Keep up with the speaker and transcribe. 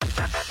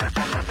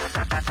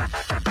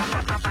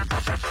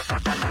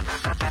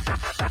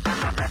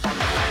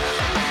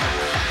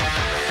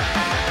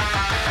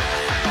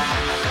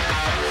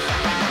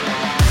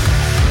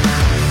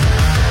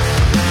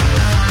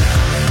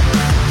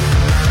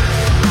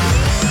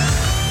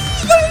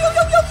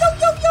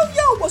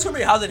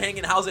how's it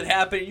hanging? How's it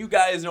happening? You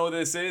guys know what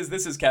this is.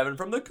 This is Kevin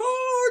from the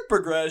Chord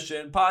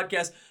Progression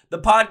Podcast. The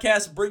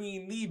podcast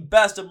bringing the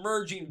best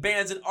emerging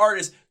bands and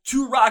artists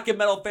to rock and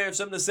metal fans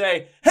for them to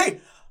say, hey,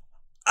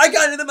 I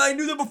got into them, I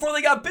knew them before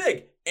they got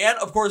big. And,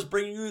 of course,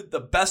 bringing you the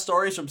best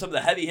stories from some of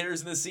the heavy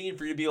hitters in the scene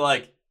for you to be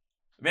like,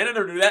 man, I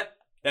never knew that.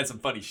 That's some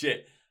funny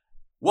shit.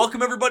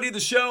 Welcome, everybody, to the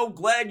show.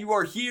 Glad you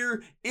are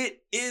here.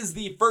 It is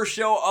the first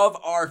show of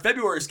our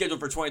February schedule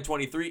for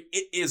 2023.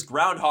 It is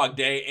Groundhog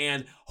Day,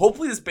 and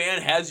hopefully this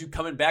band has you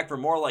coming back for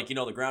more like,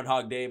 the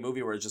Groundhog Day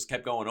movie where it just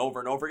kept going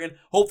over and over again.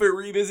 Hopefully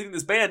revisiting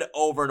this band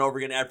over and over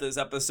again after this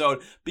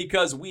episode,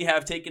 because we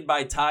have Taken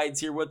by Tides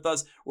here with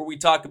us, where we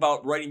talk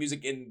about writing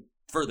music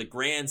for the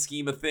grand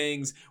scheme of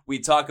things. We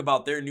talk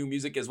about their new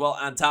music as well.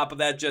 On top of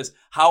that, just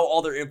how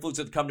all their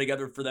influences have come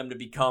together for them to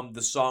become the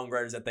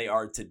songwriters that they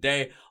are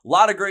today. A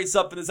lot of great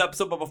stuff in this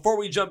episode, but before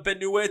we jump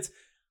into it,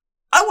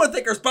 I want to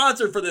thank our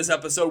sponsor for this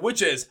episode,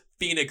 which is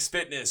Phoenix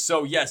Fitness.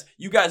 So yes,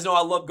 you guys know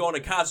I love going to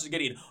concerts and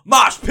getting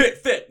mosh pit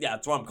fit. Yeah,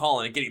 that's what I'm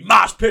calling it, getting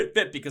mosh pit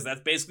fit, because that's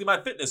basically my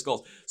fitness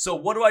goals. So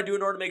what do I do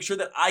in order to make sure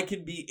that I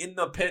can be in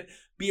the pit,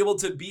 be able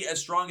to be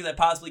as strong as I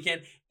possibly can,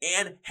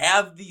 and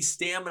have the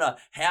stamina,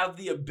 have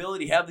the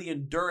ability, have the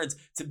endurance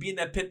to be in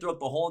that pit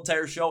throughout the whole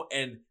entire show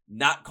and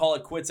not call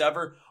it quits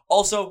ever?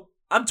 Also,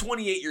 I'm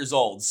 28 years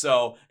old,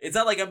 so it's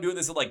not like I'm doing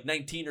this at like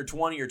 19 or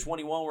 20 or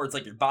 21 where it's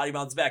like your body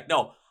bounces back.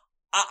 No,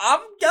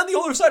 I'm on the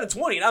older side of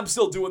 20 and I'm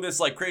still doing this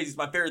like crazy. It's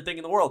my favorite thing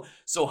in the world.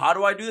 So how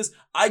do I do this?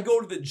 I go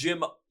to the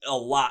gym a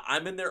lot.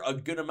 I'm in there a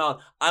good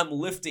amount. I'm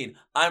lifting,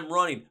 I'm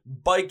running,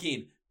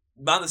 biking,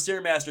 on the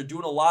Stairmaster,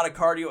 doing a lot of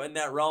cardio in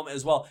that realm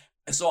as well.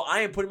 So I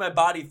am putting my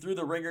body through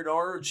the ringer in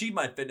order to achieve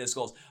my fitness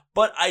goals.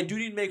 But I do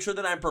need to make sure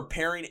that I'm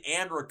preparing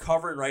and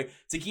recovering right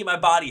to keep my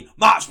body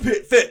mosh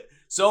pit fit.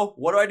 So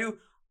what do?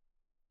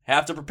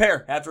 Have to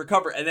prepare, have to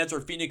recover, and that's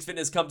where Phoenix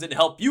Fitness comes in to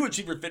help you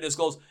achieve your fitness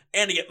goals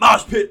and to get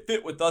mosh pit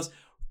fit with us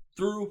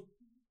through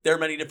their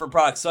many different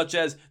products, such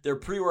as their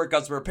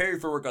pre-workouts to prepare you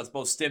for workouts,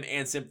 both stim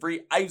and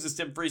stim-free. I use the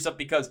stim-free stuff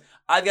because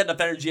I've got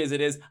enough energy as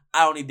it is.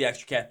 I don't need the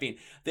extra caffeine.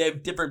 They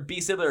have different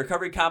B-Stimulator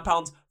recovery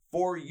compounds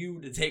for you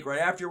to take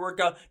right after your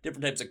workout,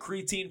 different types of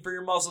creatine for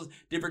your muscles,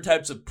 different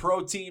types of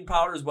protein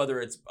powders,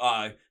 whether it's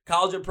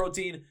collagen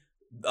protein,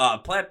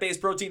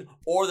 plant-based protein,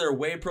 or their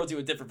whey protein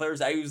with different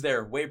flavors. I use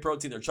their whey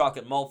protein, their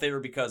chocolate malt flavor,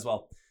 because,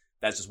 well,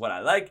 that's just what I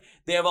like.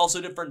 They have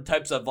also different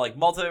types of like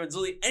multivitamins,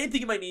 really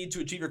anything you might need to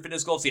achieve your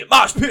fitness goals. So get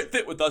mosh pit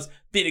fit with us.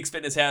 Phoenix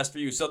Fitness has for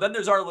you. So then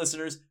there's our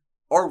listeners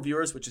or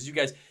viewers, which is you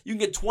guys. You can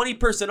get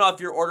 20% off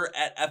your order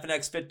at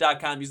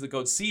fnxfit.com. Use the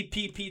code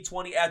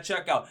CPP20 at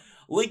checkout.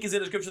 Link is in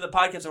the description of the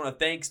podcast. I want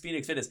to thank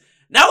Phoenix Fitness.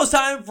 Now it's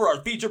time for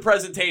our feature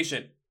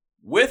presentation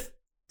with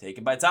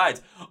Taken by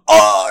Tides.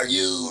 Are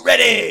you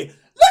ready?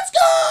 Let's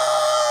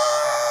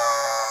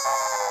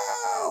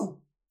go!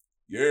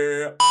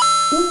 Yeah.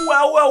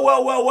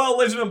 Well,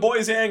 ladies and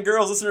boys and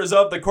girls, listeners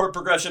of the Chord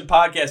Progression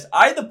Podcast.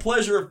 I had the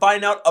pleasure of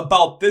finding out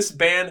about this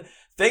band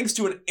thanks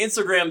to an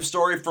Instagram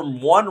story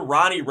from one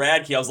Ronnie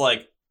Radke. I was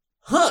like,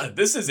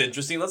 this is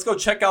interesting. Let's go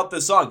check out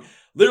this song.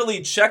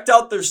 Literally checked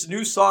out their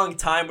new song,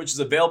 Time, which is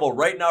available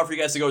right now for you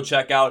guys to go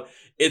check out.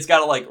 It's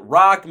got a like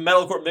rock,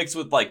 metalcore mixed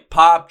with like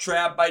pop,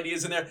 trap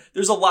ideas in there.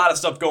 There's a lot of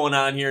stuff going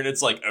on here, and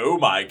it's like, oh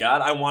my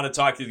God, I want to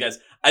talk to these guys.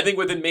 I think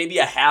within maybe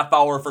a half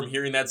hour from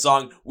hearing that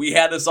song, we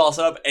had this all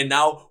set up, and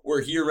now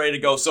we're here ready to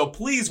go. So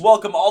please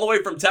welcome all the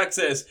way from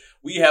Texas,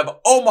 we have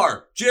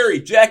Omar,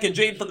 Jerry, Jack, and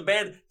Jane from the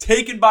band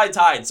Taken by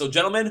Tide. So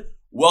gentlemen,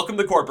 welcome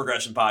to the Chord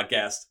Progression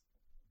Podcast.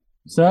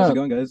 What's up? How's it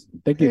going, guys?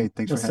 Thank you. Hey,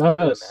 thanks What's for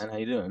having up? us, man. How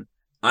you doing?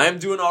 I'm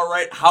doing all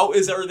right. How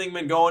is everything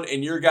been going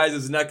in your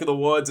guys' neck of the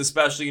woods,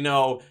 especially,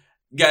 you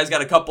guys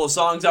got a couple of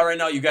songs out right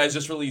now. You guys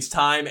just released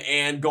Time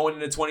and going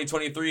into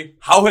 2023.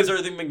 How has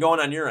everything been going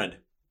on your end?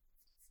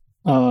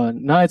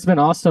 No, it's been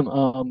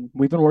awesome.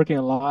 We've been working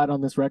a lot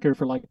on this record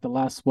for like the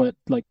last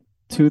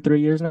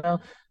 2-3 years now.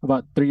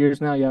 About 3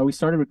 years now. Yeah, we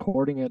started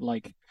recording it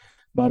like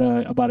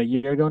about a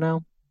year ago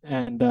now.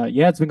 And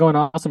yeah, it's been going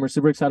awesome. We're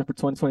super excited for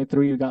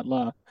 2023. We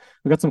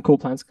got some cool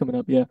plans coming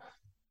up. Yeah.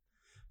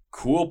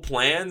 Cool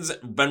plans.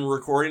 Been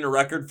recording a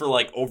record for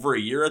like over a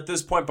year at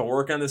this point, but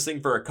working on this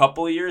thing for a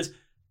couple of years.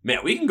 Man,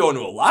 we can go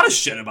into a lot of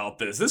shit about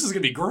this. This is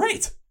gonna be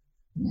great.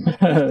 There's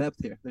depth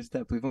here. There's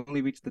depth. We've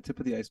only reached the tip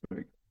of the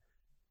iceberg.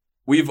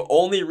 We've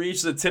only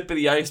reached the tip of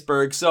the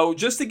iceberg. So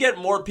just to get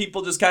more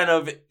people just kind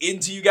of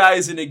into you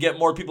guys and to get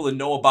more people to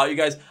know about you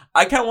guys,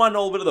 I kind of want to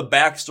know a little bit of the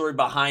backstory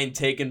behind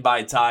Taken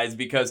by Tides,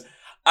 because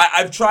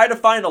I've tried to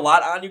find a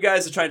lot on you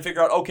guys to try and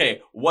figure out,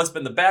 okay, what's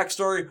been the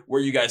backstory,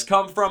 where you guys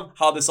come from,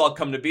 how this all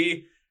come to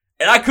be.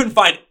 And I couldn't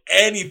find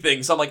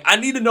anything. So I'm like, I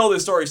need to know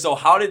this story. So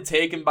how did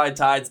Taken by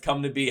Tides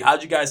come to be?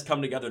 How'd you guys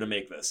come together to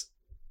make this?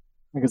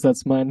 I guess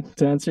that's mine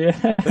to answer.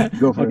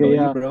 Go for Okay, it,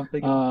 yeah. bro.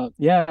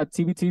 Yeah,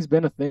 TBT's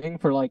been a thing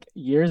for like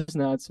years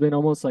now. It's been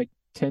almost like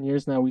 10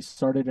 years now. We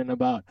started in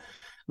about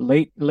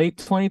late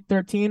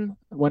 2013.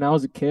 When I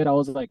was a kid, I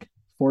was like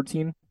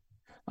 14.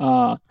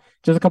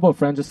 Just a couple of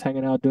friends just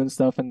hanging out doing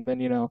stuff, and then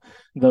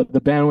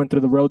the band went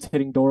through the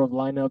rotating door of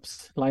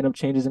lineup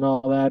changes and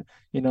all that.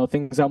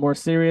 Things got more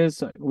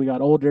serious. We got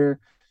older,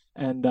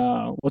 And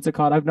what's it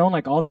called? I've known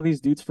like all of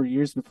these dudes for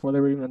years before they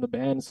were even in the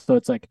band. So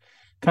it's like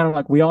kind of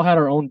like we all had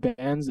our own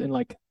bands and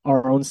like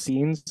our own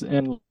scenes,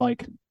 and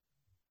like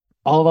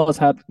all of us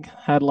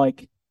had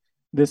like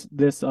this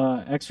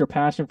extra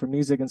passion for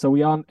music, and so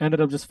we all ended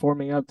up just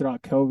forming up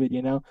throughout COVID,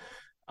 you know.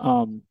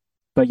 Um,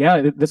 but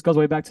yeah, this goes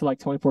way back to like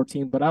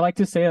 2014. But I like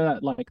to say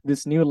that like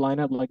this new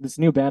lineup, like this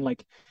new band,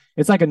 like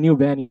it's like a new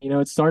band, you know.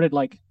 It started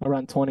like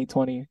around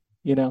 2020,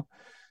 you know.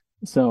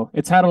 So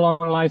it's had a long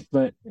life,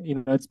 but you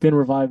know, it's been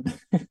revived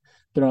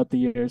throughout the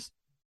years.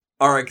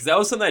 All right, because that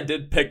was something I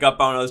did pick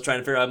up on when I was trying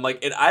to figure out. I'm like,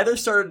 it either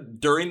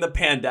started during the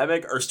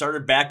pandemic or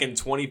started back in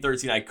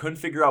 2013. I couldn't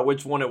figure out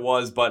which one it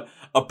was, but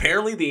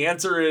apparently the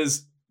answer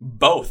is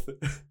both.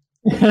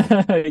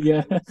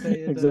 Yeah, I'd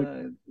say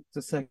exactly. it's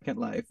a second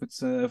life.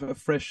 It's a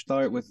fresh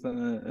start with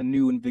a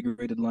new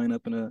invigorated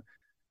lineup and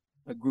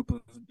a group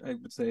of, I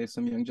would say,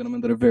 some young gentlemen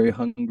that are very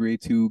hungry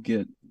to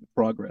get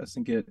progress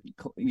and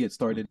get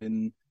started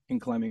in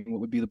climbing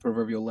what would be the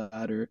proverbial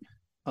ladder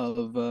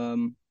of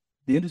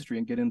the industry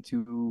and get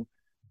into,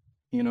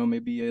 you know,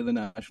 maybe the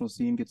national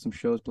scene, get some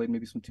shows played,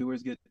 maybe some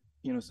tours, get,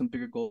 you know, some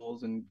bigger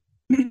goals, and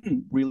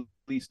really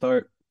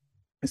start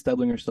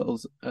establishing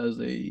ourselves as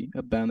a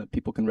band that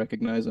people can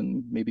recognize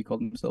and maybe call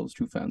themselves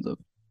true fans of.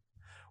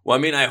 Well, I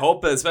mean, I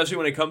hope that especially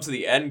when it comes to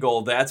the end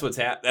goal, that's that's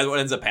what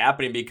ends up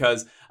happening.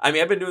 Because I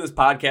mean, I've been doing this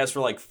podcast for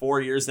like 4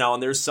 years now,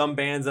 and there's some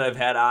bands that I've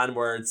had on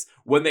where it's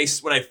when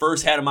I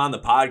first had them on the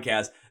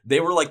podcast, they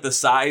were like the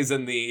size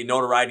and the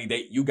notoriety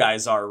that you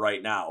guys are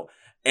right now.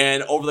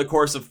 And over the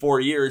course of 4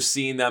 years,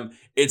 seeing them,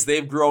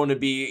 they've grown to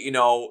be, you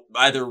know,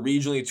 either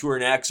regionally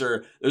touring acts,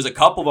 or there's a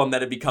couple of them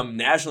that have become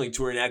nationally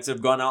touring acts that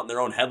have gone out in their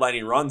own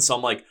headlining runs. So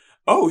I'm like,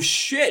 oh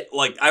shit,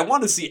 like I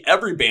want to see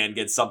every band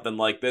get something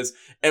like this.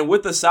 And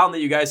with the sound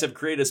that you guys have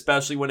created,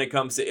 especially when it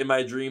comes to In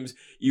My Dreams,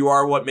 You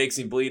Are What Makes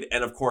Me Bleed,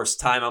 and of course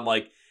Time, I'm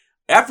like,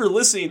 after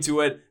listening to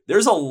it,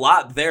 there's a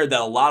lot there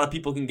that a lot of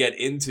people can get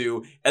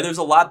into. And there's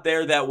a lot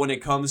there that when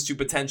it comes to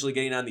potentially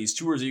getting on these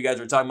tours that you guys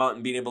are talking about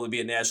and being able to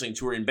be a nationally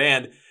touring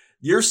band,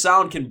 your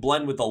sound can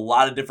blend with a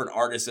lot of different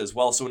artists as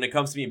well. So when it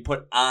comes to being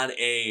put on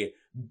a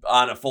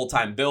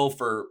full-time bill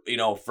for, you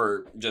know,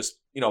 for just,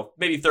 you know,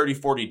 maybe 30,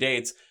 40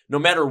 dates, no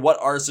matter what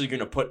artists are going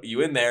to put you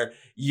in there,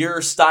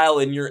 your style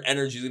and your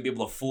energy is going to be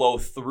able to flow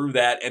through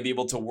that and be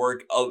able to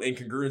work in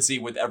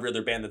congruency with every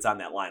other band that's on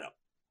that lineup.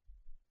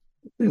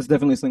 It's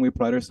definitely something we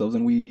pride ourselves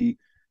in.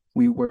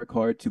 We work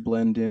hard to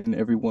blend in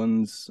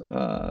everyone's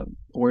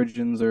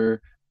origins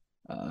or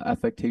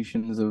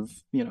affectations of,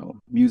 you know,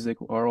 music,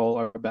 are all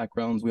our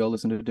backgrounds. We all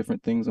listen to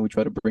different things, and we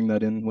try to bring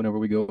that in whenever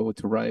we go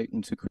to write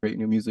and to create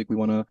new music. We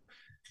want to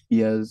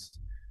be as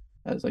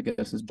I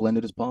guess as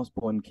blended as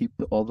possible and keep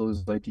all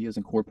those ideas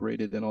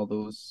incorporated and all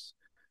those,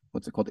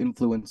 what's it called,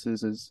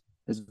 influences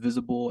as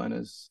visible and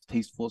as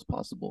tasteful as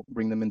possible.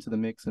 Bring them into the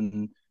mix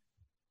and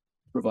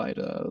provide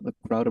the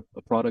crowd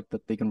a product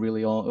that they can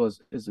really all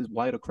is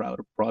wide a crowd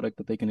a product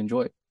that they can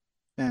enjoy.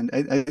 And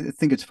I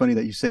think it's funny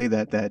that you say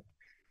that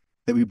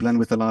we blend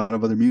with a lot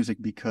of other music,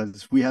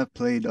 because we have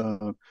played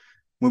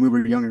when we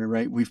were younger,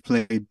 right? We've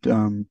played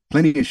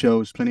plenty of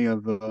shows, plenty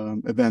of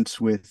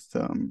events with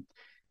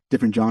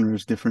different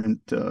genres,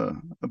 a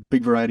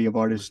big variety of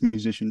artists,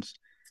 musicians.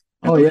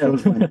 And Oh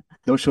yeah.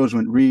 those shows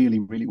went really,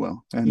 really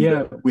well, and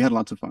Yeah. we had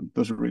lots of fun.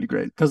 Those were really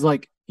great. Because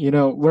like, you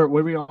know, where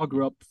we all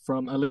grew up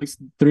from, at least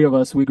three of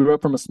us, we grew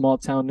up from a small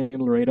town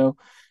named Laredo.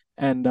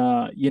 And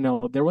you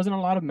know, there wasn't a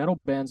lot of metal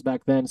bands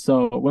back then.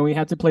 So when we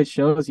had to play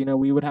shows, you know,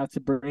 we would have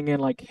to bring in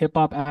like hip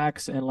hop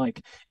acts and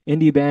like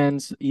indie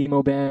bands,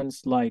 emo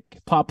bands, like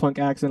pop punk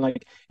acts, and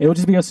like it would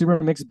just be a super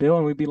mixed bill,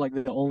 and we'd be like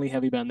the only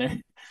heavy band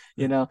there,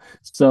 you know.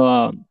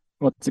 So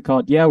what's it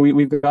called? Yeah,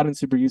 we've gotten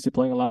super used to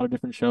playing a lot of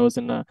different shows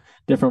and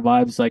different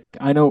vibes. Like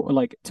I know,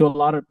 like to a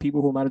lot of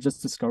people who might have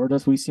just discovered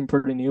us, we seem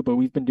pretty new, but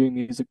we've been doing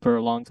music for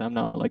a long time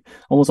now. Like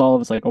almost all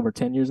of us, like over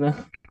 10 years now.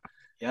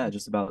 Yeah,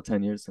 just about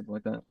 10 years, something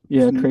like that.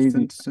 Yeah, Since-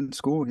 crazy. since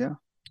school, yeah.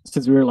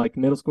 Since we were like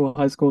middle school,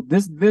 high school.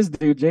 This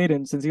dude,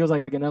 Jaden, since he was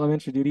like an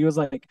elementary dude, he was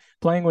like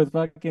playing with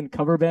fucking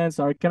cover bands.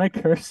 Sorry, can I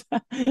curse? Oh,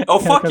 Can I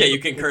fuck curse? yeah, you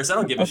can curse. I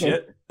don't give a Okay.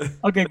 shit.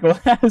 Okay, cool.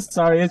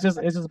 Sorry, it's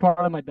just part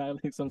of my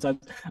dialect sometimes.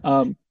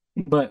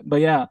 But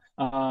yeah,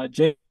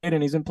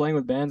 Jaden, he's been playing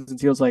with bands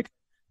since he was like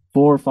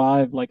 4 or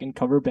 5, like in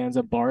cover bands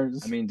at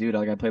bars. I mean, dude,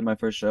 like I played my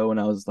first show when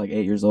I was like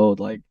 8 years old.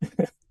 Like,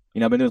 you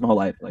know, I've been doing this my whole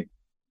life. Like,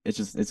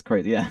 it's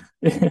crazy. Yeah.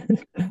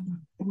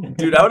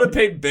 Dude, I would have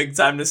paid big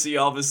time to see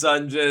all of a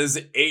sudden just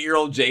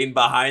 8-year-old Jane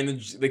behind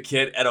the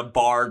kid at a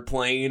bar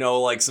playing, you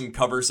know, like some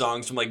cover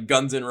songs from like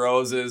Guns N'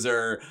 Roses,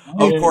 or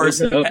Yeah,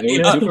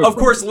 of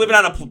course, Living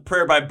on a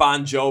Prayer by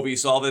Bon Jovi.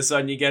 So all of a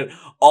sudden you get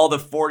all the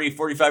 40,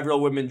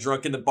 45-year-old women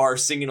drunk in the bar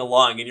singing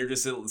along, and you're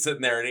just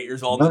sitting there at 8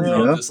 years old, and Yeah.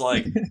 you're just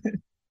like,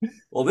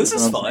 well, this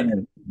is That's what I'm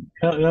fun.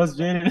 saying. That was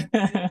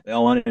Jaden. They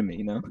all wanted me,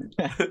 you know.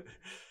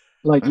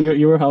 Like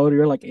you were how old? You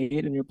were like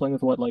 8, and you're playing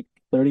with what, like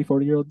 30,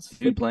 40-year-olds?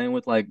 Dude, playing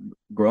with like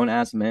grown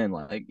ass men,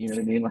 like, you know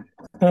what I mean?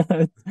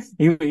 Like,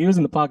 He was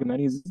in the pocket, man.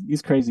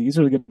 He's crazy. He's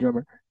a really good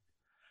drummer.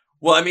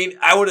 Well, I mean,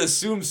 I would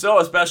assume so,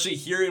 especially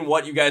hearing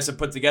what you guys have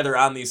put together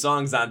on these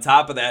songs. On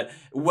top of that,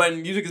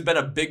 when music has been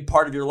a big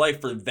part of your life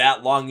for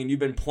that long and you've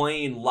been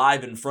playing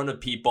live in front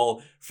of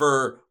people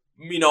for,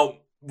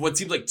 what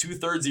seems like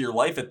 2/3 of your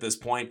life at this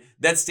point,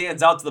 that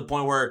stands out to the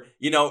point where,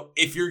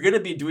 if you're going to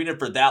be doing it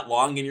for that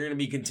long and you're going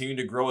to be continuing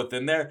to grow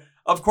within there,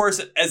 of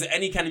course, as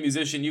any kind of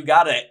musician, you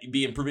got to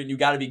be improving. You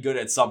got to be good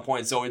at some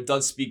point. So it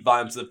does speak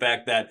volumes to the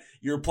fact that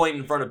you're playing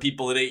in front of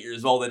people at 8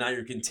 years old and now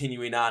you're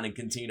continuing on and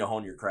continue to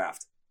hone your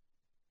craft.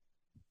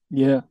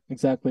 Yeah,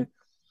 exactly.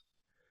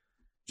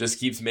 Just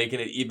keeps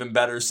making it even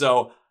better.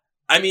 So,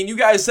 I mean, you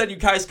guys said you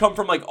guys come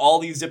from like all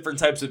these different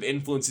types of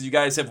influences. You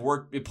guys have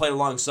played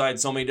alongside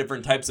so many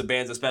different types of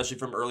bands, especially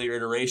from earlier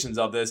iterations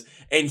of this.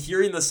 And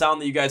hearing the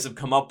sound that you guys have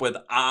come up with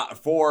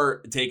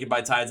for Taken by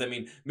Tides, I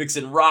mean,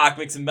 mixing rock,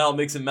 mixing metal,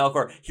 mixing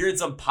metalcore, hearing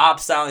some pop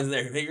stylings in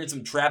there, hearing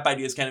some trap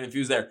ideas kind of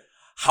infused there.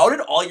 How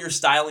did all your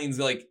stylings,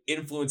 like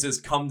influences,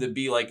 come to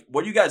be? Like,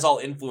 what are you guys all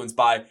influenced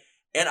by?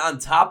 And on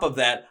top of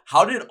that,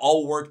 how did it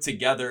all work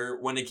together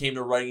when it came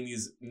to writing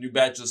these new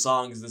batch of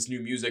songs, this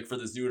new music for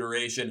this new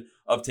iteration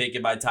of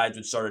Taken by Tides,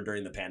 which started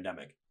during the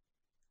pandemic?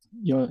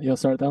 You'll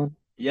start that one?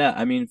 Yeah,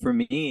 I mean, for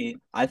me,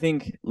 I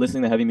think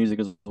listening to heavy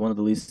music is one of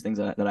the least things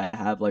that I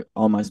have like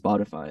on my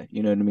Spotify.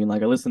 You know what I mean?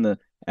 Like I listen to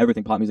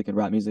everything, pop music and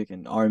rap music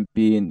and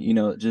R&B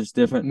and just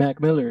different Mac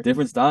Miller.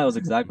 different styles.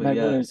 Exactly. Mac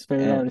Yeah. Miller's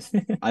favorite And artist.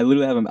 I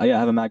literally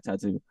have a Mac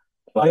tattoo.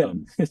 Oh, But, yeah,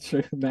 it's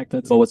true. Mac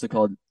tattoo. but what's it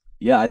called?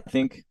 Yeah, I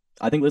think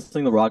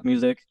listening to rock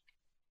music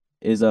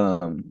is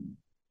I'm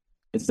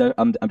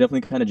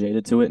definitely kind of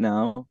jaded to it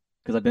now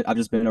because I've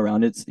just been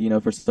around it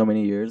for so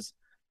many years.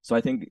 So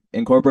I think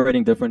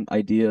incorporating different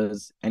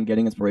ideas and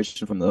getting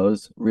inspiration from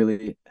those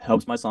really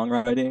helps my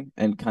songwriting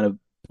and kind of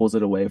pulls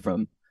it away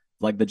from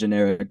like the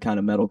generic kind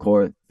of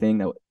metalcore thing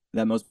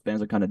that most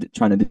bands are kind of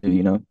trying to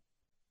do.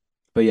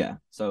 But yeah,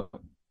 so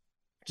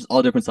just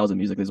all different styles of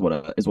music is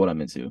what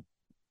I'm into.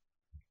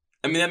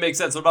 I mean, that makes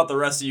sense. What about the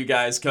rest of you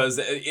guys? Because,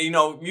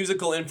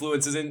 musical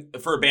influence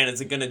for a band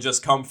isn't going to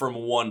just come from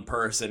one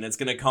person. It's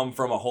going to come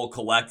from a whole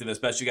collective,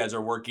 especially you guys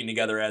are working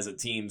together as a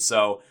team.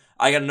 So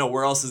I got to know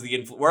where else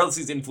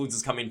these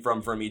influences coming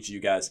from each of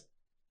you guys?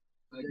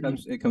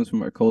 It comes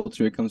from our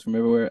culture. It comes from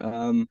everywhere.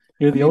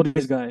 You're the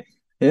oldies guy.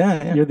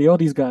 Yeah. You're the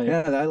oldies guy.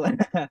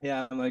 Yeah,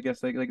 yeah. I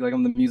guess like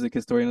I'm the music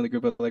historian of the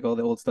group of like all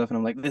the old stuff, and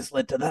I'm like this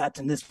led to that,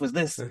 and this was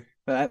this.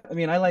 But I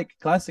mean, I like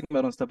classic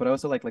metal and stuff, but I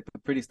also like the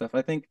pretty stuff.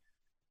 I think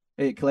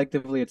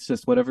collectively, it's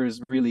just whatever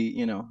is really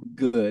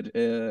good,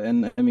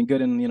 and I mean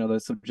good in the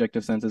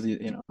subjective sense as as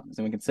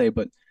anyone can say,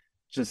 but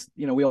just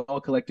we all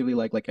collectively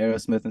like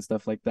Aerosmith and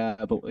stuff like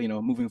that. But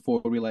moving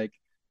forward, we like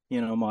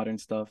modern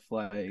stuff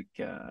like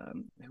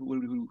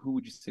who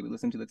would you say we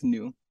listen to that's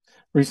new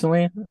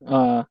Recently?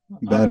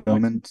 Bad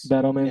Omens.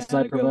 Bad Omens,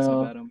 Yeah, Cypher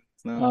Bell,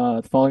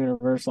 no. Falling in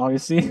Reverse,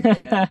 obviously.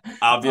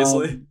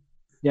 Obviously.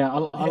 Yeah, a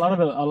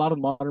lot of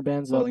modern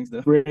bands Falling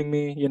stuff. bring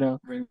me,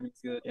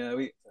 It's good. Yeah,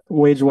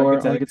 Wage War,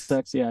 Architects.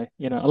 Architects, yeah,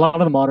 a lot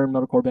of the modern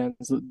metalcore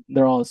bands,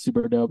 they're all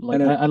super dope. Like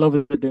I love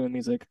that they're doing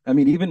music. I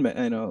mean, even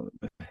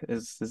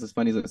this is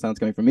funny as it sounds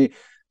coming from me,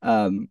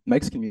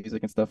 Mexican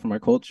music and stuff from our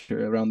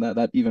culture around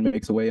that even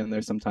makes a way in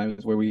there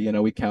sometimes where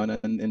we count it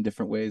in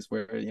different ways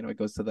where it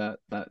goes to that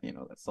that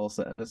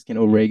salsa,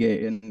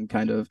 reggae and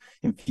kind of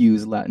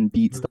infused Latin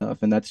beat stuff,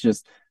 and that's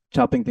just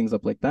chopping things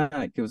up like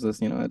that gives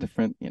us a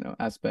different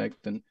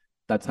aspect, and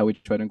that's how we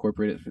try to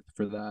incorporate it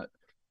for that.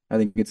 I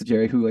think it's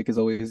Jerry who is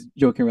always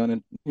joking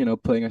around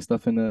and playing our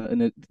stuff in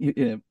a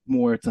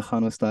more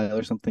Tejano style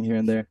or something here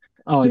and there.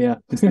 Oh yeah,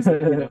 Is Yes.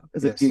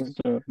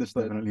 That's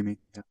Definitely me.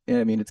 Yeah. yeah.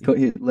 I mean,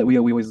 we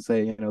always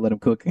say let him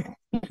cook.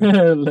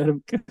 let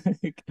him cook.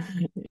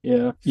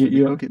 Yeah, Let me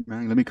you cook it,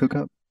 man. Let me cook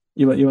up.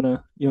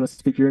 wanna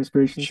speak your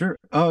inspiration? Sure.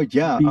 Oh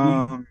yeah.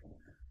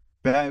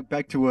 BB.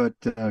 Back to what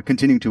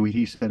continuing to what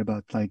he said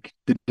about like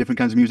the different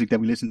kinds of music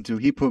that we listen to.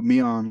 He put me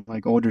on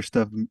like older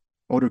stuff,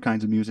 older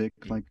kinds of music,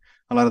 like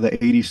a lot of the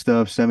 80s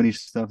stuff, 70s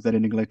stuff that I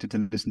neglected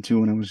to listen to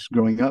when I was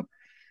growing up.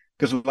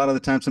 Because a lot of the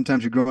time,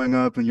 sometimes you're growing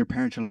up and your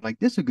parents are like,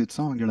 "This is a good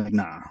song." You're like,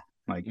 "Nah."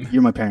 Like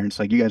you're my parents.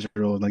 Like you guys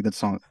are old. Like that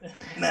song,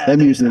 that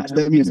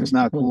music's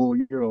not cool.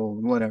 You're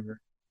old,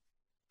 whatever.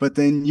 But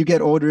then you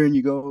get older and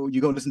you go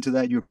listen to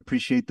that. You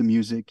appreciate the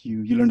music.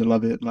 You learn to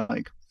love it.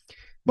 Like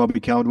Bobby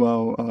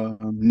Caldwell,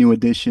 New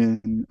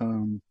Edition.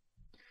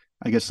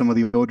 I guess some of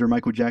the older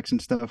Michael Jackson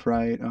stuff,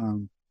 right?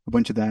 A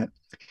bunch of that,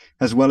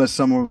 as well as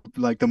some of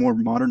like the more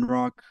modern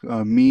rock.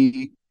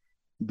 Me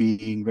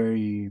being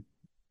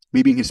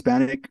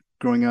Hispanic,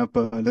 growing up a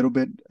little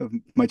bit of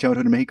my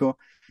childhood in Mexico,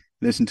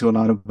 listened to a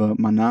lot of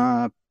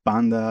Maná,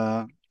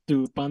 Panda,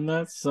 Dude,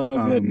 Panda's so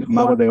good.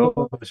 Mago de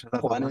Oz,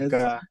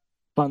 Juanes.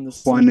 Panda's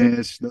so good.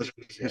 Juanes, those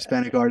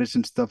Hispanic artists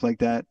and stuff like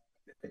that.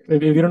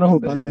 If you don't know who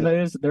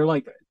Panda is, they're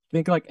like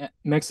think like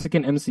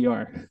Mexican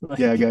MCR. Like,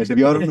 Yeah, guys, if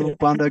y'all don't know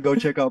Panda, go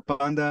check out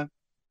Panda,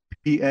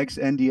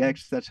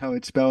 PXNDX. That's how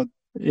it's spelled.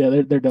 yeah,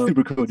 they're dope.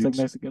 Super cool It's like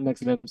dudes.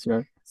 Mexican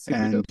MCR.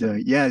 And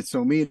yeah,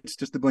 so me, it's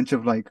just a bunch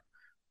of like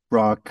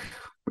rock,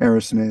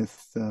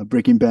 Aerosmith,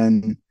 Breaking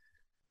Ben,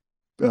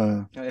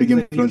 big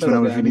influence when I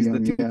was really He's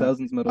young. the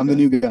 2000s metal I'm the guy.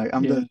 new guy.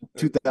 I'm Yeah.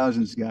 the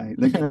 2000s guy.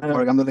 Linkin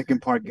Park. I'm the Linkin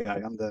Park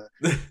guy. I'm the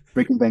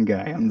Breaking Band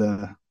guy. I'm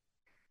the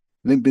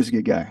Limp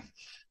Bizkit guy.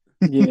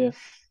 Yeah.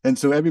 And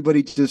so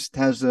everybody just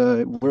has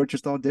we're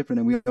just all different,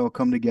 and we all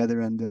come together.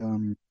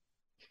 And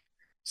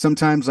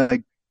sometimes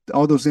like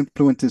all those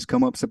influences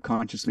come up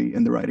subconsciously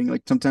in the writing.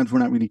 Like sometimes we're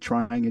not really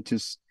trying. It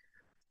just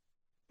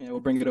Yeah, we'll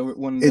bring it over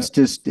one. it's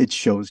just it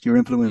shows. Your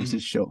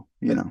influences show.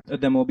 You know. A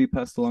demo will be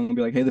passed along and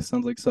be like, "Hey, this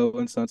sounds like so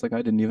and so." It's like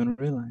I didn't even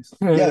realize.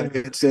 Yeah,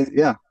 it's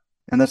yeah.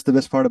 And that's the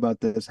best part about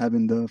this,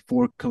 having the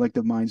four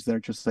collective minds that are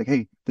just like,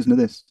 hey, listen to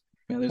this.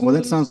 Yeah, there's Well, a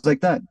that sounds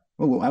like that.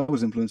 Oh, well, I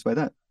was influenced by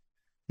that.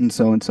 And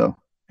so and so.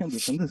 and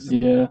this and this.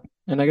 Yeah.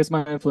 And I guess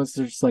my influences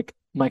are just like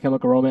My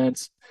Chemical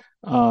Romance,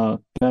 Bad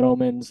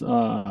Omens,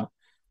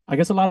 I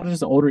guess a lot of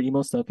just older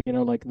emo stuff, you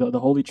know, like the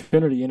Holy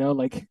Trinity, you know,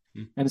 like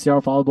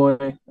NCR Fall Out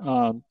Boy,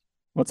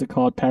 what's it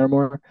called?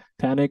 Paramore,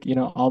 Panic, you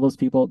know, all those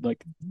people,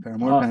 like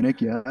Paramore,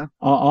 Panic, yeah.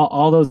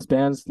 all those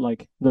bands,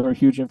 like that were a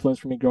huge influence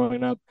for me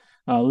growing up.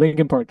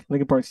 Linkin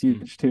Park's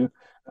huge too.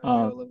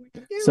 So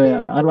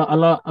yeah, I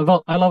love a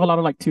lot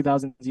of like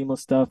 2000s emo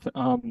stuff.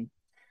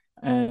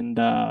 And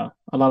a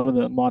lot of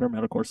the modern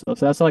metalcore stuff.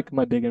 So that's like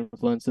my big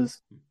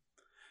influences.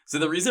 So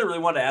the reason I really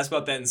wanted to ask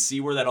about that and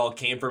see where that all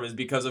came from is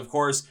because, of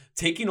course,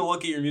 taking a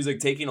look at your music,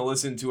 taking a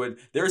listen to it,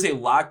 there's a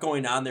lot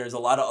going on. There's a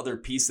lot of other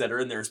pieces that are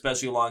in there,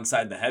 especially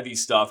alongside the heavy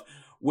stuff,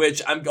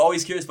 which I'm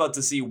always curious about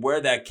to see where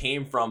that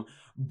came from.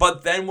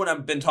 But then when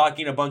I've been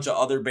talking to a bunch of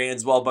other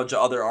bands, well, a bunch of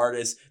other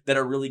artists that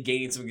are really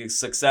gaining some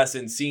success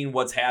and seeing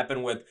what's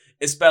happened with,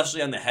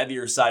 especially on the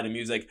heavier side of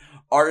music,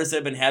 artists that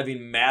have been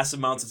having massive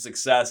amounts of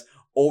success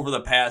over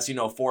the past,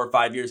 4 or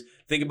 5 years.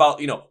 Think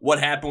about, what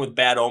happened with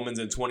Bad Omens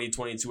in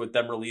 2022 with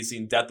them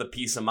releasing Death of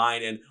Peace of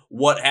Mind, and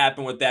what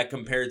happened with that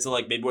compared to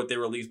like maybe what they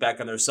released back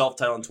on their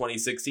self-title in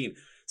 2016.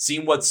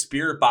 Seeing what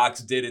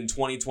Spiritbox did in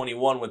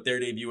 2021 with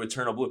their debut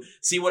Eternal Blue.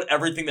 Seeing what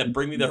everything that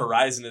Bring Me the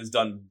Horizon has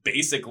done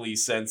basically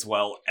since,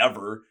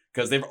 ever,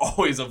 because they've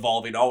always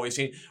evolving, always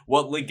changing.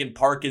 What Linkin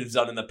Park has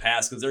done in the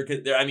past, because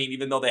they're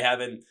even though they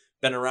haven't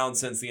been around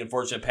since the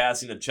unfortunate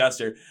passing of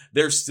Chester,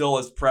 they're still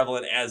as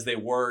prevalent as they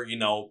were,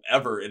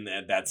 ever in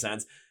that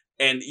sense.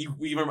 And I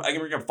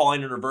can remember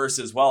Falling in Reverse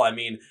as well. I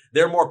mean,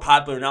 they're more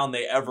popular now than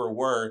they ever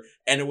were.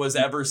 And it was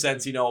ever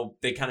since,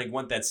 they kind of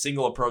went that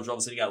single approach. All of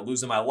a sudden, you got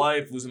Losing My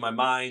Life, Losing My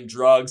Mind,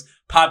 Drugs,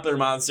 Popular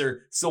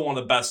Monster, still one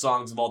of the best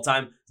songs of all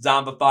time.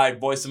 Zombified,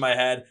 Voice in My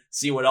Head,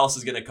 see what else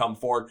is going to come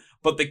forward.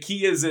 But the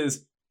key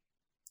is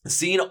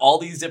seeing all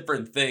these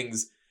different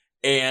things.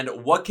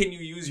 And what can you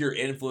use your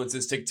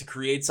influences to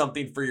create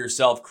something for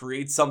yourself,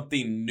 create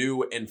something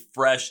new and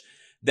fresh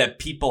that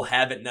people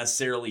haven't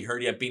necessarily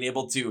heard yet, being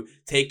able to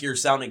take your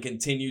sound and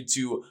continue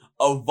to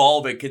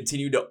evolve it,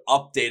 continue to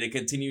update it,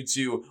 continue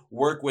to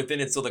work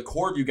within it. So the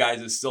core of you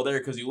guys is still there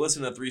because you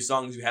listen to the 3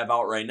 songs you have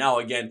out right now.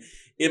 Again,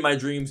 In My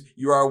Dreams,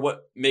 You Are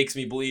What Makes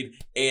Me Bleed,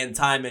 and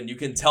Time. And you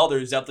can tell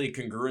there's definitely a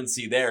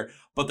congruency there,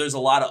 but there's a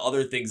lot of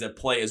other things at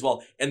play as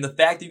well. And the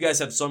fact that you guys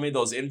have so many of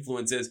those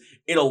influences,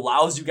 it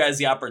allows you guys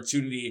the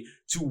opportunity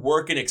to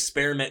work and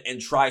experiment and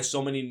try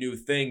so many new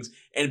things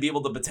and be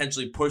able to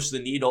potentially push the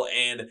needle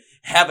and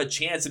have a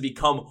chance to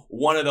become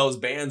one of those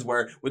bands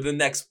where within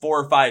the next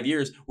 4 or 5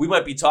 years, we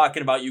might be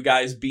talking about you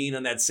guys being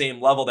on that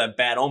same level that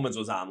Bad Omens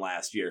was on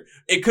last year.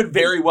 It could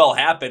very well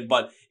happen,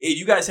 but if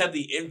you guys have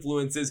the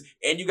influences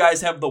and you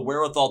guys have the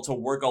wherewithal to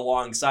work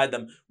alongside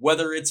them,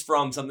 whether it's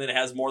from something that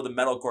has more of the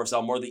metalcore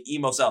style, more of the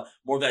emo style,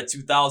 more of that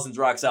 2000s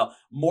rock style,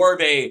 more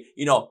of a,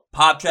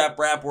 pop, trap,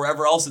 rap,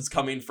 wherever else it's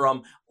coming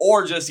from,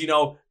 or just,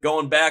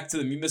 going back to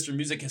the Mr.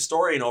 Music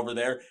historian over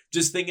there,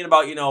 just thinking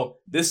about,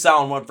 this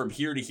sound went from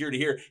here to here to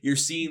here. You're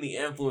seeing the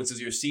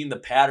influences, you're seeing the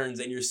patterns,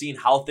 and you're seeing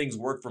how things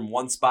work from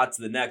one spot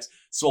to the next.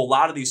 So a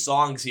lot of these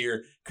songs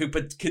here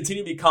could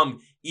continue to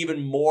become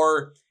even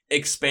more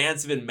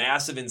expansive and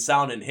massive in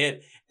sound and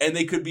hit, and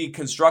they could be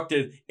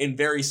constructed in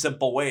very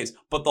simple ways.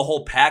 But the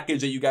whole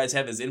package that you guys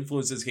have as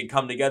influences can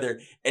come together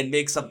and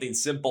make something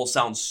simple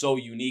sound so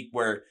unique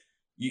where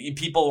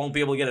people won't be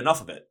able to get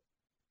enough of it.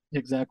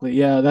 Exactly.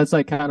 Yeah, that's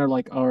like kind of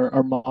like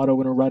our motto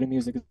when we're writing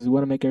music is we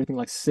want to make everything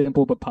like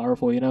simple but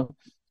powerful,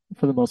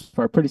 for the most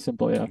part. Pretty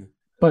simple, yeah.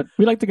 But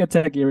we like to get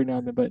techy every now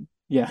and then, but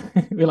yeah,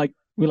 we like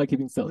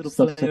keeping stuff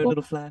simple.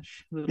 Little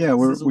flash. Yeah,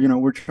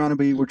 we're trying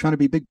to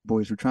be big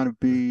boys. We're trying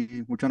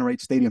to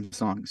write stadium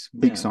songs,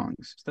 big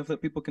songs, stuff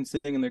that people can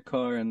sing in their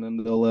car, and then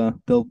they'll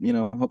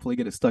hopefully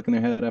get it stuck in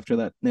their head after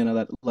that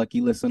that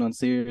lucky listen on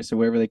Sirius or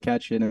wherever they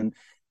catch it,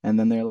 and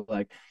then they're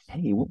like,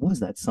 hey, what was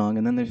that song?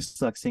 And then they're just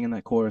stuck singing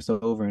that chorus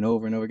over and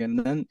over and over again.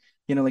 And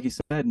then, like you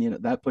said,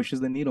 that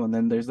pushes the needle. And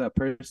then there's that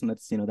person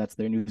that's, that's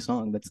their new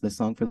song. That's the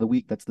song for the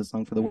week. That's the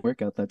song for the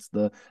workout. That's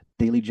the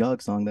daily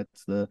jog song.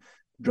 That's the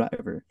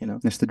driver,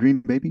 That's the dream,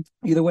 baby.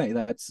 Either way,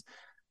 that's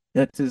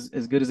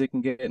as good as it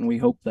can get. And we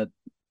hope that,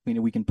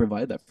 we can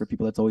provide that for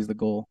people. That's always the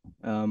goal.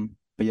 But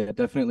yeah,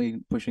 definitely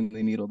pushing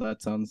the needle.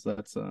 That's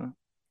an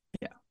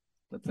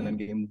end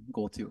game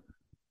goal too.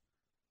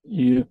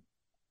 Yeah.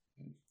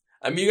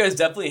 I mean, you guys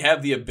definitely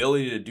have the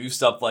ability to do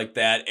stuff like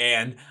that,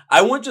 and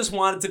I wouldn't just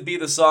want it to be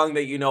the song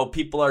that, you know,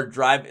 people are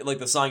driving, like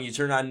the song you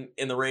turn on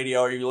in the radio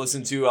or you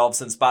listen to, all of a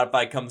sudden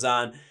Spotify comes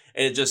on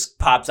and it just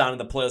pops on in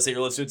the playlist that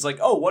you're listening to. It's like,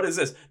 oh, what is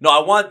this? No,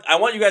 I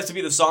want you guys to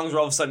be the songs where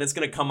all of a sudden it's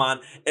going to come on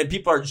and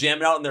people are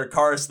jamming out in their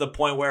cars to the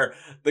point where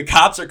the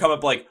cops are coming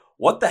up like,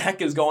 what the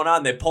heck is going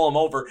on? They pull them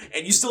over,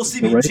 and you still see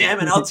me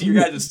jamming out to your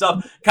guys'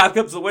 stuff. Cop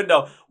comes to the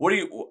window. What do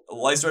you,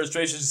 license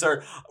registration,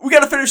 sir? We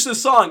got to finish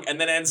this song. And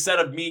then instead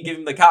of me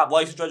giving the cop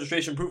license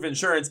registration, proof of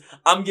insurance,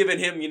 I'm giving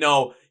him, you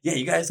know, yeah,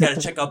 you guys got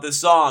to check out this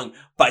song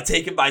by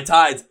Taken by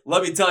Tides.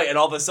 Let me tell you. And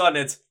all of a sudden,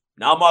 it's,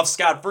 now I'm off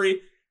scot-free,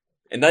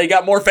 and now you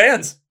got more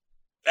fans.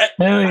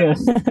 Hell yeah.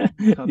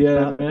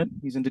 Yeah, man.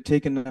 He's into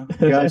Taken now.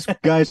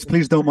 Guys,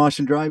 please don't mosh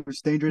and drive.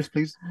 It's dangerous,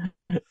 please.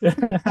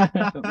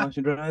 Don't mosh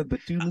and drive,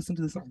 but do listen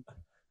to the song.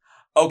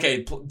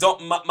 Okay,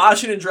 don't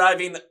moshing and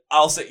driving.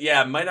 I'll say,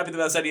 yeah, might not be the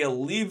best idea.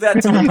 Leave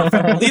that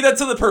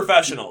to the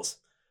professionals.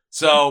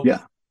 So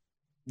yeah,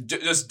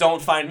 just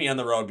don't find me on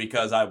the road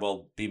because I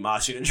will be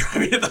moshing and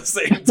driving at the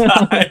same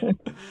time.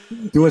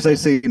 Do as I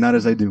say, not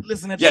as I do.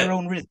 Listen at your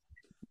own risk.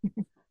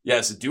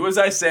 Yes, do as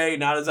I say,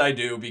 not as I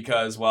do,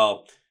 because,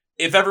 well,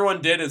 if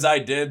everyone did as I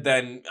did,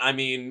 then, I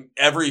mean,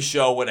 every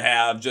show would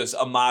have just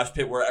a mosh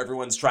pit where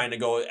everyone's trying to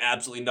go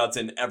absolutely nuts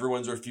and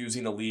everyone's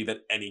refusing to leave at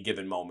any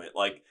given moment.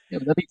 Like, yeah,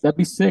 but that'd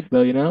be sick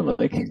though, you know?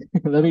 Like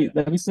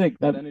that'd be sick.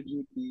 That energy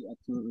would be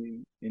absolutely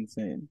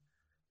insane.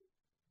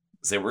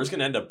 Say we're just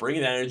gonna end up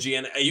bringing that energy,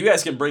 and you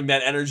guys can bring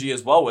that energy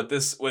as well with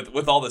this,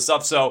 with all this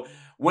stuff. So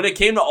when it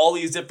came to all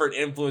these different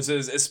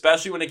influences,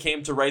 especially when it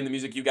came to writing the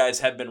music you guys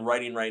have been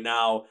writing right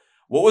now,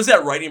 what was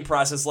that writing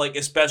process like,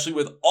 especially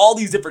with all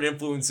these different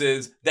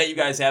influences that you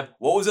guys have?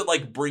 What was it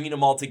like bringing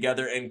them all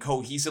together and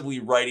cohesively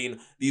writing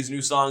these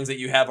new songs that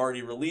you have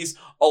already released,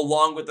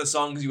 along with the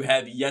songs you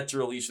have yet to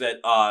release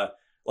that,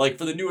 like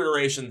for the new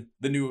iteration,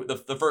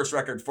 the first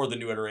record for the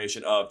new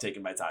iteration of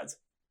Taken by Tides?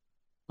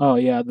 Oh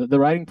yeah, the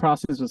writing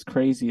process was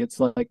crazy. It's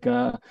like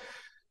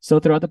so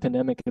throughout the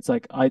pandemic, it's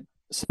like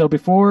so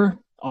before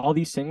all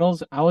these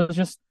singles, I was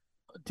just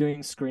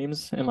doing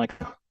screams and like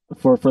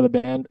for the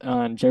band,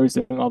 and Jerry's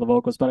doing all the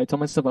vocals. But I told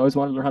myself I always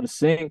wanted to learn how to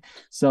sing.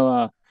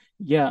 So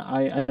yeah,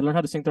 I learned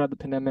how to sing throughout the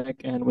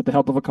pandemic, and with the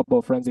help of a couple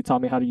of friends, they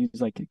taught me how to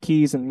use like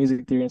keys and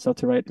music theory and stuff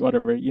to write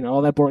whatever, you know,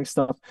 all that boring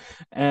stuff.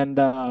 And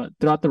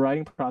throughout the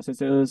writing process,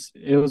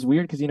 it was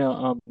weird because, you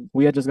know,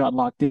 we had just got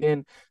locked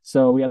in,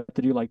 so we had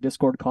to do like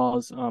Discord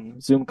calls,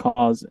 Zoom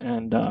calls,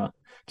 and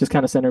just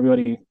kind of send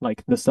everybody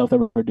like the stuff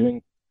that we're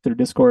doing through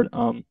Discord.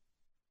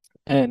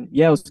 And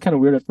yeah, it was kind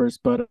of weird at first,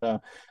 but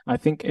I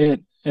think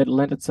it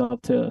lent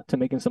itself to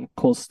making some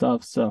cool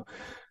stuff. So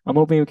I'm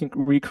hoping we can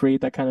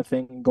recreate that kind of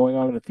thing going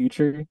on in the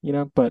future, you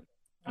know. But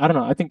I don't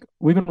know. I think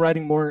we've been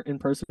writing more in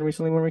person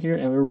recently when we're here,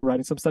 and we were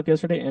writing some stuff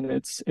yesterday, and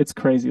it's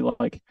crazy.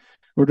 Like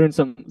we're doing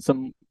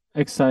some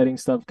exciting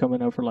stuff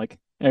coming up for like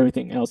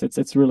everything else.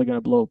 It's really gonna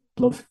blow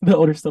the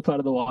older stuff out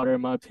of the water,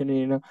 in my opinion,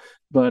 you know.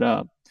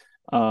 But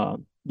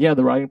yeah,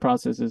 the writing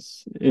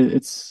process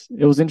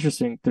it was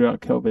interesting throughout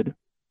COVID.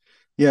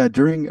 Yeah,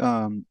 during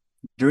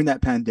that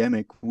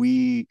pandemic,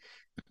 we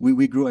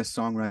grew as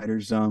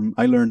songwriters.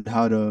 I learned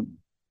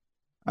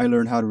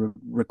how to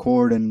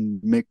record and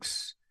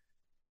mix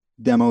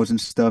demos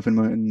and stuff in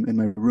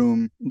my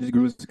room. Just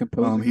grew as a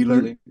composer. He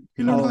learned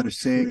how to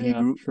sing.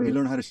 Yeah, He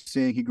learned how to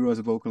sing. He grew as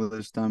a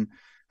vocalist.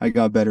 I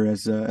got better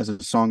as a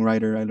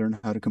songwriter. I learned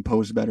how to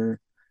compose better.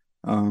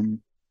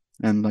 And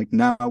like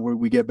now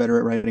we get better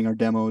at writing our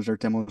demos. Our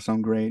demos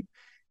sound great.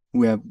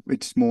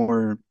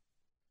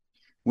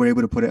 We're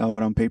able to put it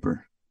out on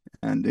paper,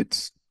 and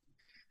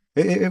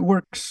it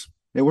works.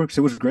 It works.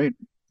 It was great.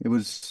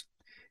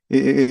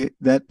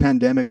 That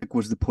pandemic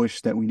was the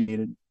push that we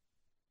needed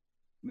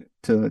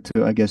to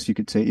I guess you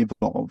could say,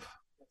 evolve.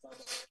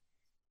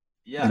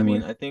 Yeah, I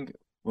mean, I think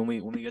when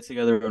we get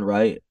together and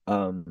write,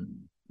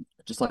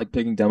 just like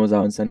picking demos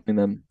out and sending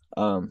them.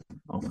 Oh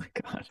my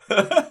God.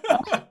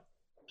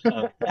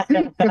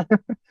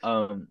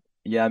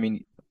 Yeah, I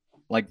mean,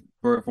 like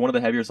for one of the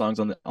heavier songs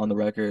on the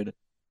record,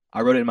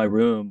 I wrote it in my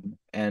room,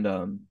 and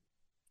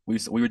we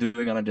were doing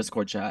it on a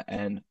Discord chat,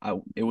 and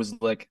it was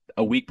like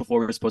a week before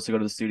we were supposed to go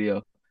to the studio,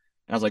 and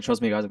I was like,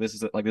 trust me guys, this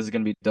is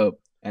gonna be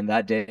dope. And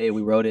that day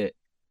we wrote it,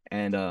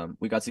 and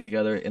we got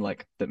together in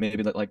like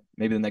maybe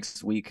the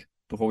next week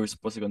before we were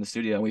supposed to go in the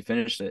studio, and we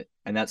finished it,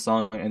 and that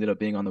song ended up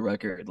being on the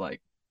record.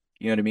 Like,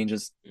 you know what I mean?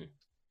 Just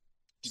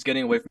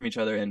getting away from each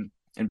other and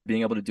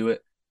being able to do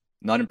it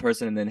not in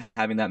person, and then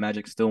having that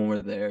magic still when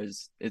we're there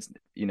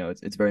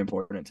it's very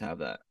important to have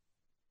that.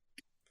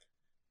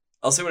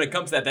 I'll say when it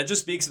comes to that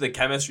just speaks to the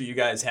chemistry you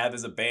guys have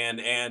as a band.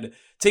 And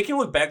taking a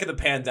look back at the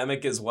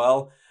pandemic as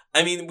well,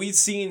 I mean, we've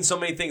seen so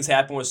many things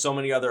happen with so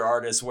many other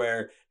artists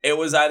where there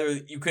was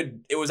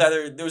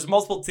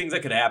multiple things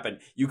that could happen.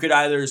 You could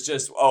either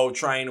just,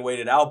 try and wait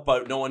it out,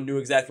 but no one knew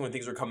exactly when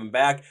things were coming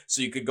back.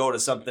 So you could go to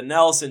something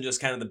else and just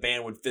kind of the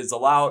band would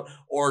fizzle out,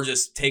 or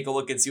just take a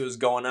look and see what's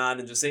going on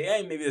and just say,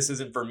 hey, maybe this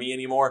isn't for me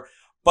anymore.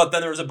 But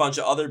then there was a bunch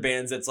of other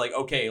bands that's like,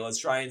 okay, let's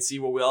try and see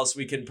what else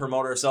we can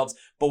promote ourselves.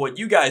 But what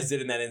you guys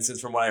did in that instance,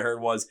 from what I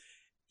heard, was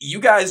you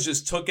guys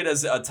just took it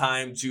as a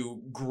time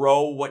to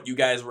grow what you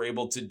guys were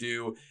able to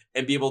do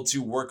and be able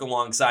to work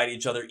alongside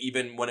each other,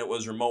 even when it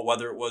was remote,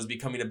 whether it was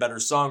becoming a better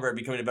songwriter,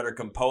 becoming a better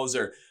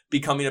composer,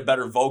 becoming a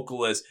better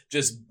vocalist,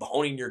 just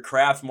honing your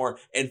craft more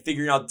and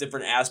figuring out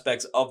different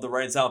aspects of the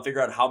writing style,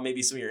 figure out how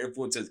maybe some of your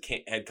influences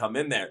had come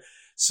in there.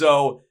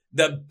 So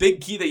the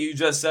big key that you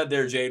just said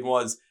there, Jade,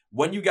 was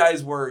when you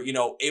guys were,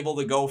 able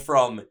to go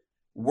from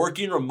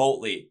working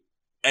remotely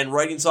and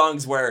writing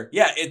songs where,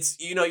 yeah, it's,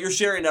 you're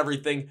sharing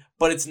everything,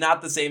 but it's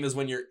not the same as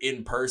when you're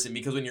in person,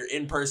 because when you're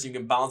in person, you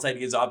can bounce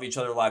ideas off each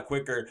other a lot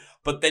quicker,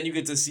 but then you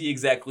get to see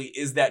exactly,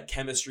 is that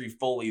chemistry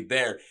fully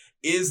there?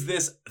 Is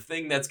this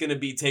thing that's going to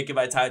be Taken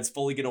by Tides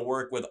fully going to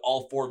work with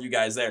all four of you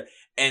guys there?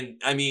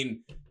 And I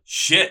mean,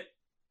 shit.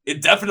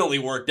 It definitely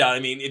worked out. I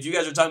mean, if you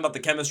guys are talking about the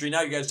chemistry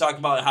now, you guys are talking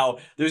about how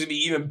there's going to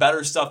be even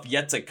better stuff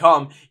yet to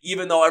come,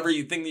 even though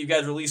everything that you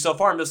guys released so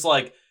far, I'm just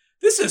like,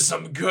 this is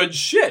some good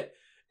shit.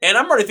 And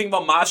I'm already thinking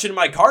about moshing in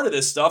my car to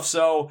this stuff.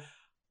 So,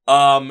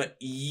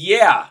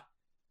 yeah.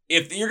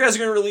 If you guys are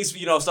going to release,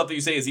 stuff that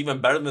you say is even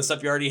better than the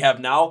stuff you already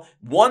have now,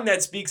 one,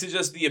 that speaks to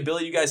just the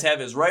ability you guys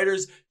have as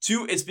writers.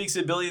 Two, it speaks to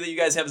the ability that you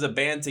guys have as a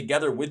band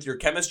together with your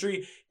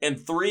chemistry. And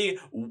three,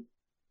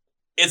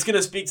 it's going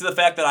to speak to the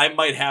fact that I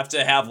might have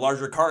to have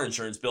larger car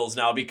insurance bills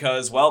now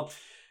because, well,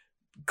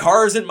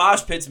 cars and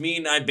mosh pits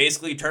mean I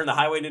basically turn the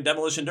highway into a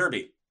demolition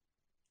derby.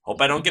 Hope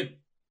I don't get,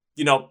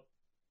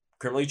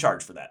 criminally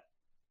charged for that.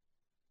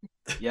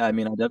 Yeah, I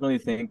mean, I definitely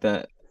think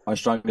that our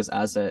strongest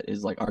asset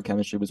is like our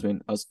chemistry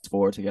between us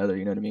four together.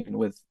 You know what I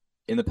mean?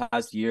 In the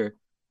past year,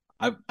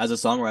 as a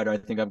songwriter, I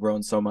think I've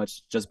grown so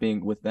much just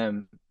being with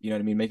them. You know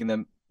what I mean? Making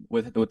them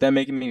with them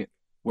making me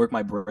work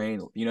my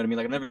brain. You know what I mean?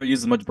 Like I've never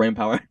used as much brain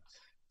power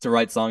to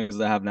write songs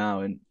as I have now,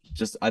 and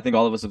just I think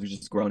all of us have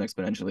just grown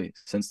exponentially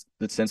since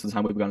the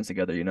time we've gotten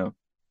together.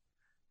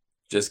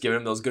 Just giving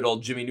him those good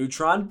old Jimmy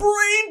Neutron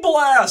brain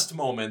blast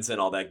moments and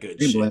all that good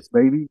Brain shit. blast,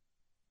 baby.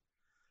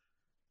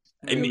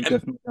 I mean,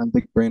 definitely on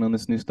big brain on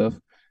this new stuff.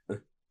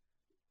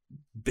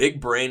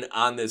 Big brain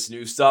on this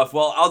new stuff.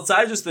 Well,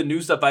 outside of just the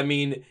new stuff, I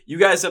mean, you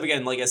guys have,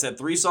 again, like I said,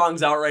 3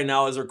 songs out right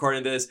now as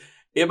recording this.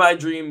 In My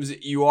Dreams,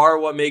 You Are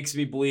What Makes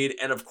Me Bleed,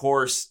 and of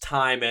course,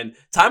 Time. And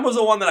Time was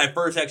the one that I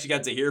first actually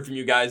got to hear from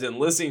you guys and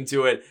listening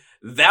to it.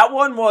 That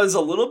one was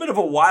a little bit of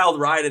a wild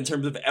ride in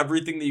terms of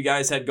everything that you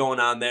guys had going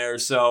on there.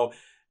 So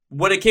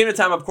when it came to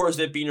Time, of course,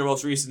 it being your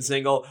most recent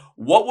single,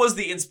 what was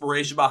the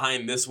inspiration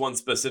behind this one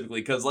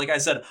specifically? Because like I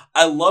said,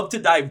 I love to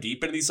dive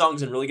deep into these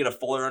songs and really get a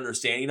fuller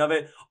understanding of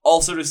it.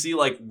 Also to see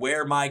like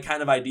where my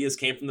kind of ideas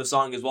came from the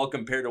song as well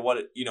compared to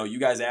what, you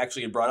guys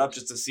actually had brought up,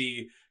 just to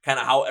see kind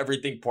of how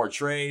everything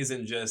portrays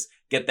and just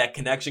get that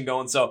connection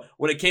going. So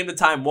when it came to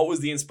Time, what was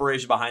the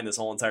inspiration behind this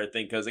whole entire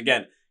thing? Because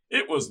again,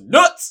 it was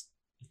nuts.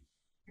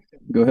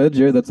 Go ahead,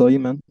 Jared. That's all you,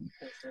 man.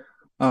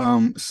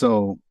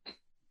 So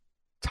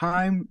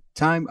Time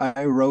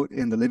I wrote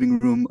in the living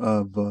room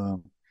of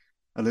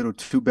a little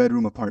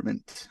 2-bedroom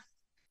apartment.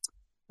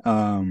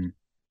 And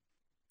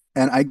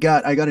I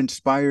got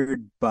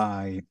inspired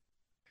by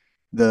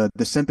the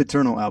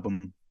Sempiternal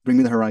album, Bring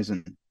Me the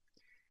Horizon,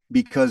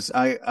 because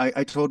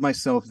I told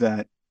myself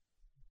that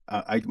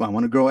I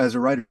want to grow as a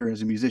writer,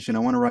 as a musician. I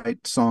want to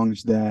write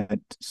songs that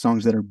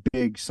are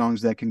big,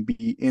 songs that can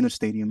be in a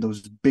stadium,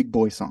 those big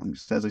boy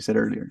songs, as I said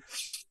earlier.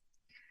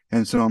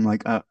 And so I'm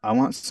like, I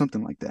want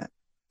something like that.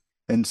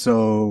 And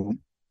so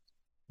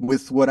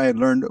with what I had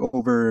learned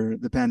over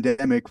the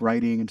pandemic,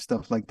 writing and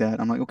stuff like that,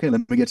 I'm like, okay,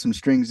 let me get some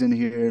strings in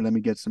here. Let me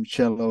get some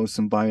cello,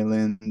 some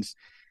violins.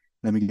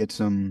 Let me get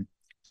some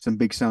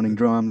big sounding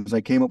drums.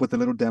 I came up with a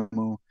little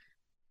demo,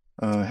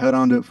 held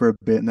on to it for a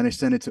bit, and then I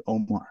sent it to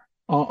Omar.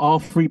 All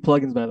free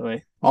plugins, by the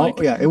way.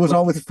 Yeah, it was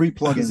all with free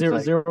plugins.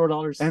 $0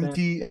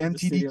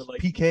 MTD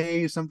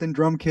PK something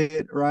drum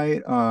kit,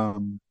 right?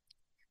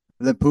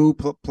 The Poo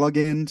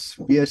plugins,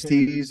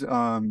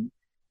 VSTs,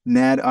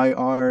 NAD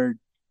IR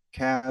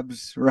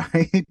cabs,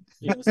 right?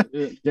 Yes,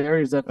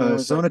 Jerry's definitely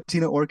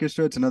Sonatina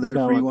Orchestra. It's another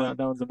free one.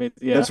 That one's amazing.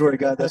 Yeah, that's where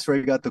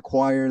I got the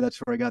choir. That's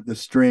where I got the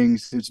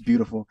strings. It's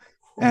beautiful.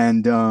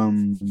 And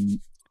they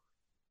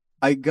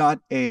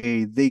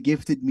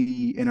gifted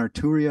me an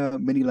Arturia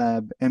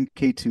Minilab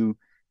MK2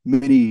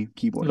 MIDI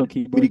keyboard,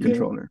 MIDI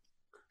controller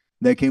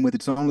that came with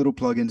its own little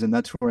plugins, and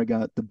that's where I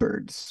got the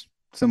birds.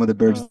 Some of the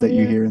birds that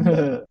you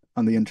hear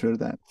on the intro of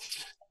that.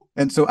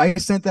 And so I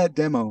sent that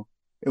demo.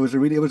 It was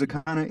a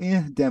kind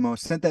of demo.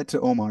 Sent that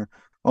to Omar.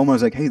 Omar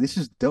was like, "Hey, this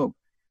is dope.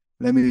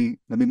 Let me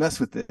mess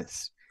with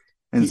this."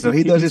 And so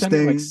he does his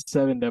thing. Like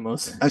 7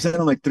 demos. I sent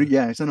him like 3.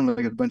 Yeah, I sent him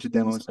like a bunch of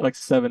demos. Like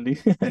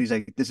 70. And he's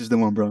like, "This is the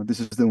one, bro. This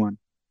is the one."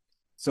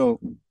 So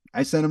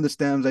I sent him the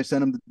stems. I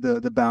sent him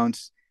the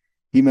bounce.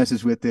 He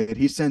messes with it.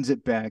 He sends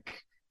it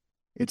back.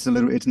 It's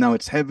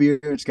heavier.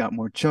 It's got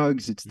more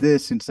chugs. It's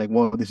this. And it's like,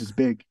 whoa, this is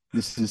big.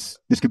 This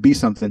could be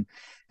something.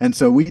 And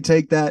so we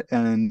take that,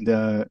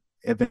 and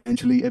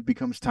eventually it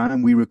becomes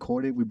Time. We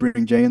record it. We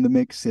bring Jay in the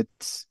mix.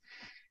 It's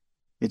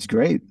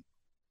great.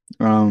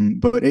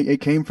 But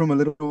it came from a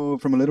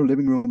little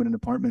living room in an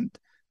apartment,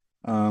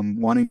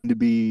 wanting to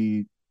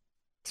be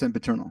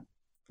sempiternal.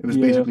 It was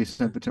Yeah. basically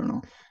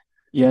sempiternal.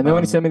 Yeah, and then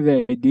when he Uh, sent me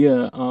the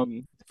idea,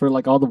 for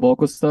like all the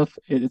vocal stuff,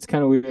 it's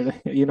kind of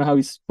weird. You know how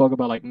he spoke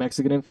about like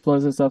Mexican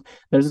influence and stuff?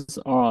 There's this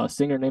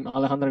singer named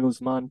Alejandra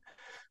Guzman,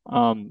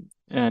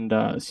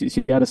 and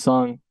she had a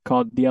song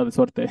called Dia de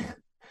Suerte,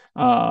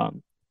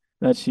 um,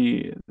 that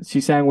she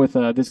sang with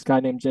this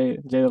guy named Jay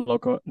de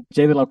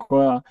la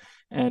Cueva,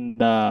 and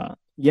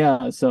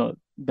yeah, so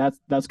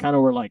that's kind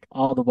of where like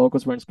all the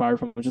vocals were inspired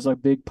from, just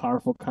like big,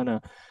 powerful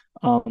kind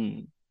of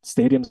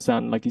stadium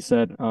sound, like you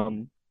said,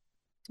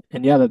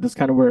 and yeah, that's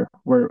kind of where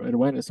it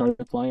went. It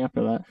started flying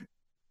after that.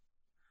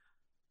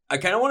 I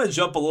kind of want to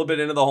jump a little bit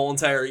into the whole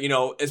entire,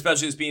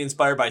 especially as being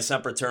inspired by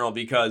Sempiternal,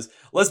 because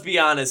let's be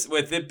honest,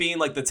 with it being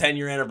like the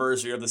 10-year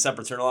anniversary of the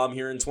Sempiternal album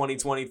here in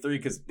 2023,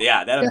 because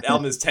yeah, that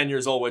album is 10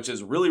 years old, which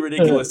is really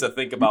ridiculous to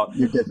think about.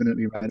 you're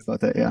definitely right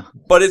about that. Yeah.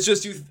 But it's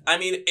just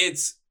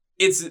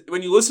it's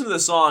when you listen to the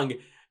song,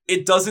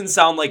 it doesn't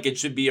sound like it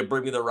should be a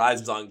Bring Me the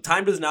Horizon song.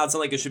 Time does not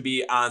sound like it should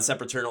be on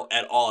Sempiternal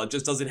at all. It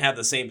just doesn't have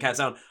the same kind of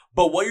sound.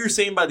 But what you're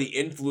saying by the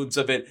influence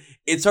of it,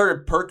 it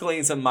started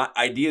percolating some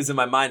ideas in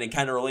my mind and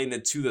kind of relating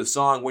it to the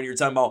song when you're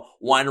talking about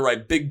wanting to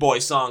write big boy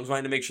songs,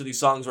 wanting to make sure these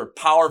songs are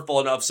powerful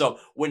enough so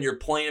when you're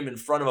playing them in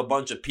front of a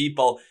bunch of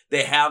people,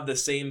 they have the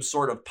same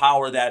sort of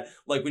power that,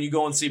 like when you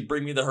go and see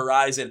Bring Me the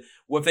Horizon,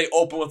 if they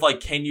open with like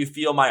Can You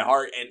Feel My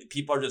Heart and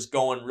people are just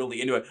going really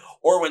into it,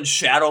 or when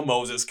Shadow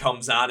Moses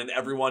comes on and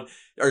everyone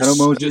are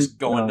just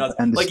going nuts.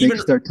 And the like snakes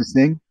even start to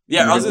sing.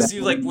 yeah, I was Like just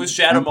that. like with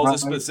Shadow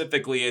Moses Empire.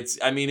 specifically. It's,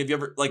 I mean, if you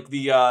ever like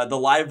the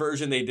live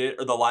version they did,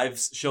 or the live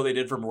show they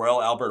did from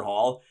Royal Albert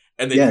Hall,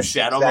 and they do Yes,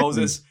 Shadow exactly.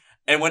 Moses,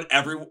 and when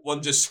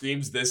everyone just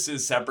screams, "This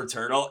is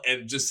Sempiternal,"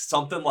 and just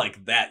something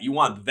like that, you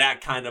want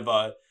that kind of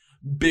a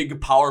big,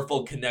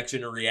 powerful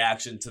connection or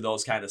reaction to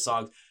those kind of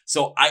songs.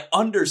 So I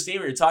understand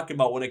what you're talking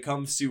about when it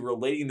comes to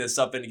relating this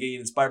up and getting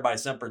inspired by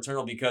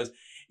Sempiternal, because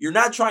you're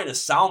not trying to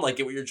sound like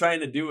it. What you're trying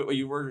to do, what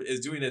you were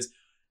is doing is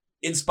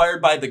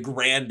inspired by the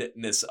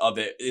grandness of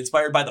it,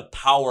 inspired by the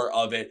power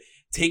of it,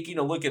 taking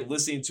a look and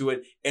listening to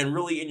it, and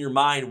really in your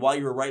mind while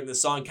you were writing the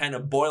song, kind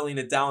of boiling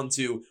it down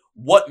to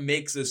what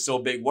makes this so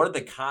big? What are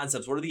the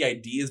concepts? What are the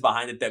ideas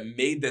behind it that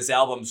made this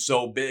album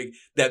so big,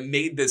 that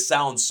made this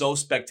sound so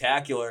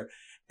spectacular?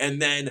 And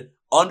then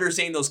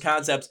understanding those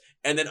concepts,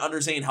 and then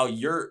understanding how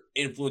your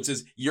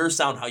influences, your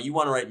sound, how you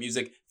want to write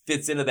music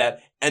fits into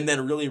that, and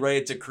then really write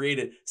it to create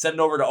it, send it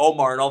over to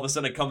Omar, and all of a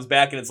sudden it comes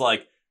back and it's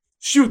like,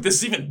 shoot, this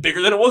is even bigger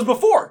than it was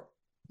before.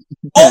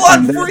 All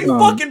on And free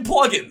fucking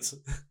plugins.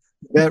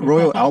 that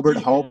Royal Albert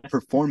Hall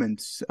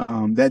performance,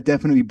 that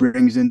definitely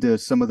brings into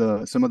some of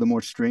the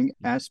more string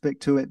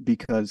aspect to it,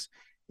 because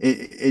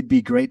it'd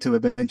be great to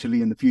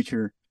eventually in the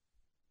future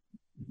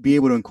be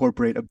able to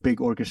incorporate a big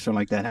orchestra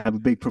like that, have a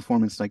big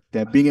performance like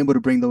that, being able to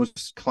bring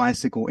those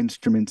classical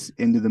instruments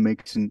into the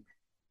mix and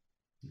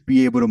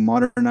be able to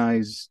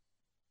modernize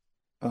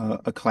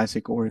a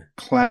classic or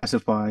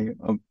classify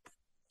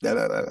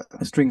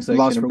A string section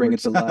lost and for bring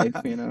words. it to life,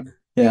 you know.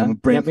 Yeah,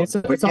 brain I mean, it's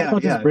fog. all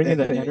about just bringing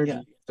the definitely, energy.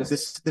 yeah.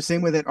 This the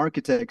same way that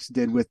Architects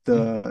did with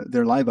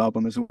their live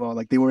album as well.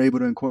 Like they were able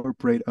to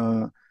incorporate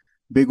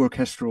big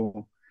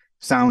orchestral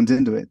sounds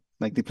into it.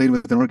 Like they played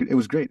with an orchestra. It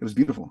was great. It was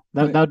beautiful.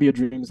 That would be a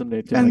dream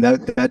someday too. And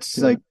like, that's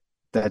do like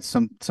that's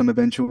some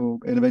eventual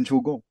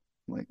goal.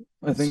 Like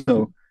I think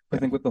so. I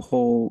think with the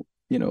whole,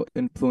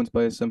 influenced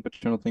by a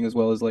sempiternal thing as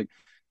well, is like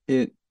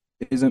it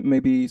isn't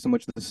maybe so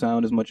much the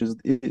sound as much as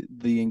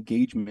the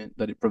engagement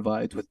that it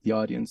provides with the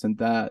audience, and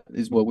that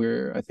is what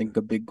we're, I think,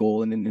 a big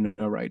goal in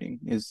our writing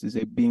is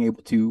it being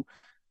able to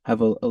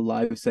have a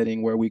live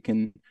setting where we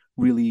can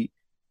really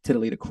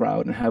titillate a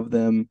crowd and have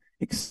them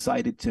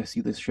excited to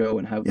see this show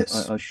and have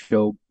Yes. a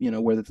show,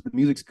 where the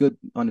music's good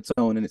on its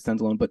own and it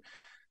stands alone, but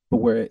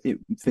where it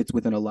fits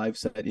within a live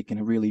set, it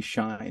can really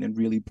shine and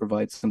really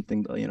provide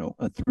something,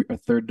 a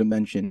third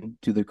dimension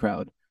to the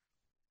crowd.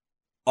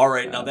 All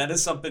right, now that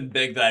is something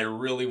big that I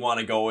really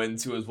want to go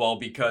into as well,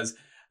 because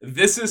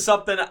this is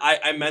something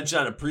I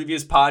mentioned on a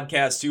previous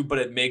podcast too, but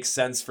it makes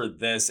sense for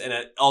this, and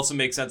it also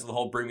makes sense with the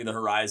whole Bring Me the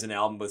Horizon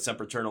album with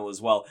Sempiternal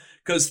as well.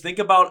 Because I'm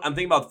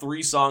thinking about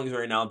 3 songs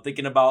right now. I'm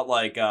thinking about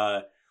like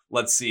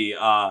let's see,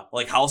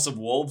 like House of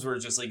Wolves, where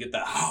it's just like get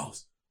that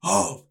house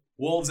of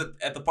wolves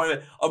at the point of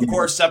it. Of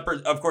course,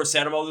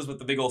 Santa Moses with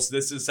the big old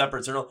 "This is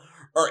Sempiternal,"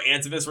 or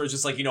Antivis, where it's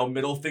just like,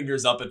 middle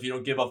fingers up if you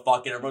don't give a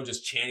fuck, and everyone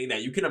just chanting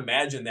that. You can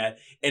imagine that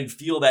and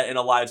feel that in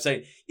a live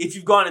setting. If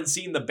you've gone and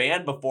seen the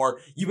band before,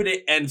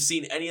 and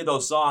seen any of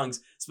those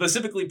songs,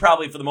 specifically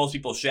probably for the most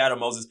people, Shadow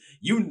Moses,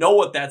 you know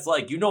what that's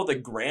like. You know the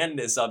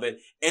grandness of it,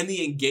 and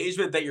the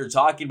engagement that you're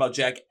talking about,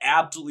 Jack,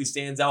 absolutely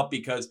stands out,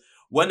 because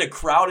when a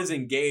crowd is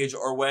engaged,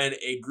 or when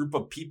a group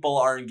of people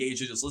are engaged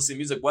to just listen to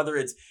music, whether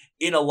it's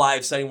in a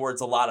live setting where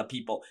it's a lot of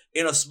people,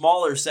 in a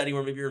smaller setting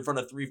where maybe you're in front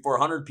of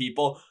 300-400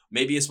 people,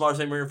 maybe a smaller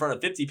setting where you're in front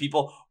of 50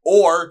 people,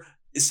 or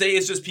say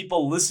it's just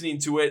people listening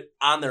to it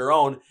on their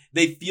own,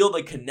 they feel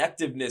the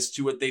connectiveness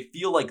to it. They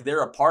feel like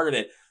they're a part of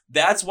it.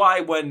 That's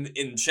why when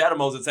in Shadow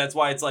Moses, that's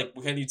why it's like,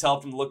 can you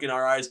tell from the look in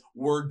our eyes,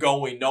 we're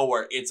going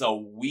nowhere. It's a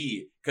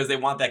we, because they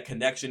want that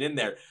connection in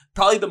there.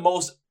 Probably the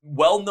most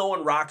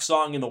well-known rock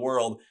song in the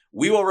world,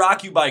 We Will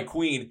Rock You by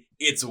Queen.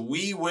 It's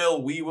we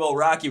will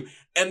rock you.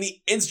 And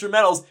the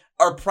instrumentals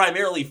are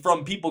primarily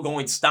from people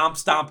going stomp,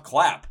 stomp,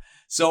 clap.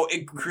 So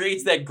it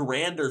creates that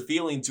grander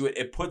feeling to it.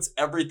 It puts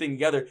everything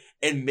together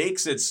and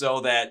makes it so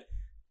that,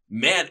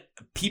 man,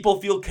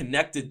 people feel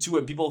connected to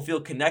it. People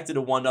feel connected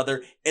to one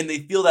another, and they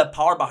feel that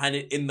power behind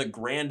it in the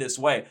grandest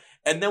way.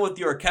 And then with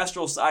the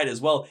orchestral side as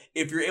well,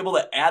 if you're able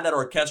to add that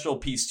orchestral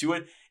piece to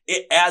it,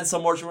 it adds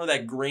some more of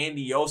that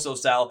grandioso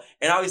style.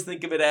 And I always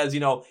think of it as,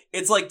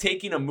 it's like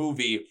taking a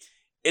movie.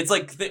 It's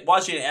like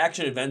watching an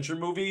action adventure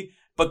movie,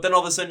 but then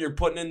all of a sudden you're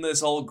putting in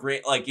this whole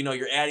great,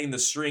 you're adding the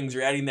strings,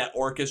 you're adding that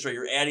orchestra,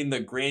 you're adding the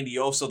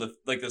grandioso,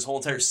 this whole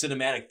entire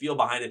cinematic feel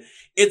behind it.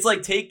 It's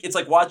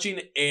like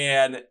watching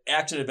an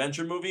action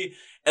adventure movie,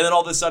 and then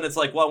all of a sudden it's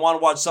like, well, I want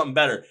to watch something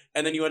better,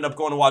 and then you end up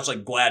going to watch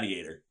like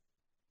Gladiator.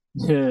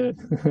 Yeah.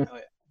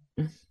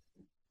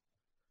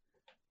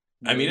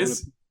 I mean,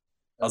 it's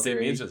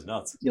just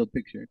nuts. Detailed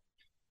picture.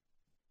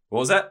 What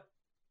was that?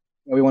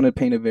 We want to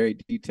paint a very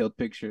detailed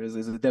picture as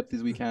depth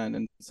as we can,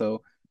 and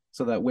so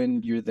that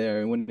when you're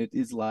there, when it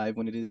is live,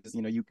 when it is,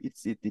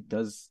 it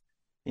does,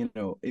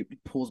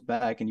 it pulls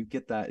back, and you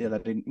get that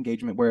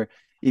engagement where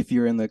if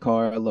you're in the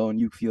car alone,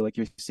 you feel like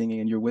you're singing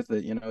and you're with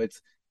it.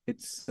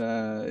 It's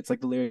like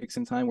the lyrics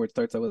in Time, where it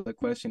starts out with a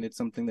question. It's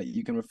something that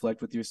you can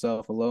reflect with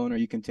yourself alone, or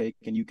you can take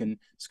and you can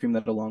scream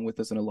that along with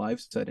us in a live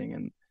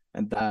setting,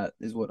 and that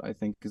is what I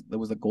think that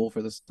was the goal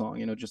for this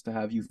song. Just to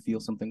have you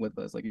feel something with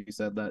us, like you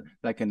said,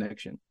 that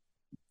connection.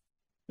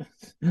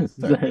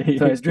 Sorry,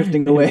 it's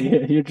drifting away.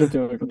 Yeah, you're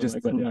drifting away from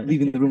just the mic,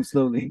 leaving the room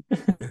slowly.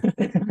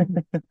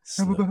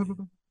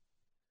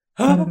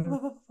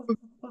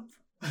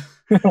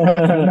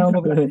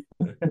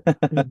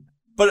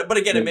 But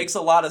again, it makes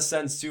a lot of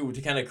sense too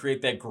to kind of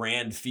create that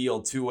grand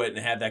feel to it and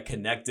have that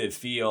connective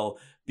feel,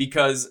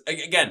 because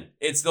again,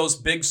 it's those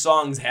big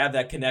songs have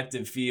that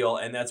connective feel,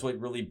 and that's what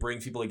really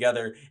brings people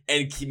together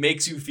and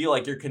makes you feel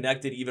like you're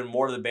connected even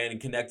more to the band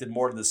and connected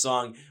more to the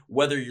song,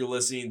 whether you're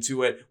listening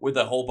to it with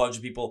a whole bunch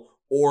of people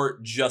or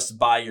just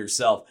by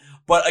yourself.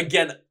 But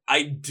again,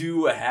 I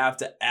do have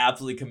to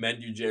absolutely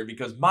commend you, Jared,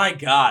 because my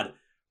God,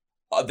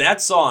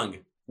 that song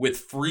with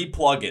free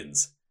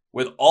plugins,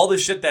 with all the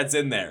shit that's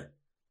in there,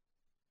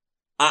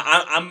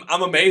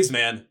 I'm amazed,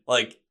 man.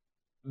 Like,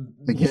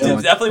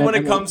 definitely when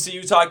it comes to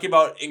you talking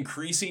about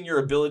increasing your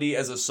ability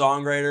as a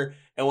songwriter,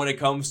 and when it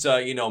comes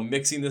to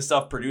mixing this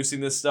stuff, producing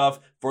this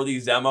stuff for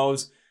these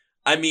demos,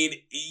 I mean,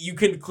 you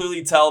can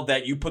clearly tell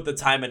that you put the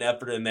time and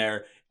effort in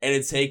there, and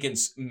it's taken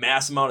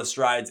mass amount of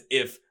strides.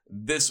 If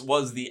this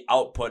was the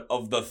output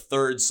of the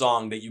third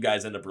song that you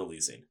guys end up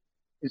releasing,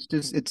 it's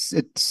just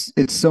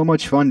it's so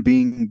much fun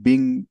being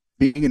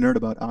a nerd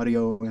about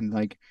audio, and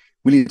like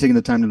really taking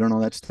the time to learn all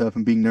that stuff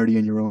and being nerdy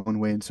in your own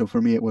way. And so for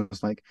me, it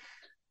was like,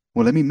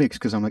 well, let me mix,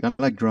 because I'm like, I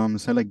like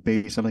drums, I like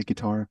bass, I like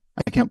guitar.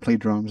 I can't play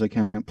drums, I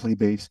can't play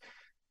bass,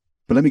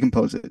 but let me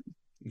compose it,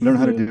 learn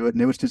how to do it,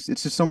 and it's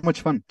just so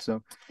much fun.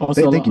 So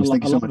also, thank you so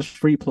lot much. of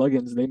free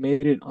plugins, they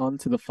made it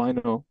onto the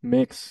final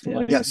mix.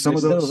 Yeah, Some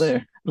of those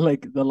there.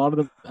 Like a lot of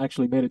them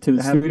actually made it to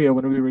the studio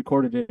when we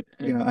recorded it.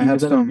 And I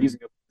have some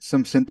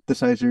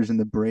synthesizers in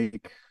the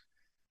break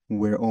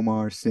where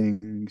Omar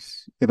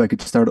sings "If I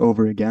Could Start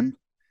Over Again."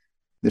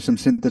 There's some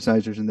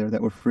synthesizers in there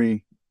that were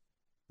free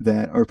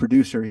that our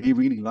producer, he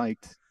really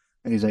liked,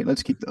 and he's like,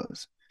 let's keep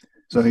those.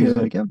 So he's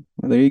like, yeah,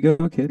 well, there you go,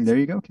 kids. There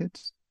you go,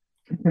 kids.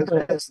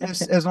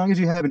 As long as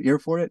you have an ear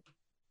for it,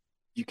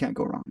 you can't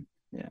go wrong.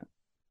 Yeah,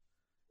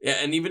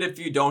 and even if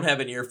you don't have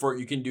an ear for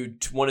it, you can do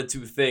one of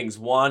two things.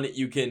 One,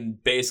 you can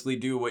basically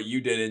do what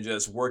you did and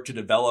just work to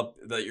develop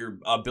your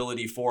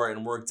ability for it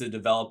and work to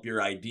develop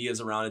your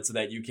ideas around it so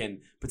that you can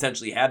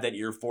potentially have that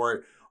ear for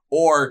it.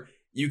 Or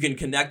you can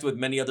connect with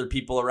many other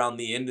people around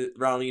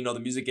the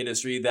music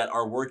industry that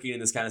are working in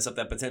this kind of stuff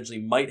that potentially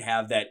might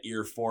have that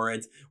ear for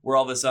it, where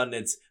all of a sudden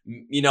it's,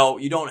 you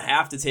don't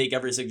have to take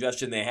every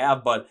suggestion they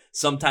have, but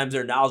sometimes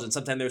their knowledge and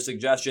sometimes their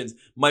suggestions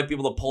might be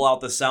able to pull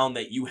out the sound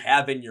that you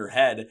have in your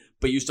head,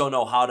 but you just don't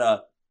know how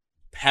to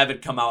have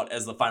it come out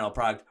as the final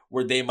product,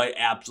 where they might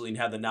absolutely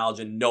have the knowledge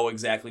and know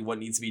exactly what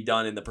needs to be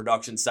done in the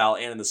production style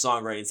and in the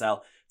songwriting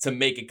style to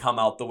make it come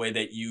out the way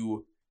that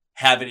you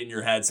have it in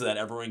your head, so that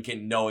everyone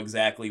can know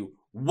exactly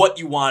what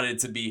you wanted it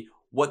to be,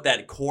 what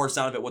that core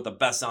sound of it, what the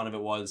best sound of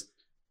it was.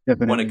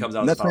 Definitely. When it comes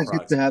out. And that's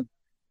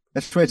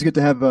why it's good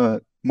to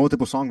have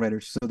multiple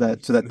songwriters, so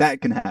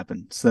that can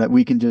happen, so that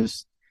we can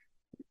just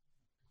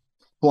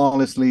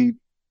flawlessly.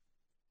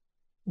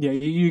 Yeah,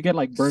 you get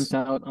like burnt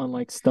out on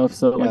like stuff,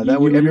 so Yeah, like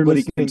that way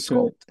everybody can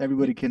sculpt.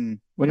 Everybody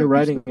can. When you're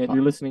writing it,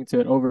 you're listening to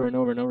it over and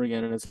over and over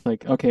again, and it's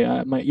like,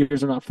 okay, my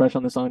ears are not fresh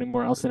on this song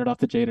anymore. I'll send it off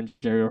to Jade and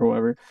Jerry or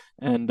whoever,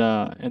 and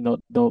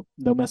they'll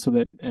mess with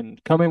it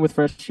and come in with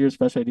fresh ears,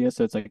 fresh ideas.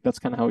 So it's like that's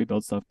kind of how we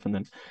build stuff, and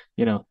then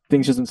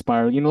things just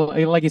inspire.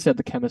 Like you said,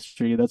 the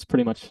chemistry. That's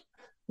pretty much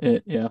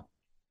it. Yeah.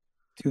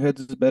 two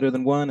heads is better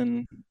than one,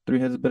 and three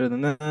heads is better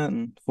than that,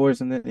 and four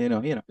is, and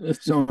then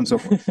so on and so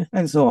forth,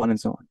 and so on and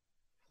so on.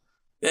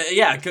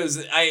 Yeah,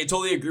 because I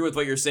totally agree with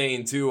what you're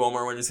saying too,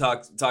 Omar, when you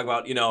talk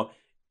about,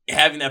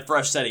 having that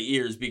fresh set of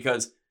ears,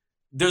 because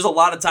there's a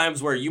lot of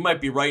times where you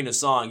might be writing a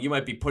song, you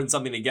might be putting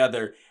something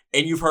together,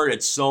 and you've heard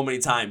it so many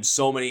times,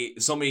 so many,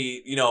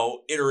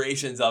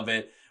 iterations of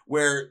it,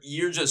 where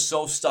you're just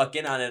so stuck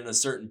in on it in a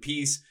certain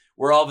piece,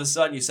 where all of a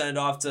sudden you send it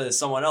off to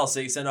someone else.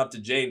 Say you send it off to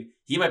Jane,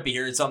 he might be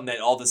hearing something that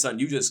all of a sudden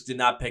you just did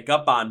not pick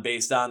up on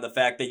based on the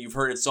fact that you've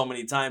heard it so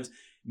many times.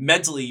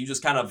 Mentally, you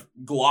just kind of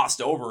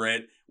glossed over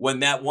it, when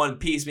that one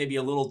piece, maybe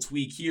a little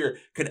tweak here,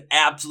 could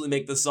absolutely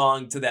make the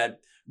song to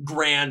that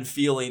grand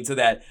feeling, to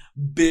that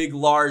big,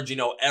 large,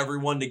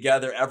 everyone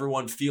together,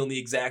 everyone feeling the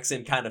exact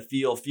same kind of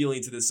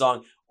feeling to the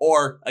song.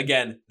 Or,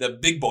 again, the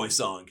big boy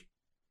song.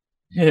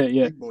 Yeah.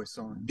 Big boy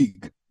song.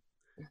 Big.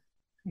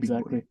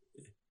 Exactly.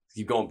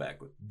 Keep going back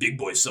with big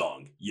boy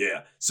song.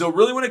 Yeah. So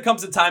really, when it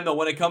comes to time, though,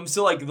 when it comes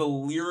to like the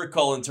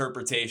lyrical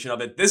interpretation of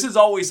it, this is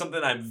always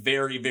something I'm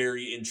very,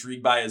 very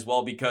intrigued by as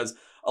well, because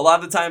a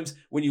lot of the times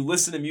when you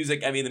listen to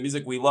music, the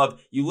music we love,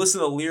 you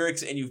listen to the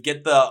lyrics and you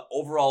get the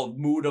overall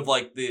mood of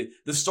like the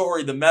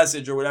story, the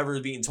message, or whatever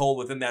is being told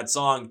within that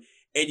song.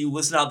 And you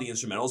listen to how the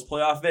instrumentals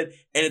play off it.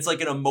 And it's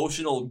like an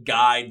emotional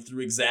guide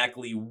through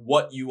exactly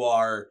what you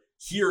are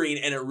hearing,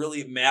 and it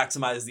really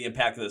maximizes the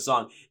impact of the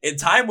song. And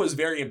Time was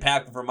very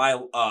impactful for my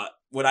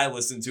when I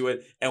listened to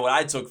it and what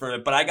I took from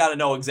it. But I got to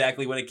know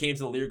exactly, when it came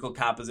to the lyrical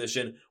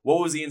composition, what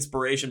was the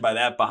inspiration by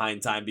that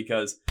behind Time?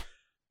 Because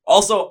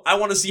also, I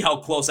want to see how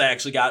close I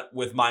actually got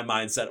with my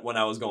mindset when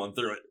I was going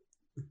through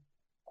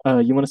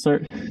it. You want to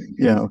start?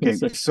 Yeah. Okay.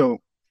 So,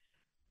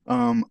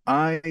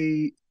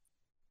 I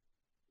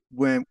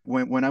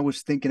when I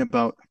was thinking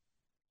about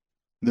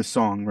the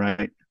song,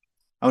 right,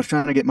 I was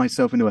trying to get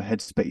myself into a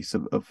headspace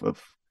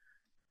of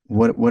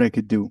what I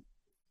could do.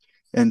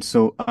 And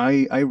so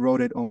I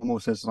wrote it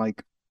almost as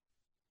like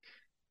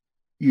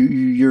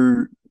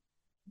you're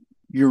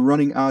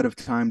running out of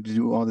time to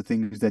do all the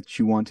things that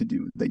you want to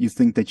do, that you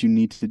think that you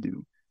need to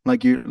do.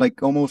 Like you're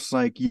like almost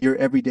like your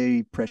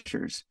everyday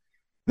pressures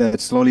that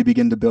slowly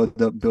begin to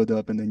build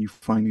up, and then you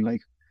finally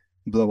like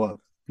blow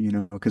up,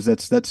 because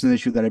that's an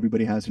issue that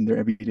everybody has in their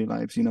everyday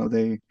lives.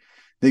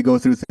 They go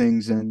through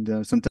things,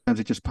 and sometimes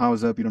it just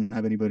piles up. You don't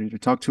have anybody to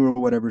talk to or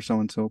whatever, so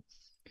and so.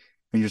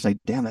 And you're just like,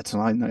 damn, that's a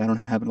lot. I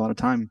don't have a lot of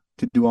time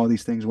to do all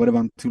these things. What if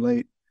I'm too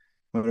late?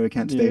 What if I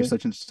can't stay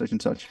such and such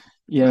and such?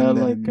 Yeah,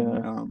 And like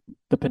then,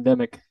 the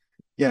pandemic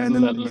yeah, and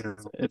then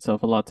lends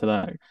itself a lot to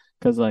that,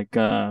 because like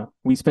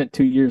we spent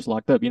 2 years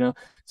locked up,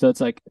 so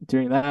it's like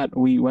during that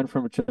we went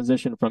from a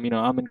transition from,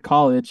 I'm in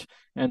college,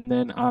 and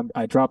then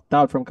I dropped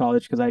out from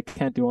college because I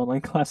can't do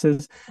online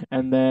classes,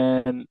 and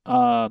then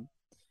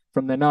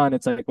from then on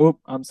it's like, oh,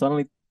 I'm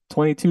suddenly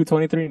 22,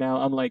 23 now.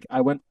 I'm like,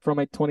 I went from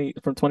 20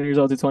 years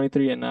old to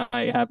 23, and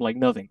I have like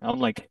nothing. I'm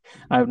like,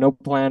 I have no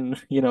plan,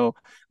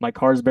 my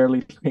car's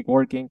barely like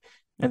working.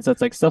 And so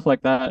it's like stuff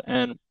like that.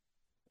 And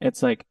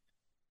it's like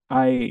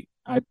I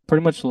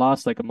pretty much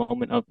lost like a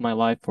moment of my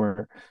life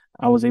where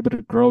I was able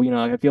to grow.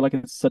 I feel like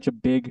it's such a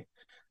big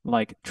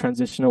like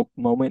transitional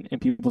moment in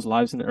people's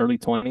lives in the early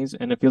 20s,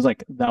 and it feels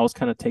like that was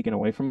kind of taken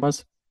away from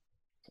us.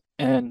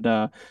 And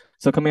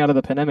so coming out of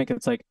the pandemic,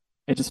 it's like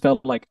it just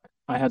felt like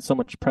I had so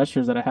much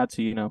pressures that I had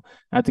to,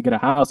 I had to get a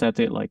house, I had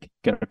to like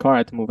get a car, I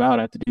had to move out,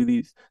 I had to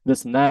do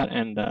this and that.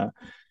 And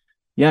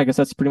yeah, I guess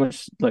that's pretty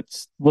much like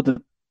what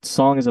the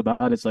song is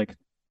about. It's like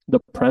the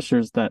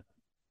pressures that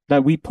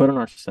we put on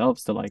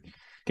ourselves to like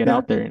get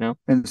out there.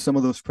 And some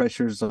of those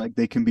pressures, like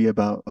they can be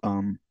about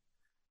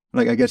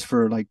like I guess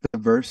for like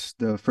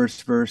the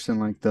first verse, and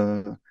like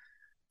the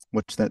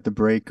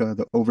break,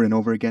 the over and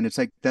over again. It's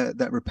like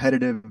that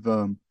repetitive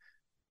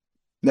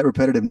that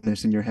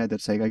repetitiveness in your head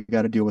that's like, I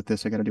got to deal with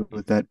this, I got to deal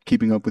with that,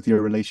 keeping up with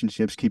your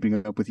relationships,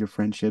 keeping up with your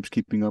friendships,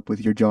 keeping up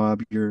with your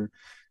job, your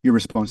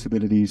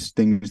responsibilities,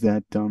 things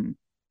that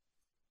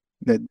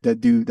that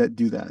do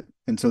that.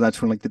 And so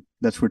that's where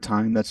that's where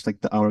time, that's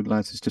like the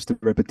hourglass, is just a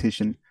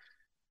repetition.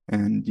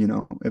 And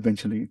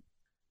eventually,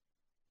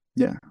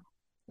 yeah.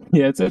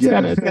 Yeah, it's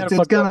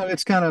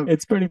kind of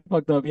it's pretty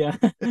fucked up, yeah.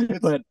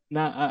 But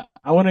now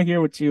I want to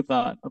hear what you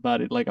thought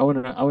about it. Like I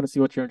want to see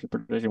what your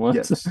interpretation was.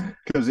 Yes,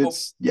 because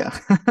it's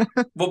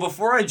Well,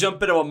 before I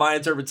jump into what my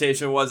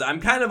interpretation was,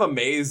 I'm kind of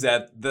amazed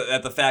at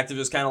the fact of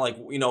just kind of like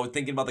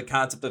thinking about the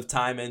concept of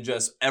time and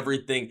just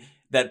everything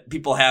that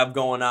people have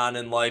going on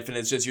in life, and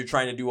it's just you're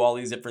trying to do all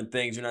these different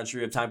things you're not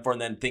sure you have time for,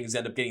 and then things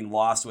end up getting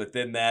lost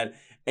within that,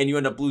 and you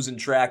end up losing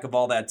track of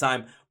all that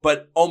time.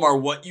 But Omar,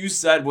 what you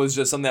said was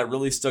just something that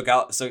really stood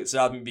out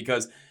to me,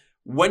 because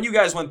when you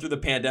guys went through the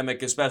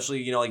pandemic,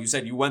 especially, like you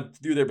said, you went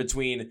through there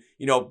between,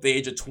 the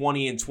age of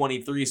 20 and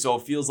 23. So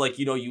it feels like,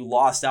 you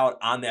lost out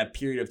on that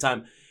period of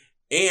time.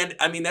 And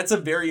I mean, that's a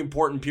very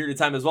important period of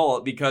time as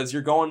well, because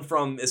you're going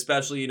from,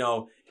 especially,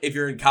 if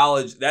you're in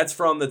college, that's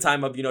from the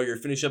time of, you're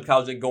finishing up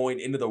college and going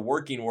into the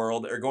working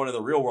world, or going to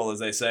the real world, as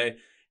they say.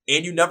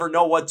 And you never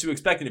know what to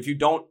expect. And if you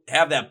don't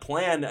have that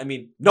plan, I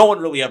mean, no one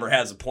really ever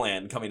has a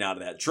plan coming out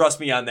of that. Trust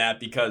me on that,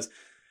 because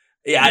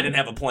Yeah, I didn't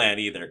have a plan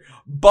either.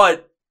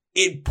 But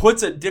it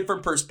puts a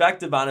different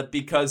perspective on it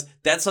because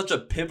that's such a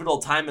pivotal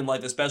time in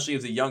life, especially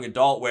as a young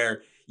adult,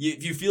 where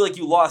if you feel like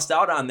you lost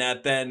out on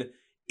that, then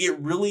it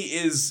really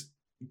is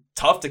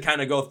tough to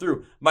kind of go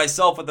through.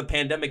 Myself, with the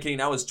pandemic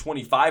hitting, I was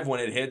 25 when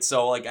it hit,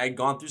 so like I'd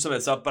gone through some of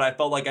that stuff, but I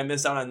felt like I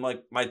missed out on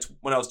like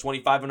when I was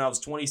 25, when I was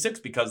 26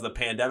 because of the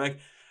pandemic.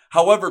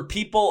 However,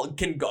 people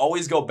can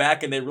always go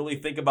back and they really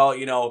think about,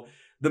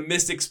 the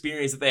missed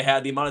experience that they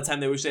had, the amount of time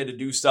they wish they had to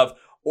do stuff,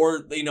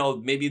 or,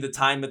 maybe the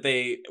time that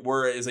they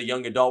were as a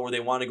young adult where they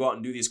want to go out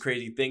and do these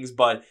crazy things,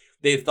 but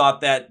they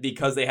thought that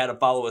because they had to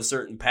follow a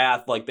certain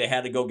path, like they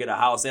had to go get a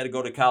house, they had to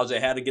go to college, they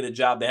had to get a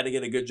job, they had to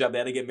get a good job, they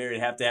had to get married,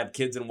 have to have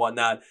kids and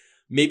whatnot.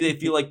 Maybe they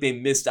feel like they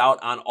missed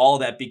out on all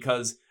that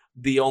because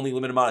the only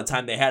limited amount of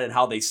time they had and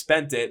how they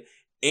spent it.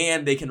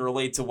 And they can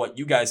relate to what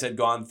you guys had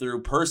gone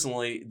through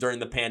personally during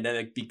the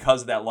pandemic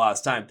because of that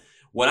lost time.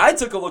 When I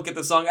took a look at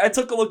the song, I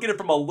took a look at it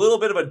from a little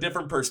bit of a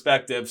different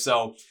perspective.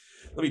 So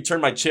let me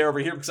turn my chair over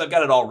here because I've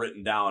got it all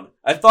written down.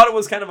 I thought it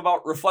was kind of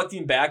about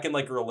reflecting back in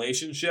like a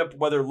relationship,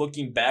 whether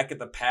looking back at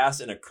the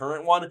past in a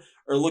current one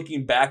or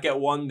looking back at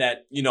one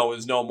that,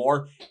 is no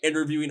more, and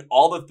reviewing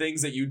all the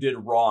things that you did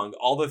wrong,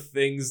 all the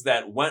things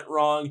that went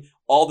wrong,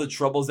 all the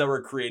troubles that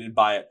were created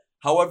by it.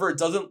 However,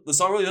 the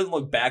song really doesn't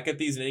look back at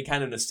these in any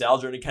kind of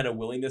nostalgia or any kind of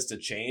willingness to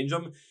change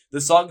them. The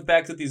song looks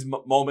back at these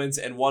moments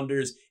and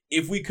wonders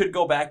if we could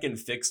go back and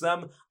fix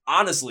them.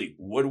 Honestly,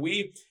 would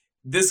we?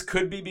 This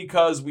could be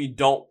because we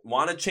don't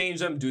want to change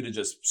them due to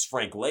just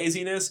frank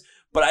laziness,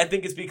 but I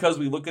think it's because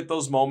we look at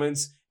those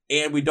moments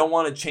and we don't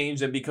want to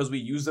change them because we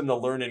use them to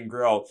learn and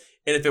grow.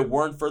 And if it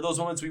weren't for those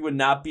moments, we would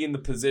not be in the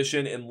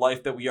position in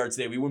life that we are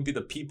today. We wouldn't be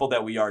the people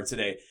that we are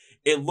today.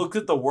 It looks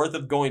at the worth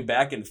of going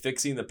back and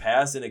fixing the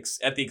past and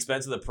at the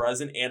expense of the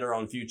present and our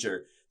own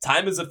future.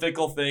 Time is a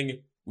fickle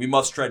thing. We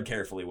must tread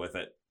carefully with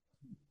it.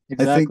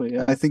 Exactly.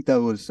 I think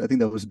that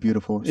was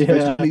beautiful,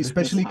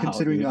 especially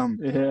considering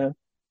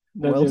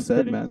Well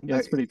said, man.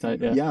 That's pretty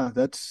tight. Yeah. Yeah,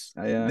 that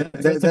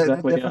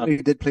exactly, definitely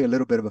did play a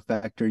little bit of a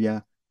factor.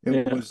 Yeah,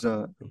 it was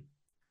a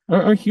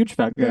huge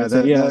factor. Yeah,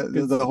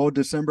 the the whole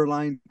December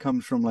line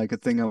comes from like a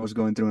thing I was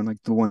going through in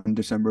like the 1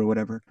 December or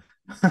whatever.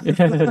 So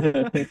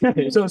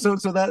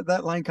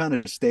that line kind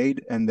of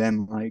stayed, and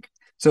then like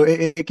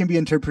it can be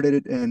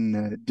interpreted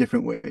in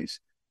different ways,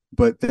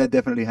 but that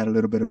definitely had a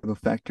little bit of a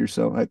factor.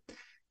 So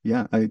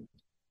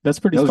that's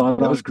pretty spot on.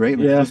 That was great,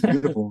 man. Yeah, that was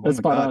beautiful. That's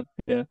spot on.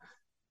 Yeah.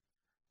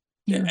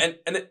 Yeah,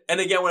 and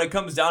again, when it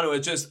comes down to it,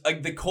 just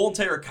like the whole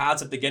entire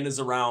concept again is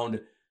around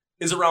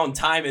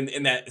time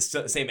in that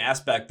same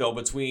aspect though,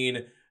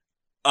 between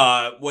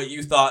what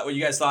you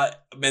guys thought,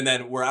 and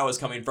then where I was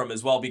coming from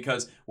as well.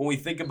 Because when we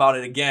think about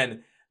it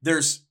again,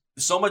 there's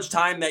so much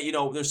time that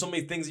there's so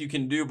many things you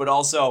can do, but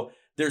also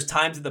there's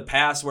times in the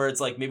past where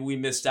it's like maybe we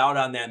missed out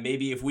on that.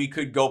 Maybe if we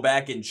could go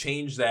back and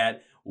change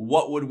that,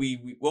 what would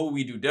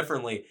we do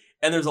differently?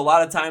 And there's a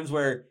lot of times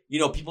where,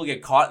 people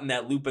get caught in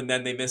that loop and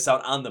then they miss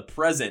out on the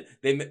present.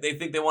 They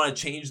think they want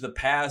to change the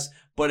past,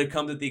 but it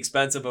comes at the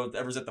expense of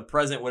whatever's at the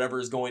present, whatever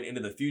is going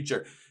into the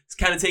future. It's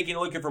kind of taking a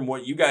look at from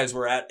what you guys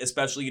were at,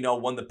 especially,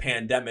 when the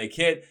pandemic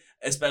hit,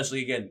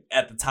 especially again,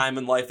 at the time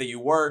in life that you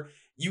were.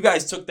 You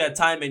guys took that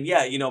time and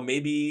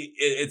maybe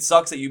it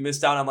sucks that you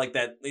missed out on like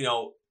that,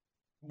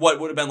 what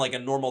would have been like a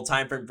normal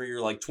time frame for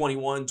your like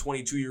 21,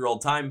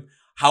 22-year-old time.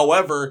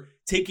 However,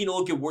 taking a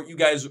look at what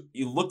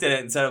you looked at it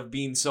instead of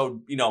being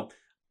so,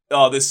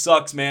 oh, this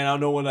sucks, man, I don't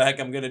know what the heck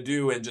I'm going to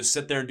do and just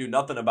sit there and do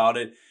nothing about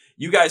it.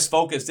 You guys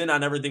focused in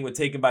on everything with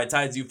Taken by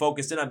Tides. You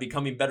focused in on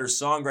becoming better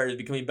songwriters,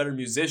 becoming better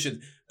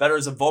musicians, better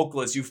as a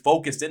vocalist. You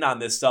focused in on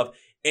this stuff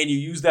and you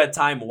use that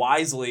time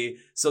wisely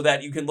so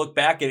that you can look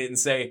back at it and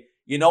say,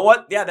 you know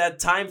what? Yeah, that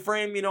time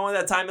frame,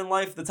 that time in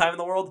life, the time in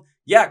the world,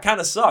 yeah, it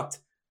kind of sucked.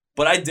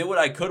 But I did what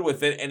I could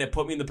with it and it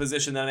put me in the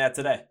position that I'm at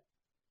today.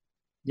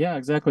 Yeah,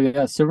 exactly.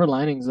 Yeah, silver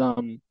linings.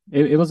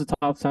 It was a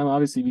tough time,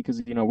 obviously,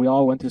 because we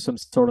all went through some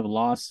sort of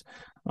loss,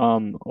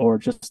 or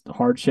just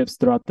hardships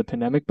throughout the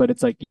pandemic. But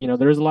it's like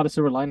there's a lot of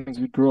silver linings.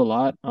 We grew a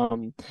lot.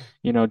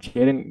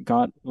 Jaden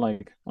got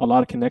like a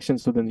lot of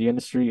connections within the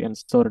industry, and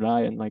so did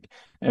I. And like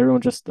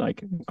everyone just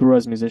like grew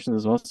as musicians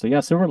as well. So yeah,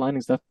 silver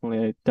linings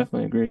definitely. I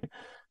definitely agree.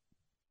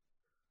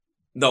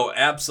 No,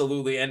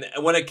 absolutely. And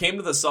when it came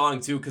to the song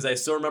too, because I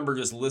still remember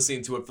just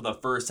listening to it for the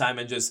first time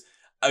and just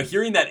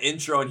hearing that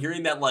intro and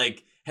hearing that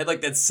had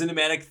like that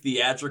cinematic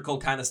theatrical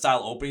kind of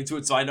style opening to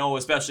it. So I know,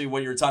 especially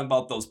when you're talking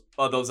about those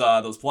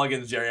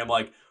plugins, Jerry, I'm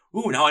like,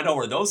 ooh, now I know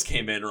where those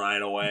came in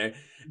right away.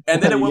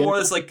 And then it went more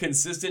this like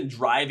consistent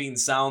driving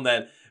sound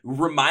that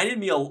reminded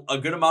me a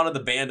good amount of the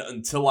band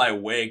Until I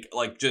Wake,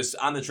 like just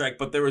on the track,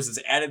 but there was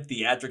this added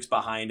theatrics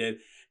behind it.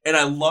 And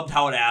I loved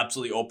how it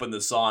absolutely opened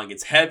the song.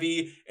 It's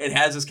heavy. It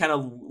has this kind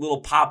of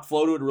little pop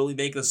flow to it to really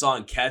make the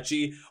song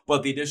catchy.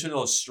 But the addition of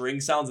those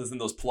string sounds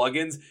and those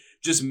plugins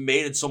just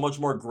made it so much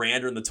more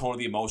grander in the tone of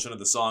the emotion of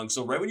the song.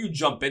 So right when you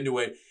jump into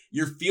it,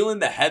 you're feeling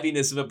the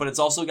heaviness of it, but it's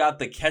also got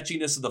the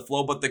catchiness of the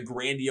flow, but the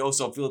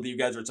grandioso feel that you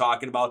guys are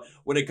talking about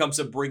when it comes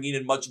to bringing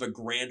in much of a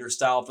grander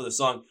style for the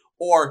song.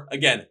 Or,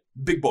 again,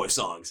 big boy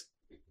songs.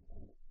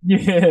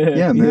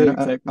 Yeah, man.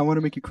 exactly. I want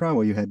to make you cry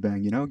while you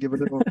headbang. Give a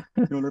little,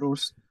 little,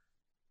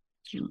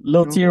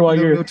 Little tear while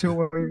you're, little chill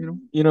while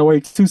while you're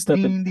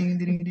two-stepping. ding,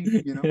 ding,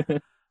 ding, ding.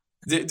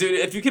 Dude,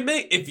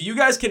 if you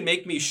guys can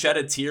make me shed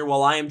a tear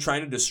while I am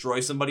trying to destroy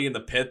somebody in the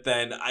pit,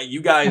 then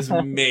you guys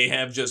may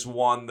have just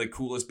won the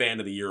coolest band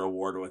of the year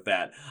award with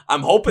that.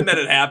 I'm hoping that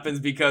it happens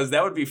because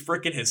that would be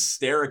freaking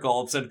hysterical.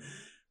 All of a sudden,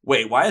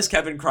 wait, why is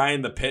Kevin crying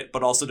in the pit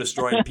but also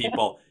destroying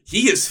people?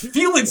 He is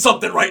feeling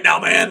something right now,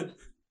 man.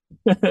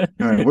 All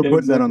right, we're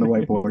putting that on the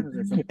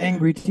whiteboard.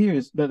 Angry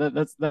tears.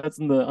 That's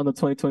on the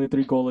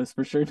 2023 goal list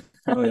for sure.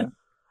 Oh yeah.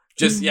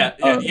 Just yeah.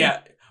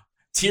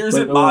 Tears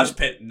By in the way- mosh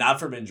pit, not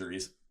from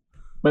injuries.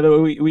 By the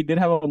way, we did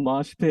have a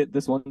mosh pit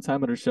this one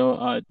time at our show.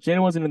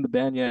 Jaden wasn't in the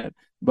band yet,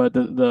 but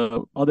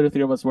the other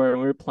three of us were,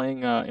 and we were playing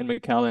in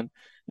McAllen.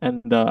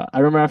 And I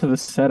remember after the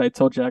set, I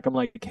told Jack, I'm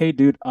like, hey,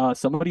 dude,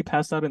 somebody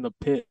passed out in the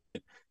pit,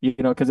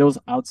 because it was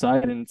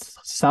outside in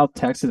South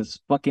Texas. It's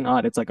fucking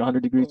hot. It's like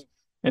 100 degrees.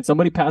 And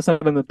somebody passed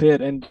out in the pit,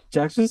 and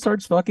Jack just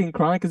starts fucking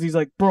crying because he's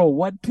like, bro,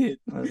 what pit?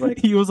 I was like,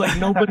 He was like,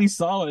 nobody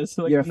saw us.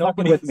 Like, you're fucking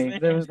nobody with was me.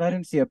 there. I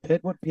didn't see a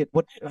pit. What pit?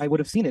 What? I would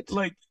have seen it.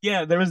 Like,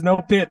 yeah, there was no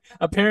pit.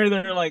 Apparently,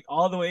 they're like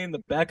all the way in the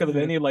back of the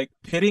venue, like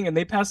pitting, and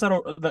they passed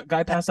out. The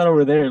guy passed out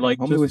over there. Like,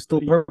 Homie was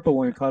still purple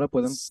when we caught up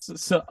with him.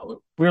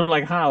 So we were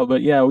like, how?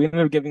 But yeah, we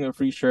ended up giving him a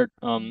free shirt.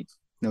 That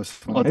was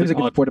fun. Oh, He was a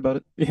good sport about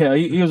it. Yeah,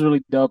 he was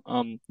really dope.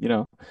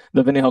 The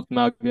venue helped him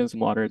out, gave him some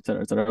water, et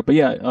cetera, et cetera. But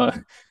yeah,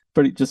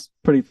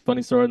 pretty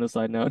funny story on the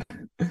side note.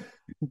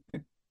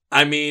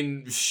 I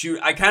mean, shoot,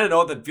 I kind of know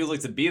what that feels like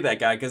to be that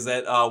guy because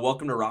at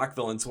Welcome to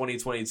Rockville in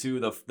 2022,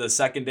 the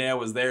second day I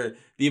was there,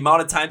 the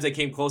amount of times I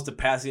came close to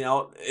passing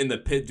out in the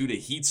pit due to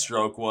heat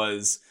stroke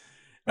was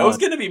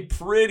going to be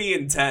pretty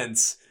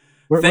intense.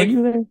 Were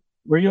you there?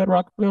 Were you at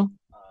Rockville?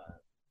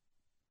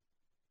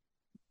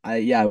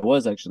 I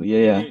was actually.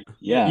 Yeah.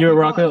 You're at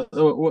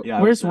Rockville. Yeah,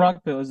 I Where's was there.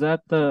 Rockville? Is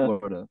that the?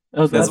 Florida.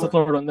 Oh, that's That's the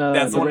Florida one.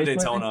 That's the one in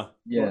raceway thing? Daytona.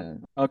 Yeah.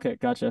 Okay,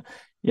 gotcha.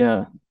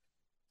 Yeah.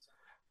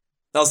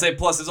 I'll say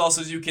plus is also,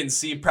 as you can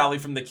see probably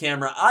from the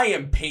camera, I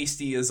am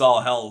pasty as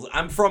all hell.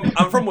 I'm from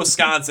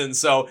Wisconsin,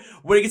 so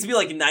when it gets to be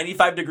like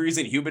 95 degrees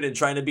and humid and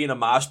trying to be in a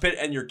mosh pit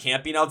and you're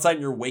camping outside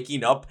and you're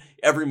waking up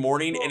every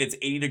morning and it's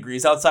 80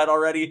 degrees outside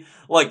already,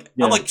 like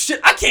Yeah. I'm like, shit,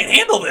 I can't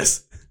handle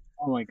this.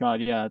 Oh my God,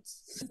 yeah, it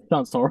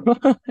sounds horrible.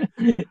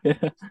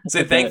 Yeah.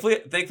 So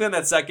thankfully on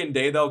that second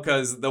day though,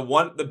 because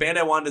the band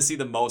I wanted to see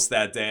the most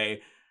that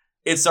day,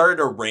 it started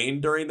to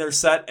rain during their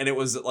set and it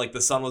was like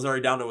the sun was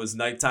already down. It was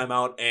nighttime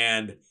out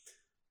and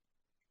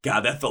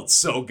God, that felt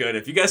so good.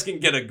 If you guys can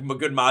get a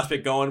good mosh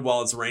pit going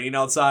while it's raining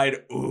outside,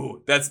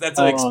 ooh, that's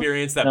an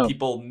experience that no.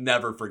 people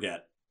never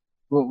forget.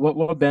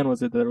 What band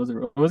was it?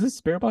 Was it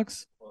Spirit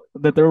Box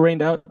that they were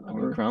rained out? I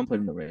mean, Crown played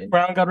in the rain.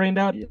 Crown got rained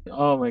out. Yeah.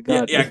 Oh my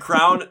God. Yeah,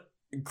 Crown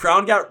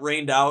got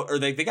rained out, or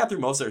they got through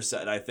most of their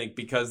set, I think,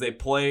 because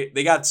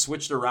they got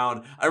switched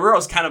around. I remember I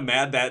was kind of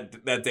mad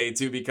that day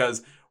too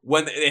because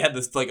when they had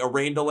this like a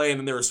rain delay and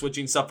then they were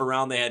switching stuff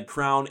around, they had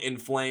Crown, In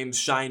Flames,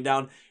 Shine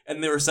Down,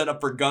 and they were set up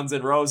for Guns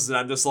N' Roses, and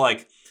I'm just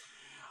like,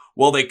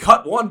 well, they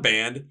cut one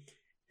band,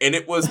 and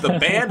it was the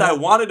band I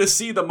wanted to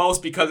see the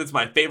most because it's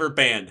my favorite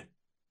band.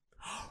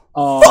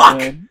 Oh, Fuck!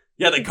 man.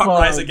 Yeah, they cut Oh,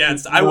 Rise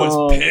Against. I was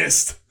no.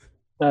 pissed.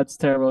 That's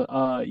terrible.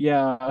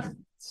 Yeah,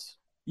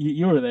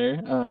 you were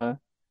there.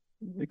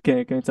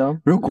 Can you tell?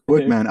 Real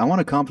quick, man, I want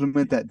to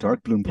compliment that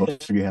dark bloom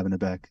poster you have in the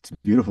back. It's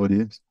beautiful,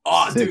 dude.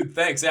 Oh, Sick. dude,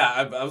 thanks. Yeah,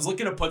 I was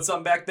looking to put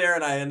something back there,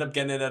 and I ended up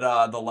getting it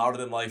at the Louder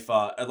Than Life.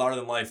 At Louder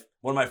Than Life,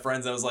 one of my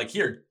friends, I was like,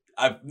 "Here,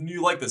 I knew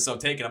you like this, so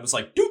take it." I'm just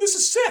like, "Dude, this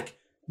is sick,"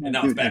 and now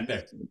it's Dude, back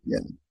there. Yeah.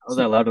 I was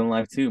at Loud in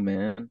Life too,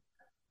 man.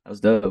 That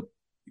was dope.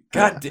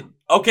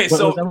 Okay, Was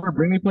so that where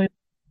Bring Me played?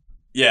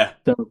 yeah,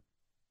 Dope.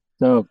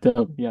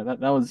 Yeah, that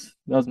was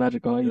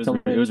magical. It You was,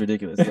 told me. it was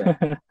ridiculous.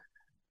 Yeah.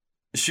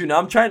 shoot.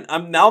 Now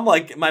I'm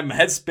like my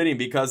head's spinning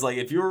because like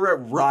if you were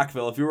at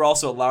Rockville, if you were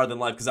also at Louder Than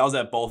Life, because I was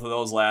at both of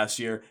those last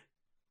year.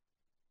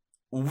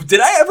 Did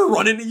I ever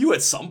run into you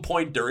at some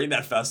point during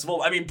that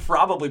festival? I mean,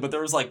 probably, but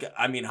there was like,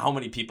 I mean, how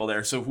many people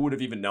there? So who would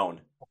have even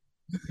known?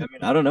 I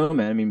mean, I don't know,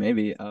 man. I mean,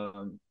 maybe.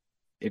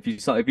 If you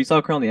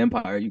saw Crown the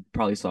Empire, you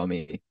probably saw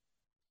me.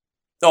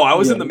 Oh, I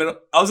was Yeah. in the middle.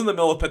 I was in the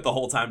middle of pit the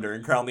whole time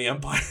during Crown the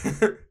Empire.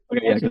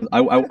 Okay, yeah, because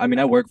I mean,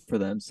 I work for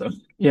them, so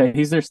Yeah,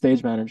 he's their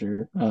stage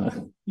manager.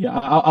 Yeah,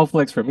 I'll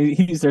flex for him.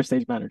 He's their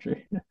stage manager.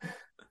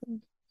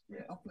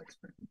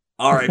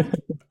 All right.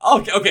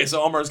 Okay.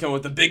 So Omar's going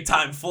with the big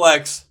time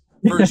flex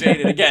for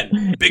Jaden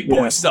again. Big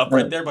boy Yeah. stuff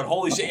right there. But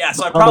holy shit, yeah.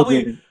 So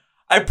Obligated.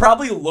 I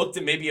probably looked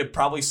and maybe it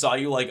probably saw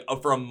you like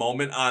for a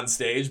moment on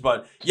stage.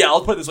 But yeah,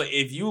 I'll put it this way: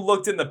 if you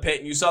looked in the pit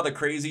and you saw the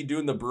crazy dude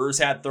in the Brewers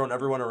hat throwing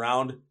everyone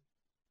around,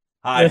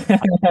 hi.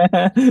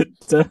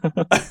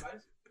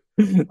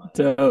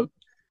 Dope.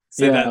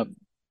 Say Yeah. that.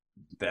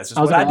 That's just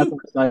I was what I gonna do.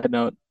 ask on a side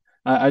note.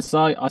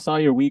 I saw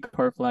your weak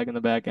car flag in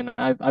the back, and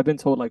I've been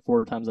told like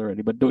 4 times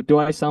already. But do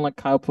I sound like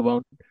Kyle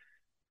Pavone?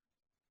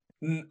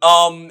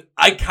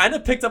 I kind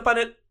of picked up on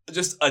it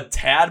just a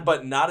tad,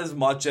 but not as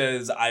much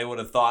as I would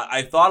have thought.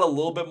 I thought a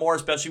little bit more,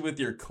 especially with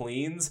your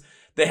cleans,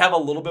 they have a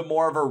little bit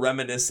more of a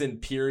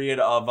reminiscent period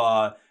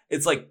of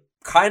it's like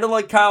kind of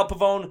like Kyle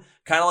Pavone,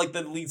 kind of like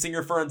the lead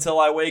singer for Until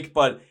I Wake,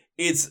 but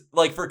it's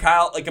like for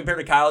Kyle, like compared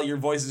to Kyle, your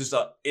voice is just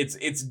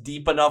it's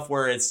deep enough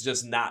where it's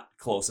just not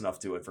close enough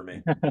to it for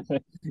me.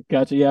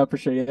 Gotcha. Yeah, for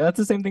sure. Yeah, that's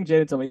the same thing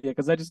Jaden told me. Yeah,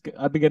 because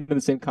I've been getting the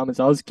same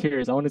comments. I was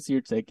curious. I want to see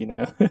your take.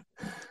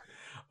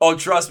 Oh,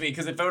 trust me,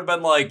 because if it would have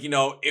been like,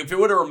 if it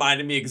would have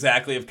reminded me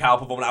exactly of Kyle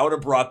Pavone, I would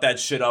have brought that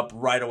shit up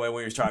right away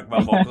when he was talking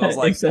about vocals. I was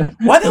like,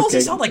 why the hell does he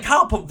sound like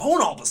Kyle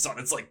Pavone all of a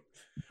sudden? It's like,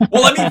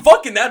 well, I mean,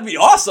 fucking that'd be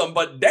awesome,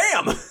 but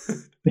damn.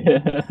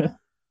 Yeah.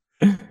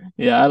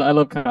 Yeah, I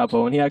love Kyle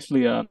Pavone. He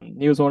actually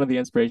he was one of the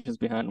inspirations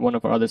behind one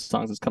of our other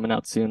songs that's coming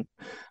out soon.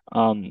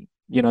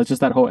 It's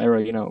just that whole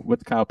era,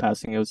 with Kyle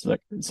passing, it was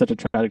like such a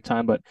tragic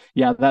time. But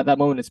yeah, that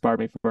moment inspired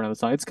me for another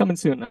song. It's coming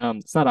soon.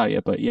 It's not out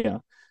yet, but yeah,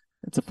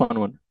 it's a fun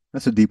one.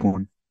 That's a deep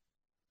one.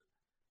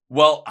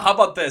 Well, how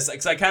about this?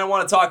 Because I kind of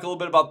want to talk a little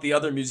bit about the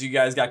other music you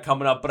guys got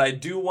coming up, but I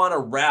do want to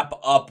wrap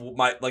up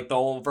the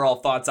overall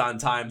thoughts on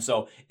Time.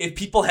 So if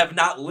people have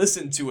not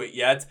listened to it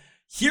yet,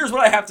 here's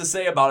what I have to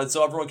say about it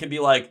so everyone can be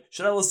like,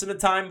 should I listen to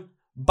Time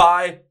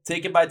by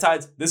Taken by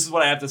Tides? This is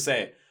what I have to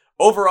say.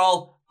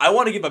 Overall, I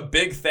want to give a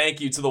big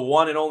thank you to the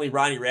one and only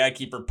Ronnie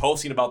Radke for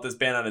posting about this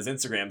band on his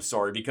Instagram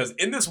story, because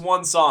in this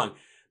one song,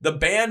 the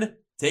band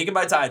Taken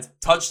by Tides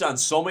touched on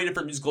so many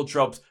different musical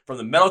tropes, from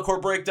the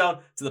metalcore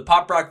breakdown to the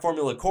pop rock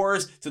formula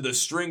chorus to the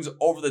strings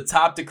over the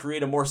top to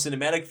create a more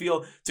cinematic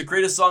feel, to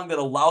create a song that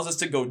allows us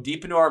to go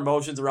deep into our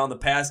emotions around the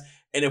past,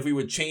 and if we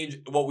would change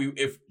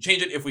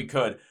it if we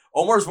could.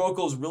 Omar's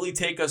vocals really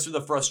take us through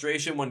the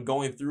frustration when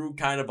going through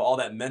kind of all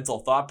that mental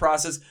thought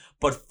process,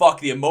 but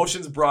fuck, the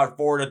emotions brought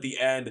forward at the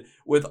end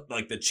with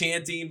like the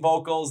chanting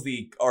vocals,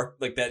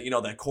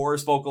 that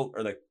chorus vocal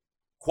or the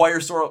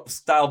choir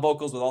style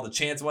vocals with all the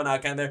chants and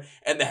whatnot kind of there,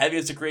 and the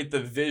heaviest to create the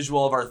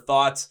visual of our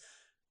thoughts,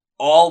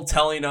 all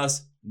telling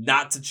us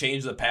not to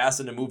change the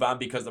past and to move on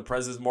because the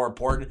present is more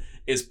important,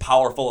 is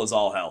powerful as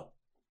all hell.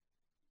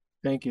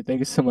 Thank you. Thank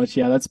you so much.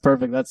 Yeah, that's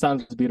perfect. That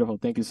sounds beautiful.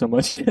 Thank you so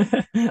much.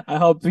 I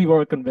hope people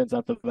are convinced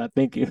after that.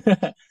 Thank you.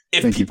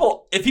 If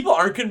people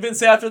aren't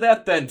convinced after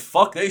that, then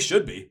fuck, they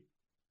should be.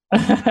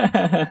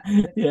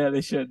 Yeah,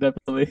 they should,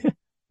 definitely.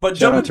 But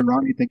shout out to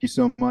Ronnie. Thank you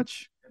so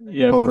much.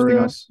 Yeah, for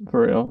real.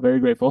 For real. Very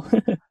grateful.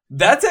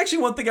 That's actually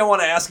one thing I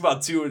want to ask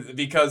about too,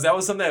 because that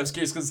was something I was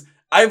curious, because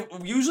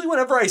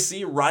whenever I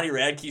see Ronnie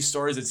Radke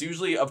stories, it's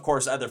usually, of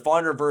course, either Fall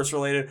in Reverse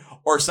related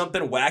or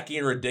something wacky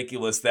and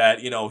ridiculous that,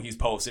 he's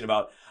posting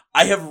about.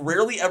 I have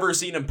rarely ever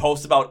seen him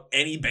post about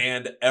any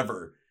band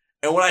ever.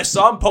 And when I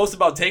saw him post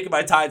about Taken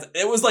by Tides,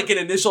 it was like an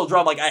initial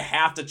draw. I'm like, I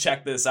have to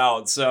check this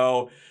out.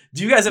 So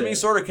do you guys have any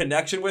sort of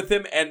connection with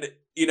him? And,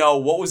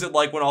 what was it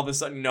like when all of a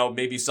sudden,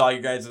 maybe saw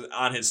you guys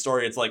on his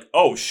story? It's like,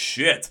 oh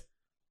shit,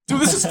 dude,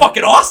 this is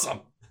fucking awesome.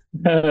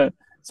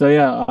 So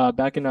yeah,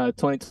 back in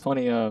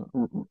 2020,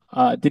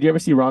 did you ever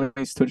see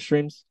Ronnie's Twitch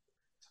streams?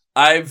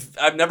 I've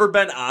never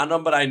been on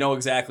them, but I know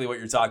exactly what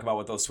you're talking about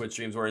with those Twitch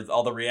streams, where it's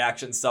all the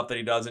reaction stuff that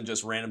he does and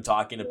just random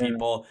talking to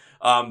people,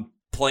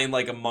 playing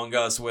like Among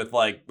Us with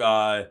like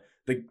Robert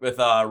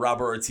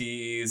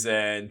Ortiz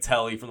and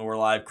Telly from the We're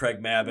Live,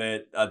 Craig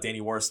Mabbitt, Danny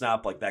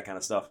Warsnop, like that kind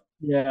of stuff.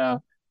 Yeah.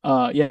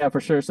 Yeah,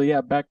 for sure. So yeah,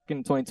 back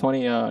in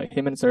 2020,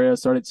 him and Saria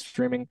started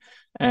streaming,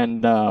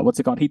 and what's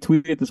it called? He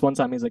tweeted this one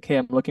time. He's like, "Hey,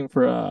 I'm looking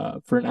for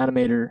an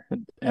animator,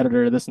 an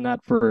editor, this and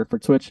that for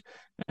Twitch."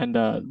 And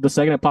the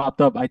second it popped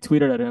up, I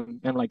tweeted at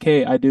him and like,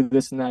 "Hey, I do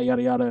this and that,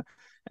 yada yada."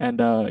 And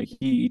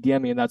he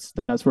DM'd me, and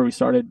that's where we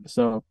started.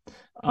 So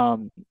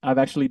I've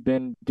actually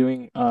been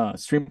doing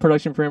stream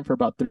production for him for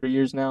about 3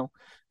 years now.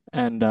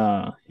 And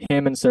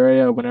him and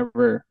Saria,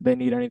 whenever they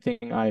need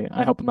anything,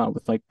 I help them out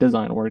with like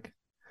design work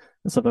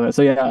and stuff like that.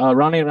 So yeah,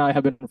 Ronnie and I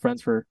have been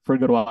friends for a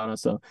good while now.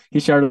 So he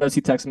shared us.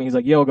 He texted me. He's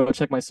like, "Yo, go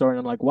check my story." And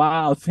I'm like,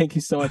 "Wow, thank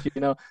you so much."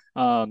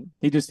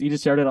 He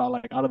just shared it all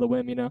like out of the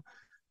whim.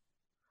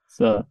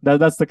 So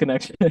that's the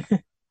connection.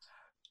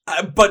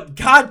 But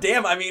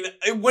goddamn, I mean,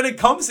 when it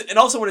comes, and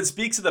also when it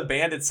speaks to the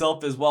band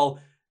itself as well,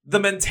 the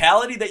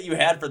mentality that you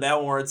had for that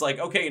one, where it's like,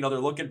 okay, they're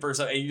looking for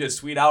something, and you just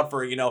tweet out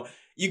for, you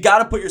got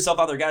to put yourself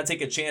out there, got to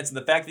take a chance. And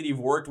the fact that you've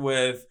worked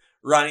with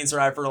Ronnie and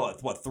Sarai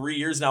for 3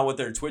 years now with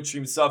their Twitch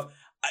stream stuff,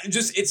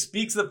 it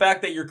speaks to the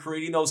fact that you're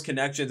creating those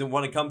connections. And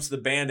when it comes to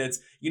the band, it's,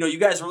 you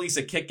guys release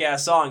a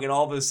kick-ass song, and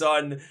all of a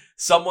sudden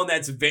someone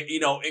that's,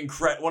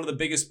 one of the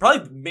biggest,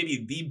 probably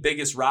maybe the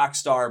biggest rock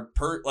star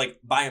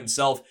by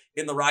himself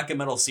in the rock and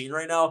metal scene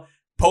right now,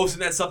 posting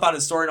that stuff on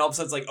his story, and all of a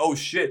sudden it's like, oh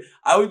shit.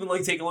 I would even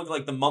like take a look at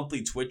like the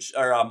monthly Twitch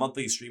or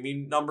monthly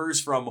streaming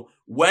numbers from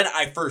when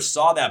I first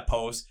saw that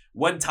post,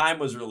 when Time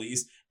was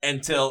released,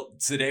 until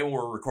today when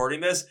we're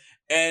recording this.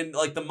 And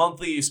like the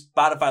monthly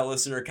Spotify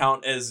listener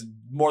count is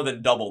more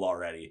than doubled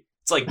already.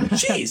 It's like,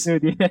 jeez.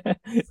 Dude, yeah.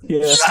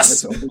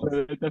 Yes!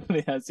 It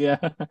definitely has. Yeah.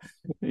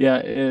 Yeah,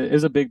 it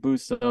is a big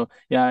boost. So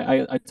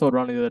yeah, I told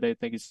Ronnie the other day,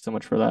 thank you so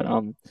much for that.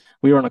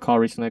 We were on a call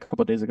recently a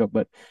couple of days ago,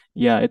 but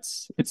yeah,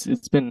 it's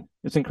been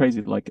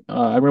crazy. Like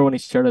I remember when he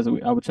shared us,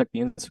 I would check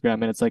the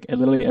Instagram, and it's like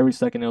literally every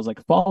second it was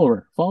like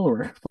follower.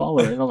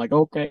 And I'm like,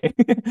 okay.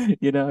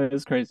 It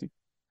was crazy.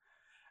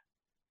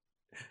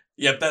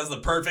 Yep, that's the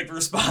perfect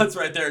response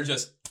right there.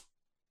 Just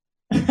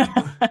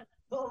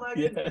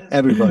Yeah.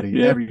 Everybody,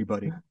 Yeah.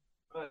 everybody.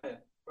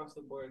 Across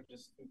the board,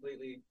 just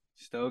completely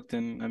stoked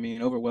and I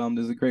mean overwhelmed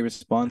is a great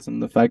response,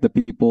 and the fact that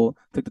people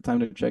took the time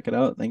to check it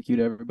out. Thank you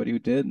to everybody who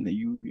did, and that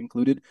you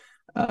included.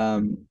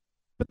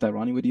 But that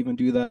Ronnie would even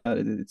do that,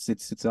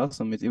 it's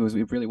awesome. It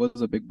really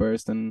was a big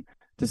burst, and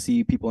to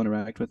see people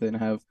interact with it and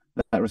have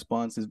that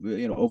response is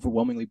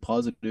overwhelmingly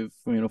positive.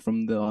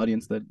 From the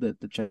audience that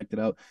checked it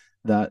out,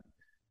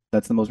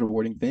 that's the most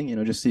rewarding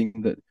thing. Just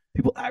seeing that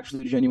people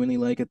actually genuinely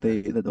like it.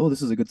 Oh,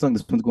 this is a good song.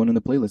 This one's going in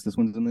the playlist. This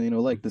one's in the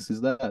like this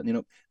is that.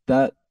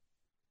 That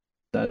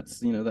that's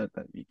that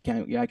you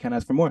can't. Yeah, I can't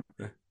ask for more.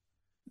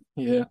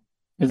 Yeah.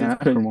 Can't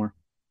ask for more.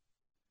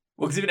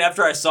 well, because even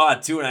after I saw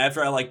it too, and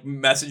after I like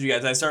messaged you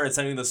guys, I started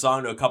sending the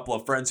song to a couple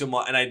of friends and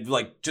I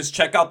like just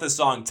check out this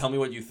song. Tell me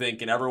what you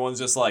think, and everyone's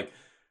just like,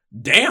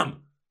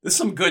 "Damn, this is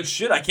some good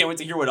shit. I can't wait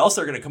to hear what else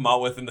they're gonna come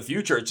out with in the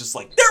future." It's just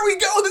like, there we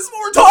go. This is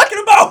what we're talking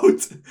about.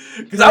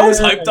 Because I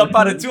was hyped up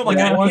on it too. I'm like,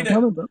 I need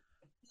it.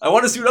 I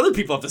want to see what other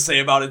people have to say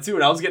about it too.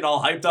 And I was getting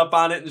all hyped up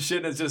on it and shit.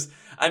 And it's just,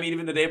 I mean,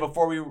 even the day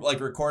before we like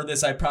recorded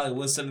this, I probably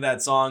listened to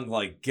that song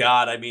like,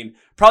 God, I mean,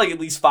 probably at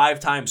least 5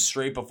 times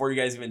straight before you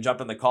guys even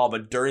jumped on the call.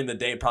 But during the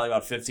day, probably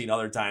about 15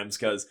 other times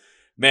because,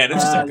 man,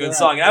 it's just a good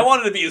song. And I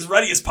wanted to be as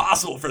ready as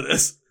possible for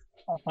this.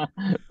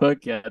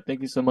 Fuck yeah.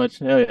 Thank you so much.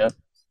 Hell yeah.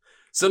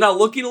 So now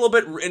looking a little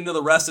bit into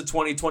the rest of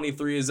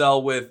 2023 as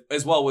well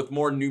with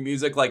more new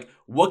music, like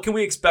what can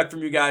we expect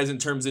from you guys in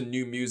terms of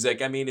new music?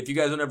 I mean, if you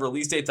guys don't have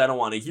release dates, I don't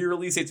want to hear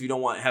release dates. If you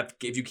don't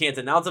if you can't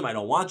announce them, I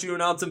don't want you to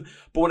announce them.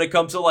 But when it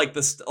comes to like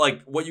this,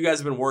 like what you guys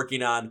have been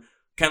working on,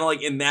 kind of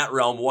like in that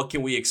realm, what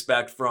can we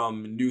expect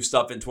from new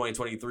stuff in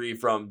 2023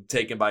 from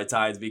Taken by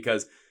Tides?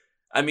 Because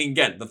I mean,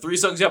 again, the 3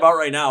 songs you have out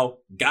right now,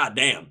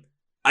 goddamn,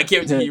 I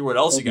can't wait to hear what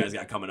else you guys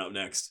got coming up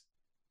next.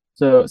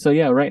 So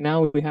yeah, right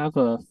now we have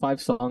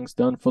 5 songs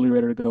done, fully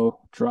ready to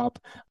go drop,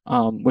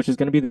 which is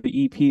going to be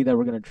the EP that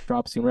we're going to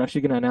drop soon. We're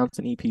actually going to announce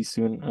an EP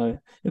soon.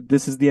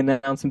 This is the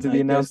announcement to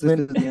the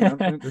announcement, This is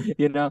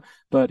the announcement.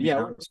 But yeah,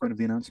 Part of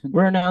the announcement.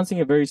 we're announcing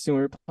it very soon.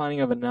 We're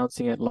planning of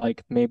announcing it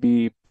like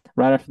maybe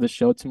right after the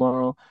show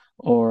tomorrow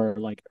or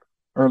like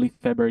early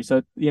February.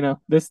 So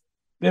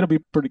it'll be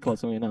pretty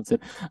close when we announce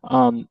it.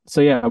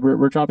 So yeah,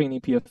 we're dropping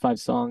an EP of 5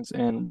 songs,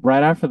 and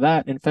right after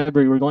that, in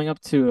February, we're going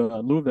up to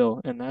Louisville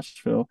and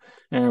Nashville,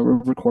 and we're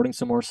recording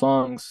some more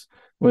songs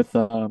with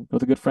a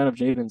good friend of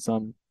Jaden's.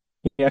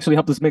 He actually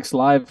helped us mix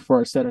live for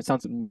our set, and it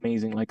sounds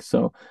amazing. Like,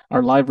 so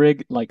our live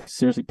rig, like,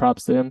 seriously,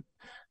 props to him.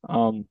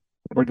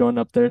 We're going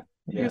up there.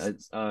 Yeah,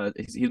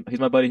 he's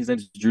my buddy. His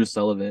name's Drew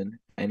Sullivan,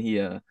 and he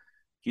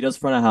does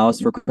front of house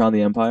for Crown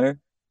the Empire.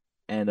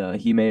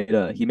 And he made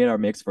our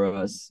mix for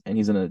us, and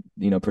he's gonna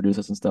produce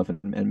us and stuff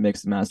and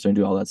mix and master and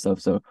do all that stuff.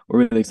 So we're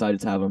really excited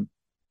to have him.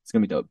 It's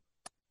gonna be dope.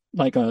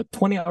 Like a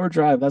 20-hour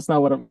drive. That's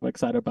not what I'm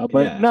excited about,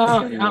 but Yeah,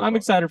 no, it's I'm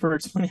excited for a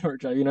 20-hour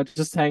drive.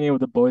 Just hanging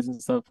with the boys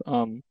and stuff.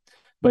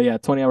 But yeah,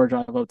 20-hour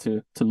drive up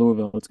to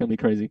Louisville. It's gonna be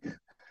crazy.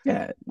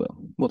 Yeah,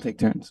 we'll take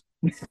turns.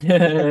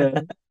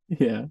 Yeah,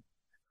 yeah.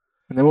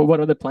 And then what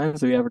other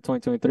plans do we have for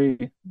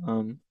 2023?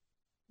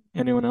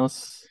 Anyone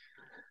else?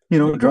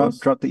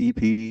 Drop the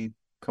EP,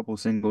 couple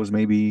singles,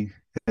 maybe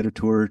hit a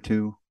tour or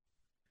 2.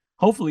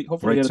 Hopefully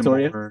Write get a some tour.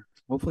 Yeah. more.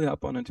 Hopefully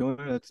hop on a tour.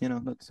 That's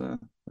an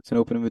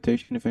open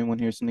invitation if anyone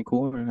hears something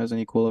cool or has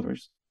any cool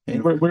offers.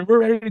 We're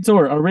ready to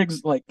tour. Our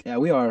rig's like Yeah,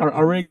 we are.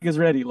 our rig is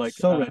ready. Like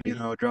So ready.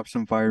 Drop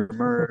some fire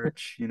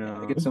merch.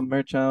 Get some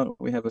merch out.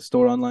 We have a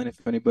store online if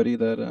anybody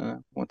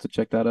that wants to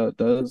check that out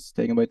does.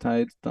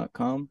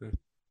 Takenbytides.com.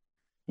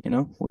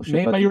 We'll ship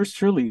made out by the- yours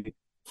truly.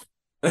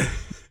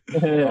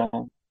 Yeah.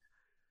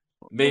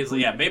 Made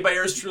by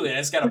yours truly. I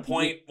just got to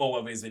point. Well,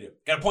 what ways they do?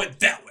 Got to point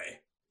that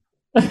way.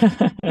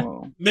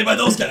 Well, Made by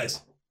those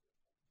guys.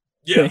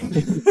 Yeah.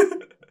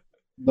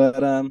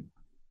 but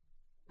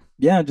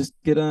yeah, just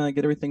get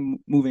everything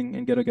moving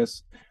and get, I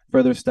guess,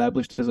 further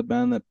established as a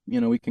band that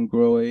we can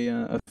grow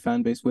a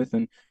fan base with,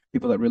 and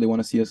people that really want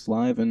to see us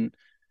live and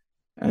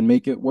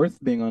make it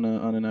worth being on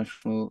a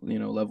national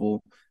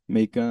level.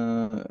 Make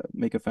a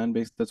fan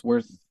base that's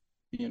worth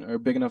or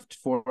big enough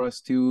for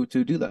us to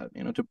do that.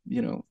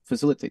 To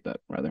facilitate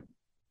that rather.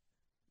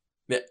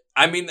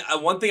 I mean,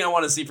 one thing I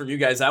want to see from you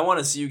guys, I want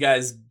to see you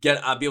guys be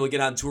able to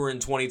get on tour in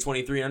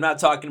 2023. I'm not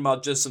talking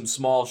about just some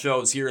small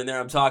shows here and there.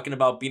 I'm talking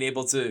about being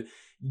able to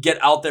get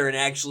out there and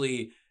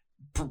actually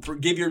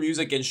give your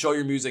music and show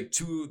your music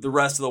to the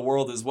rest of the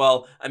world as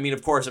well. I mean,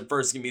 of course, at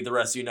first it's going to be the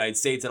rest of the United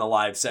States in a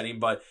live setting,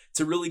 but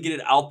to really get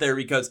it out there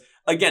because,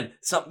 again,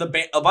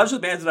 a bunch of the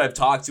bands that I've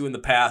talked to in the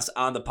past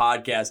on the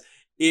podcast,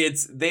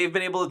 they've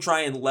been able to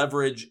try and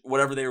leverage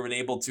whatever they've been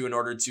able to in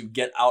order to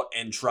get out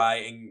and try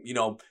and,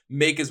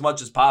 make as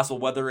much as possible,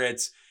 whether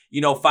it's,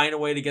 find a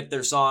way to get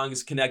their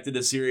songs connected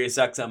to Sirius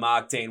XM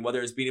Octane,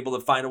 whether it's being able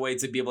to find a way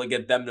to be able to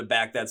get them to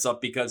back that stuff.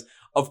 Because,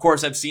 of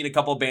course, I've seen a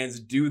couple of bands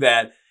do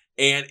that,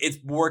 and it's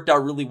worked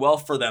out really well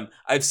for them.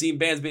 I've seen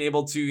bands being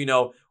able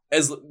to,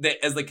 as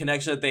the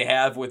connection that they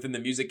have within the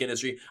music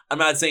industry. I'm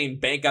not saying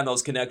bank on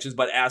those connections,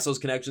 but ask those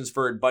connections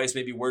for advice,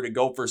 maybe where to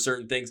go for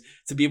certain things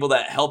to be able to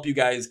help you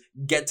guys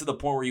get to the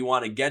point where you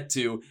want to get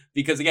to.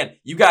 Because again,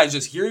 you guys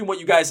just hearing what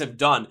you guys have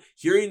done,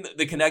 hearing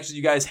the connections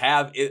you guys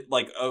have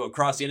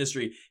across the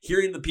industry,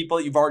 hearing the people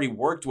that you've already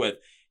worked with,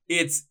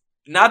 it's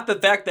not the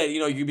fact that,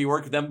 you could be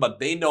working with them, but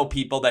they know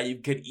people that you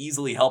could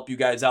easily help you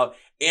guys out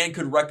and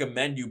could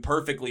recommend you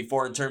perfectly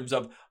for in terms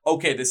of,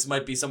 okay, this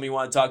might be something you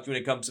want to talk to when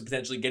it comes to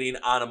potentially getting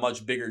on a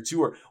much bigger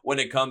tour, when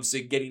it comes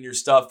to getting your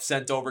stuff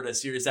sent over to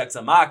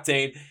SiriusXM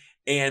Octane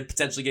and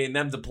potentially getting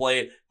them to play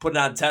it, put it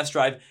on test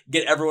drive,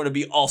 get everyone to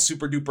be all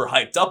super duper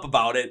hyped up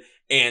about it.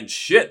 And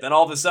shit, then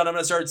all of a sudden I'm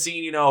going to start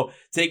seeing,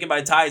 Taken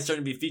by Tide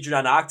starting to be featured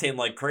on Octane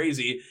like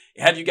crazy.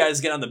 Have you guys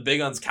get on the Big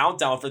Guns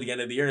countdown for the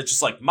end of the year. And it's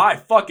just like, my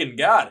fucking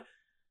God.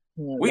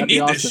 Yeah, we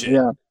need this shit.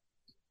 Yeah,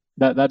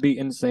 that'd be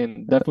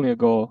insane. Definitely a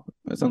goal.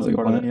 That sounds like a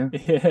plan.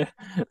 Yeah,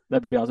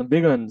 that'd be awesome.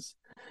 Big Guns,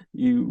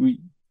 we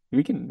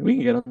can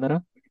get on that. Huh?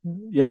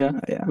 Yeah,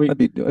 that'd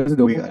be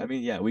doable. I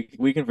mean, yeah,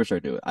 we can for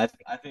sure do it. I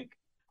think.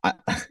 Oh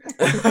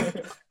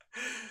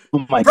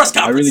my God,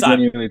 I really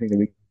genuinely think that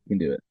we can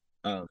do it.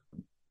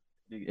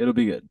 It'll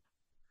be good.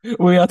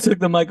 We all took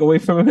the mic away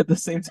from him at the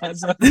same time.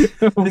 So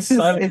it's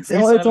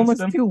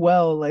almost too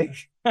well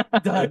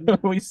done.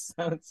 We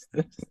silenced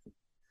him.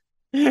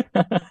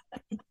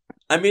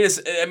 I mean,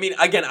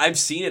 again, I've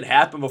seen it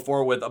happen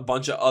before with a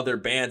bunch of other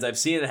bands. I've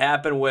seen it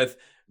happen with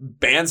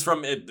bands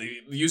from,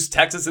 use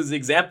Texas as the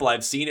example.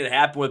 I've seen it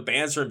happen with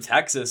bands from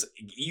Texas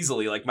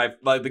easily. Like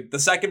the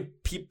second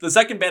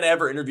band I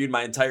ever interviewed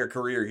my entire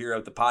career here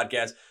at the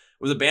podcast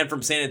was a band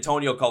from San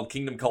Antonio called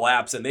Kingdom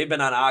Collapse, and they've been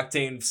on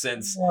Octane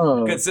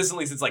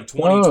consistently since like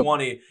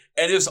 2020,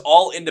 and it's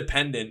all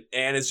independent.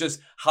 And it's just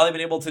how they've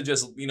been able to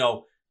just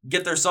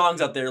get their songs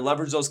out there,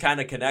 leverage those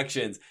kind of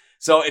connections.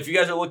 So if you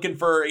guys are looking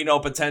for,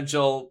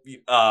 potential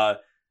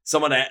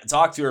someone to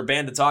talk to or a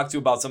band to talk to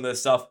about some of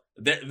this stuff,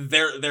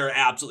 they're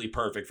absolutely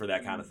perfect for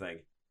that kind of thing.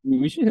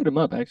 We should hit them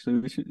up.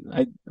 Actually,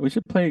 we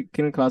should play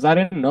Kingdom Claus. I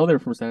didn't know they're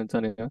from San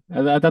Antonio.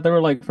 I thought they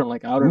were like from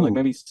like outer, like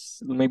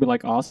maybe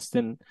like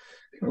Austin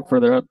or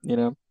further up.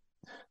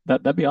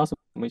 That'd be awesome.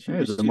 We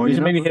should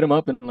maybe hit them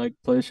up and like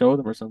play a show with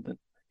them or something.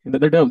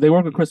 They're dope. They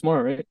work with Chris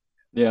Moore, right?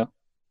 Yeah,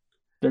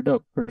 they're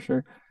dope for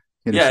sure.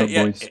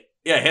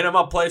 Yeah, hit him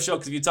up, play a show,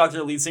 because if you talk to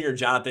their lead singer,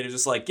 Jonathan, he's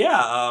just like,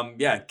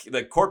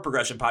 the Chord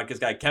Progression podcast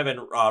guy, Kevin,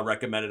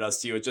 recommended us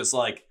to you. It's just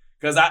like,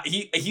 because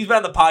he's been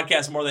on the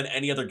podcast more than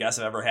any other guest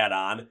I've ever had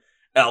on.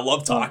 And I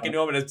love talking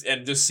to him,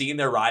 and just seeing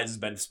their rise has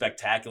been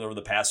spectacular over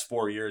the past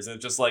 4 years. And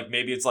it's just like,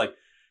 maybe it's like,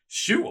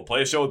 shoot, we'll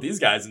play a show with these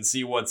guys and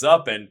see what's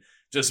up and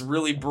just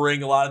really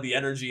bring a lot of the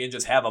energy and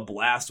just have a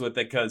blast with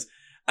it. Because,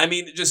 I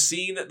mean, just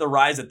seeing the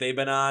rise that they've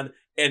been on,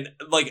 and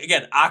like,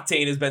 again,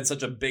 Octane has been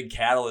such a big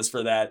catalyst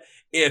for that.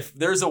 If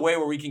there's a way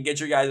where we can get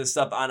your guys'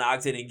 stuff on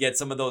Octane and get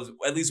some of those,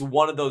 at least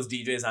one of those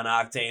DJs on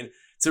Octane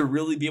to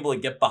really be able to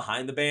get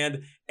behind the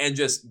band and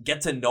just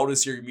get to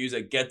notice your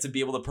music, get to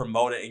be able to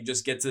promote it, and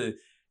just get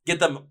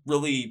them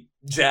really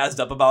jazzed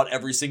up about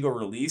every single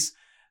release,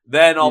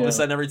 then all of a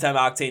sudden, every time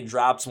Octane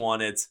drops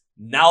one, it's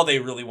now they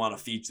really want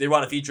to feature. They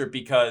want to feature it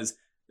because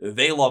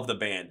they love the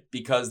band,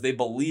 because they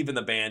believe in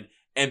the band,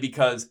 and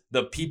because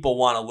the people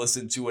want to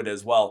listen to it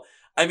as well.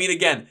 I mean,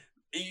 again,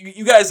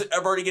 you guys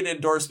have already getting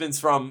endorsements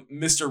from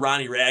Mr.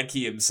 Ronnie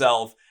Radke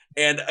himself.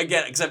 And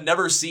again, because I've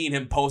never seen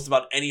him post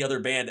about any other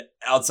band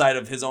outside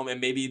of his own and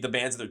maybe the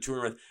bands that they're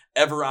touring with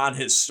ever on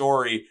his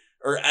story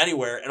or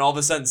anywhere. And all of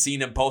a sudden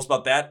seeing him post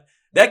about that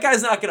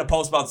guy's not going to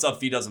post about stuff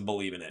if he doesn't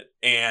believe in it.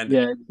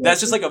 And that's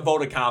just like a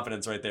vote of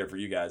confidence right there for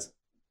you guys.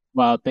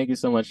 Wow, thank you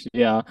so much.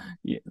 Yeah,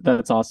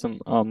 that's awesome.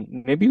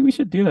 Maybe we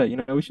should do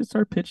that. We should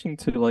start pitching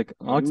to like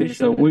Octane.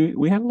 So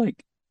we have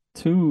like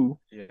two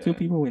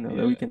people we know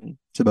that we can.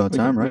 It's about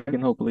time, right? We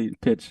can hopefully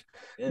pitch.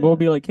 Yeah. We'll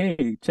be like,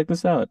 hey, check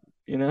this out.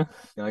 I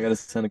gotta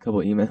send a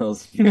couple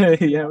emails.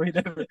 Yeah, we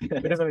definitely do.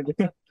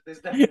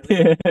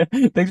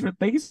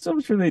 Thank you so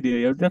much for the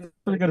idea.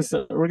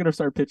 We're gonna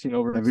start pitching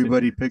over.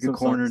 Everybody pick a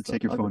corner and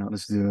take your phone out.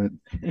 Let's do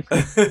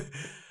it.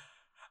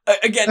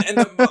 Again,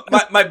 and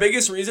my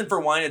biggest reason for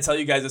wanting to tell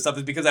you guys this stuff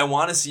is because I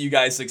want to see you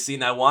guys succeed,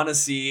 and I want to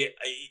see,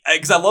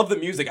 because I love the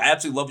music. I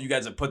absolutely love what you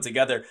guys have put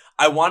together.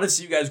 I want to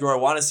see you guys grow.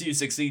 I want to see you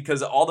succeed,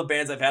 because all the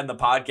bands I've had in the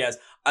podcast,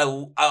 I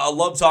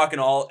love talking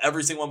to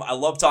every single one. I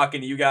love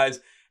talking to you guys,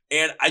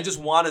 and I just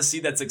want to see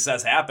that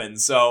success happen.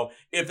 So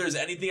if there's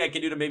anything I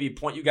can do to maybe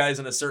point you guys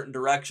in a certain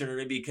direction, or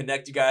maybe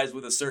connect you guys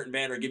with a certain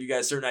band, or give you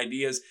guys certain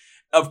ideas.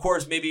 Of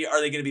course, maybe are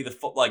they going to be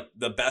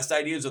the best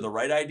ideas or the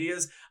right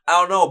ideas? I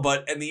don't know,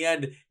 but in the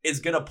end, it's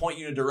going to point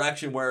you in a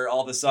direction where all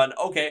of a sudden,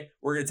 okay,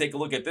 we're going to take a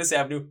look at this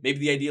avenue. Maybe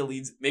the idea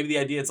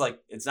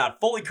it's not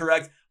fully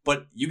correct,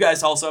 but you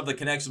guys also have the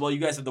connection. Well, you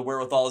guys have the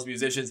wherewithal as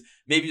musicians.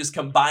 Maybe just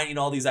combining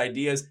all these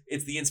ideas,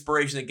 it's the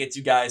inspiration that gets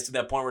you guys to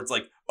that point where it's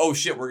like, oh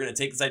shit, we're going to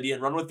take this idea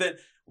and run with it.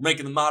 We're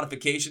making the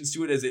modifications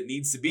to it as it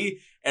needs to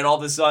be. And all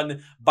of a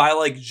sudden, by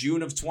like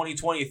June of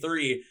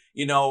 2023,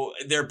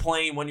 they're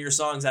playing one of your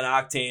songs on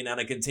Octane on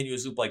a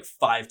continuous loop like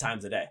 5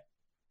 times a day.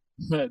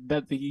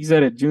 That he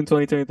said it, June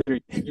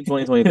 2023. In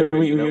 2023,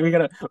 we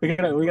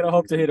gotta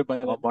hope to hit it by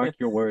I'll then. mark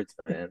your words,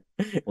 man.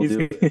 We'll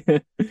He's- do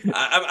it.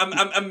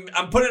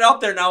 I'm putting it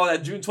out there now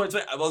that June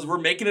 2020. Well, we're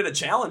making it a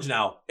challenge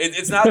now.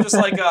 It's not just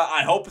like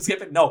I hope it's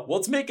getting. No,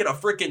 let's make it a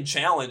freaking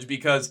challenge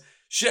because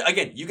shit.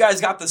 Again, you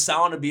guys got the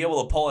sound to be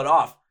able to pull it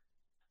off.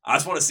 I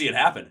just want to see it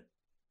happen.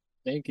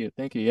 Thank you.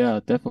 Yeah,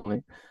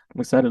 definitely.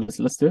 I'm excited.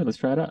 Let's do it. Let's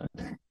try it out.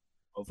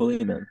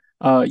 Hopefully, man.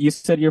 You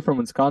said you're from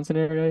Wisconsin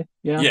area?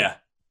 Yeah. Yeah.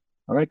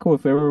 All right, cool.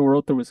 If we ever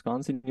roll through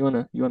Wisconsin, you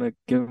wanna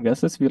give them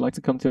guesses if you'd like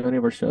to come to any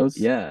of our shows?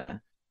 Yeah,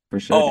 for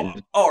sure.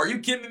 Dude. Are you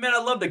kidding me, man?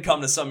 I'd love to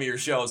come to some of your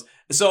shows.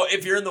 So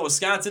if you're in the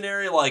Wisconsin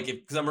area, like,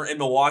 because I'm in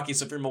Milwaukee,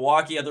 so if you're in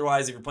Milwaukee,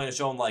 otherwise, if you're playing a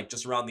show in like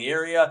just around the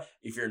area,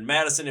 if you're in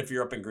Madison, if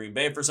you're up in Green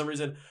Bay for some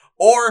reason,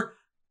 or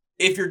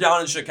if you're down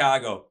in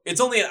Chicago,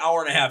 it's only an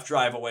hour and a half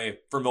drive away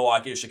from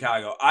Milwaukee to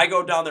Chicago. I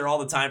go down there all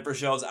the time for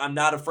shows. I'm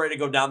not afraid to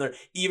go down there.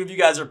 Even if you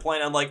guys are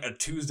playing on like a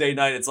Tuesday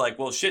night, it's like,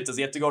 well, shit, does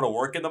he have to go to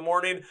work in the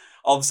morning?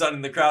 All of a sudden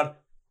in the crowd,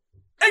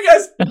 hey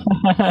guys,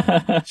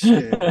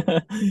 Shit.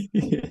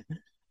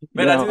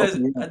 man, Yeah,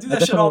 I do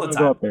that shit all the definitely wanna go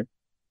time. up there.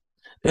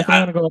 Definitely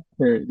want to go up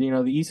there. You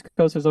know, the East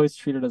Coast has always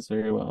treated us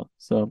very well.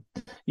 So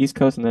East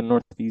Coast and then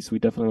Northeast, we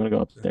definitely want to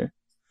go up there.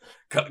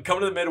 Come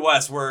to the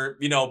Midwest, where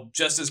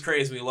just as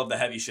crazy. We love the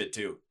heavy shit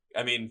too.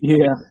 I mean,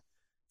 Yeah.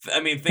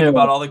 think Yeah.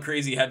 about all the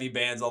crazy heavy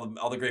bands,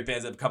 all the great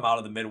bands that have come out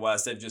of the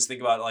Midwest, and just think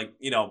about like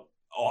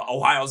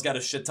Ohio's got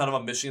a shit ton of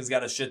them, Michigan's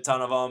got a shit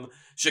ton of them,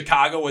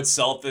 Chicago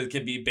itself it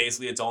can be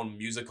basically its own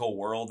musical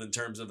world in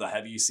terms of the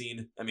heavy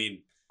scene. I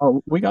mean,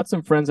 Oh, we got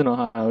some friends in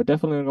Ohio.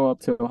 Definitely gonna go up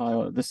to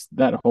Ohio.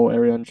 That whole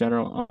area in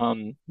general.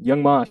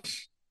 Young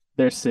Mosh,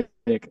 they're sick.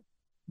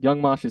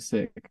 Young Mosh is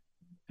sick.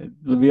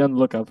 Be on the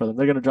lookout for them.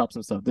 They're gonna drop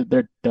some stuff.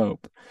 They're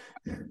dope.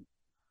 you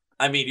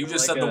They're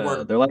just like said the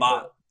word they're like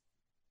mosh.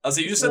 I'll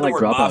say you just said they're the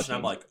like word Dropout mosh, and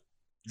I'm Kings.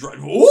 like,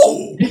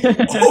 oh,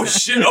 oh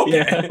shit, okay.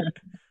 Yeah.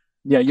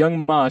 Yeah,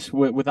 Young Mosh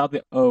without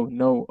the O,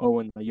 no O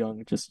in the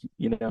young. Just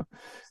So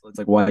it's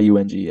like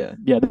YUNG, yeah.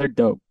 yeah, they're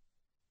dope.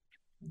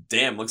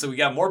 Damn, looks like we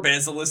got more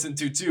bands to listen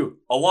to too,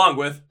 along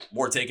with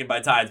more Taken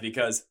by Tides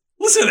because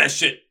listen to that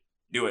shit.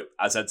 Do it.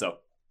 I said so.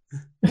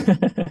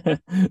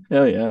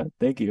 Hell yeah,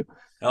 thank you.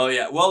 Oh,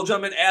 yeah. Well,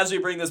 gentlemen, as we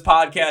bring this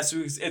podcast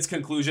to its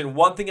conclusion,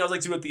 one thing I would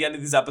like to do at the end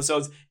of these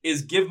episodes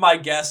is give my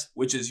guest,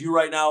 which is you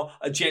right now,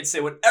 a chance to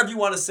say whatever you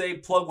want to say,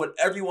 plug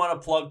whatever you want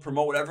to plug,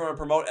 promote whatever you want to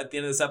promote at the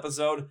end of this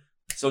episode.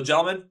 So,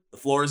 gentlemen, the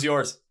floor is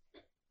yours.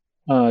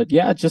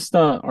 Yeah, just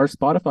our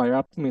Spotify, our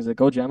Apple Music,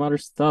 go jam out our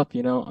stuff,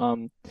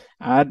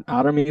 add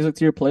our music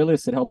to your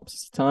playlist. It helps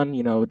us a ton,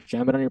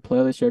 jam it on your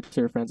playlist, share it to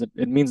your friends.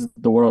 It means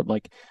the world.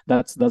 Like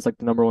that's like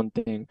the number one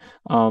thing.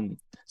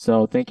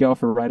 So thank you all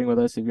for riding with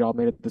us. If y'all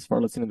made it this far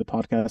listening to the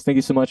podcast, thank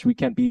you so much.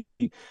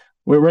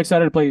 We're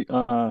excited to play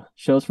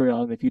shows for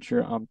y'all in the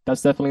future.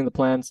 That's definitely in the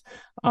plans.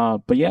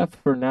 But yeah,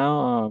 for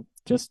now,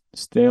 just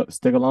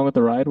stick along with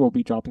the ride. We'll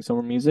be dropping some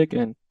more music,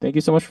 and thank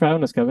you so much for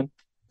having us, Kevin.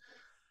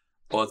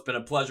 Well, it's been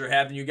a pleasure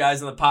having you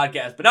guys on the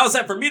podcast. But now it's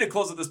time for me to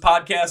close out this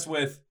podcast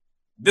with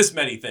this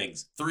many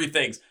things. 3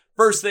 things.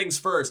 First things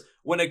first,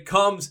 when it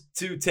comes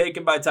to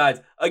Taken by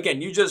Tides,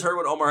 again, you just heard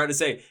what Omar had to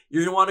say.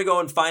 You're going to want to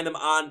go and find them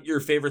on your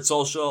favorite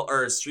social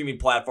or streaming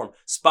platform,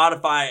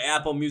 Spotify,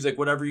 Apple Music,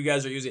 whatever you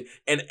guys are using,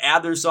 and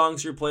add their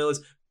songs to your playlist.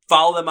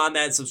 Follow them on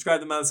that,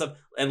 subscribe them on that stuff,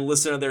 and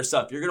listen to their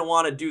stuff. You're going to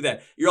want to do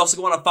that. You're also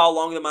going to want to follow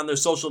along with them on their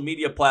social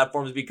media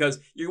platforms because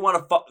you're going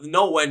to want to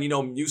know when,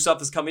 new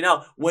stuff is coming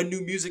out, when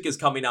new music is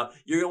coming out.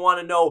 You're going to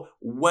want to know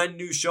when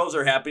new shows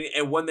are happening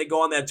and when they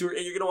go on that tour.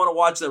 And you're going to want to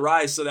watch the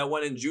rise so that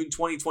when in June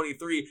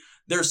 2023,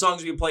 their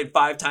songs are being played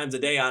 5 times a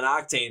day on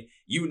Octane,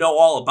 you know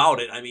all about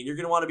it. I mean, you're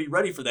going to want to be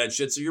ready for that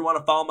shit, so you want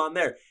to follow them on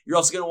there. You're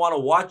also going to want to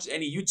watch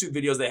any YouTube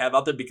videos they have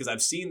out there because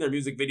I've seen their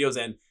music videos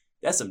and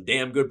that's some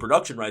damn good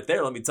production right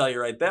there, let me tell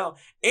you right now.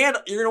 And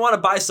you're going to want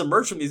to buy some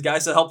merch from these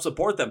guys to help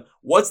support them.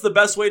 What's the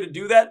best way to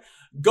do that?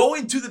 Go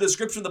into the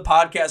description of the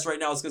podcast right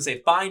now. It's going to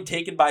say Find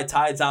Taken by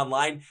Tides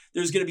online.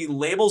 There's going to be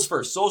labels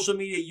for social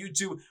media,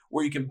 YouTube,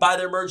 where you can buy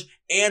their merch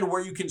and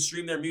where you can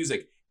stream their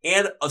music.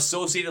 And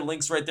associated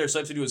links right there. So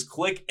all you have to do is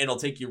click and it'll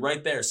take you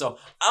right there. So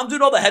I'm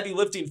doing all the heavy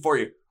lifting for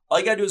you. All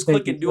you got to do is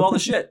click and do all the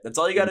shit. That's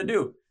all you got to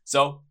do.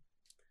 So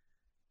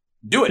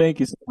do it. Thank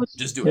you so much.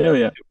 Just do it. Hell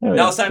yeah.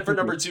 Now it's time for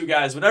number 2,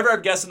 guys. Whenever I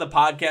have guests on the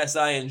podcast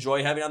I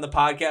enjoy having on the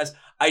podcast,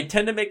 I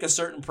tend to make a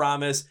certain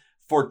promise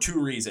for 2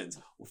 reasons.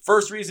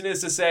 First reason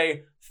is to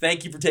say,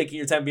 thank you for taking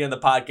your time being on the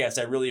podcast.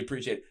 I really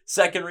appreciate it.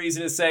 Second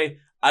reason is to say,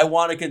 I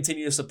want to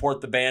continue to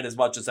support the band as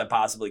much as I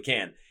possibly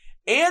can.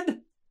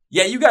 And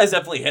yeah, you guys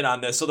definitely hit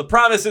on this. So the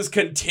promise is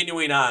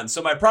continuing on.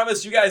 So my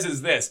promise to you guys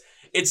is this.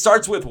 It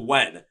starts with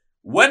when.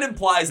 When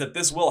implies that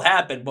this will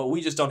happen, but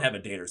we just don't have a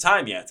date or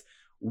time yet.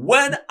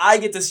 When I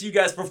get to see you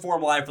guys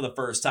perform live for the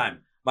first time,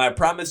 my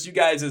promise to you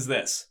guys is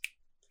this.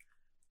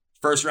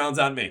 First round's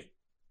on me.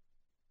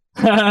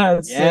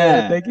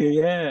 Yeah. Thank you.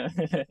 Yeah.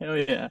 Hell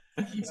yeah.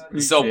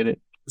 Appreciate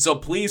it. So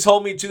please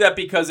hold me to that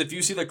because if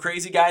you see the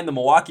crazy guy in the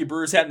Milwaukee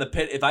Brewers hat in the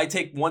pit, if I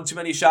take one too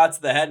many shots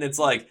to the head and it's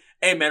like,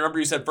 hey man, remember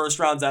you said first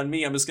round's on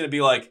me, I'm just going to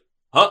be like,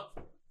 huh?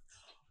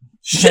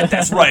 Shit,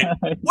 that's right.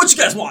 What you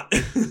guys want?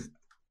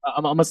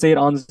 I'm gonna say it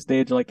on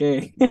stage, like,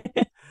 hey.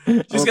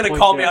 Just gonna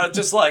call me out,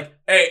 just like,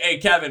 hey,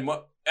 Kevin.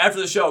 After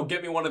the show,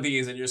 get me one of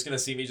these, and you're just gonna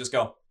see me just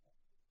go,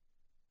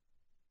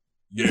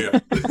 yeah.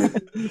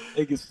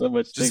 Thank you so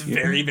much. Just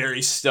very,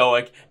 very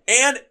stoic.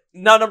 And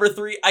now, number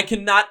 3, I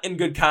cannot in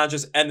good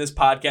conscience end this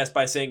podcast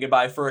by saying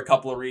goodbye for a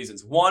couple of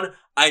reasons. 1,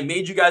 I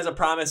made you guys a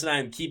promise, and I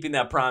am keeping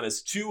that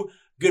promise. 2,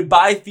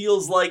 goodbye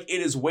feels like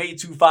it is way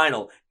too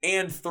final.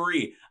 And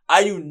 3,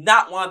 I do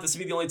not want this to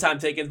be the only time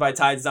Taken by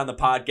Tides is on the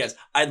podcast.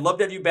 I'd love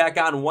to have you back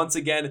on once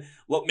again.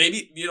 Well,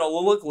 maybe,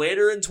 we'll look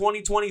later in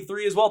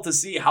 2023 as well to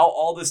see how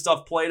all this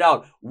stuff played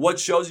out. What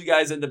shows you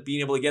guys end up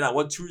being able to get on.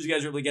 What tours you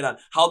guys are able to get on.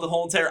 How the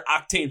whole entire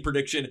Octane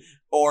prediction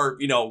or,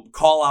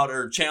 call out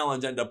or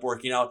challenge end up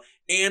working out.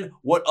 And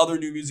what other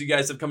new music you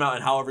guys have come out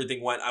and how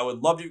everything went. I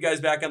would love you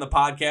guys back on the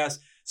podcast.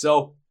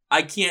 So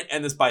I can't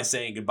end this by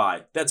saying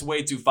goodbye. That's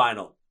way too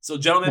final. So,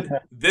 gentlemen,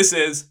 this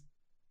is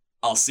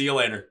I'll see you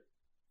later.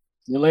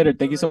 See you later.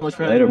 Thank you so much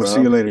for Later, having me. bro.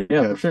 See you later.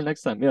 Yeah, for sure.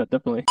 Next time. Yeah,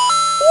 definitely.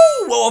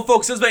 Woo! Well,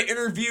 folks, this is my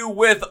interview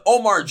with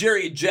Omar,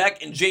 Jerry,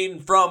 Jack, and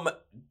Jaden from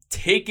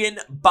Taken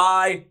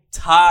by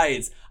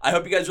Tides. I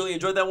hope you guys really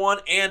enjoyed that one.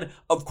 And,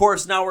 of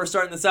course, now we're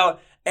starting this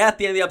out. At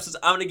the end of the episodes,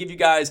 I'm going to give you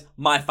guys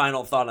my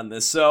final thought on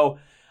this. So,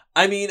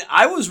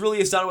 I was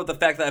really astounded with the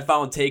fact that I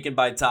found Taken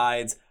by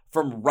Tides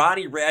from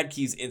Ronnie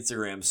Radke's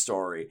Instagram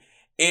story.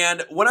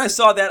 And when I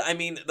saw that,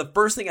 the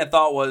first thing I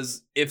thought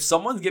was, if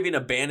someone's giving a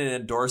band an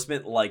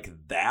endorsement like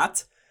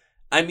that,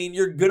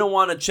 you're going to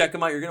want to check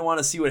them out. You're going to want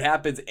to see what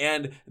happens.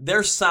 And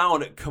their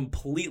sound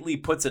completely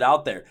puts it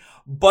out there.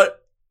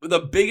 But the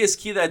biggest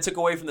key that I took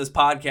away from this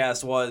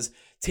podcast was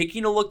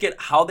taking a look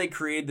at how they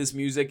created this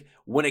music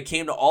when it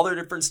came to all their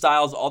different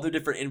styles, all their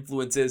different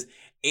influences,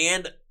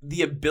 and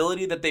the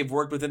ability that they've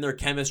worked within their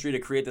chemistry to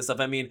create this stuff.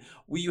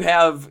 You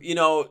have,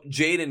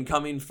 Jaden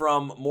coming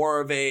from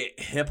more of a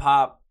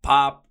hip-hop,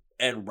 pop,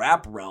 and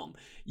rap realm.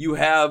 You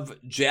have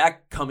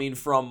Jack coming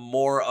from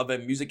more of a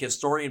music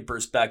historian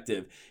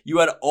perspective. You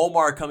had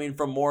Omar coming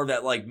from more of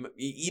that like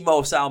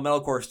emo style,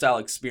 metalcore style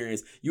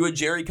experience. You had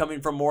Jerry coming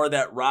from more of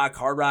that rock,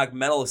 hard rock,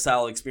 metal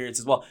style experience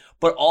as well.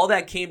 But all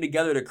that came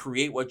together to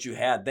create what you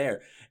had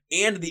there.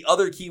 And the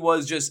other key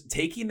was just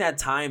taking that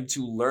time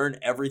to learn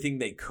everything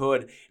they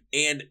could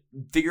and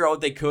figure out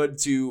what they could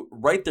to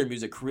write their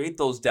music, create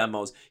those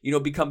demos,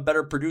 become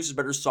better producers,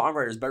 better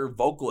songwriters, better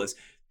vocalists.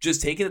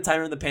 Just taking the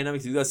time in the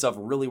pandemic to do that stuff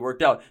really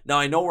worked out. Now,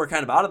 I know we're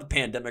kind of out of the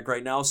pandemic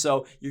right now,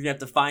 so you're going to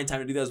have to find time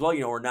to do that as well.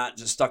 We're not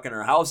just stuck in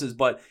our houses,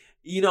 but,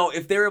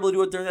 if they're able to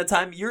do it during that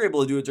time, you're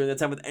able to do it during that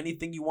time with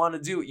anything you want to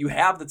do. You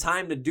have the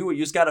time to do it.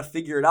 You just got to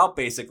figure it out,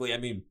 basically.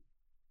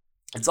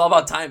 It's all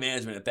about time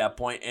management at that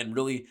point and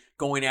really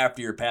going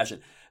after your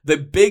passion. The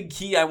big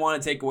key I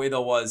want to take away,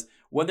 though, was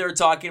when they were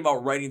talking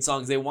about writing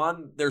songs, they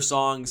want their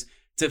songs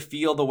to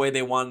feel the way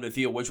they want them to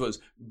feel, which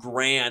was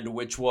grand,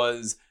 which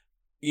was,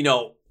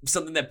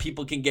 something that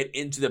people can get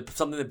into,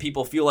 something that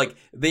people feel like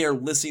they are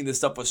listening to this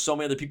stuff with so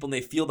many other people and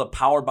they feel the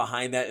power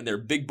behind that in their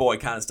big boy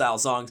kind of style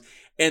songs.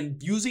 And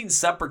using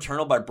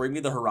Sempiternal by Bring Me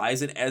the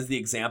Horizon as the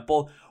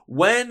example,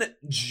 when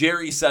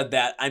Jerry said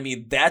that,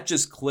 that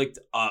just clicked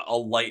a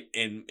light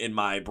in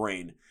my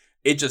brain.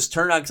 It just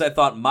turned on because I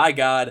thought, my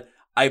God,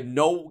 I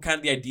know kind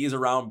of the ideas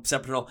around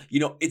Sempiternal.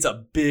 It's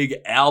a big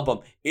album.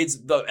 It's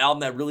the album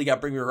that really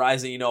got Bring Me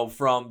Horizon,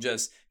 from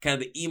just kind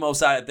of the emo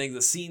side of things,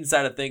 the scene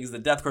side of things, the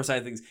deathcore side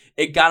of things.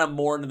 It got them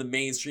more into the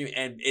mainstream,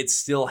 and it's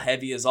still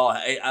heavy as all.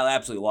 I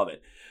absolutely love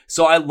it.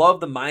 So I love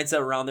the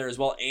mindset around there as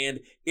well, and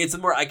it's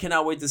more, I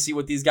cannot wait to see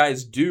what these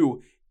guys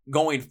do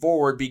going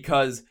forward,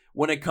 because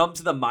when it comes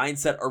to the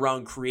mindset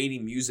around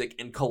creating music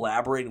and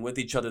collaborating with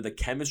each other, the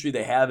chemistry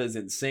they have is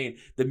insane.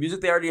 The music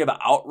they already have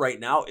out right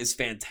now is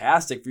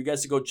fantastic for you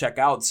guys to go check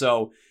out.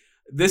 So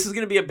this is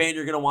going to be a band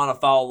you're going to want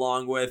to follow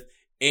along with.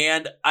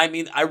 And I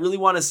really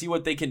want to see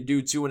what they can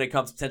do too when it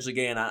comes to potentially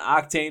getting on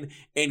Octane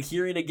and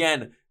hearing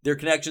again their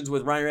connections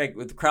with Ryan Reg,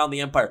 with Crown the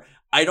Empire.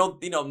 I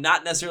don't,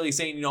 not necessarily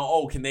saying,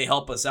 oh, can they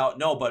help us out?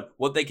 No, but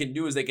what they can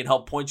do is they can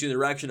help point you in the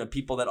direction of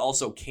people that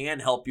also can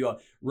help you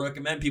out,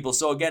 recommend people.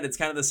 So again, it's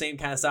kind of the same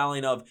kind of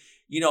styling of,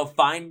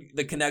 find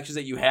the connections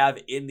that you have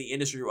in the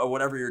industry or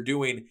whatever you're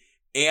doing,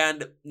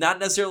 and not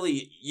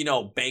necessarily,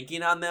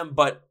 banking on them,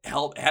 but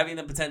having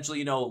them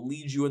potentially,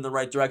 lead you in the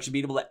right direction,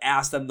 being able to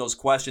ask them those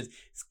questions.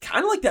 It's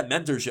kind of like that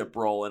mentorship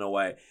role in a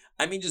way.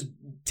 Just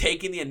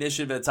taking the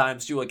initiative at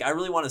times too. Like, I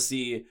really want to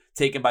see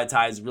Taken by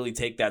Tides really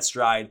take that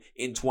stride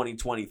in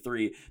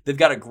 2023. They've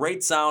got a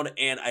great sound,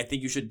 and I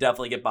think you should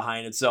definitely get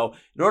behind it. So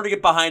in order to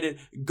get behind it,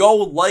 go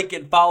like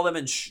and follow them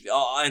and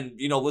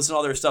listen to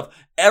all their stuff.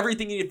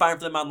 Everything you need to find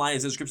for them online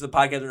is in the description of the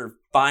podcast, or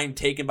find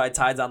Taken by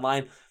Tides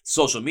online.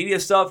 Social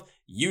media stuff,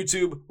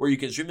 YouTube, where you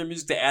can stream their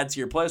music to add to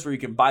your playlist, where you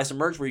can buy some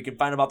merch, where you can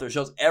find about their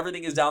shows.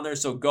 Everything is down there.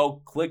 So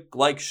go click,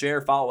 like, share,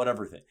 follow,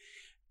 whatever thing.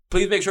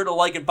 Please make sure to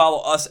like and follow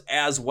us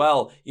as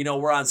well.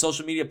 We're on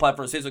social media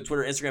platforms, Facebook,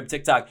 Twitter, Instagram,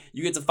 TikTok.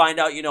 You get to find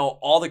out,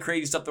 all the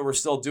crazy stuff that we're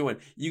still doing.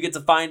 You get to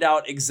find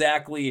out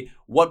exactly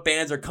what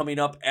bands are coming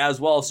up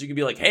as well. So you can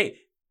be like, hey,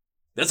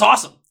 that's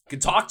awesome. can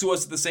talk to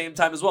us at the same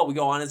time as well. We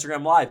go on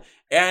Instagram Live.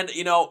 And,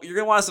 you're going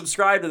to want to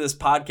subscribe to this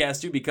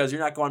podcast, too, because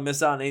you're not going to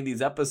miss out on any of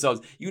these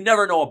episodes. You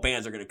never know what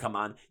bands are going to come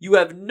on. You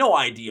have no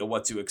idea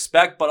what to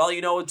expect, but all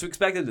you know what to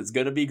expect is it's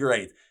going to be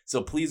great.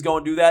 So please go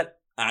and do that.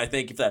 I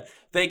thank you for that.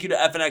 Thank you to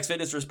FNX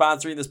Fitness for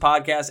sponsoring this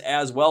podcast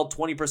as well.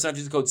 20%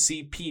 use code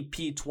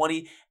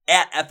CPP20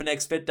 at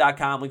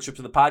fnxfit.com. Link strip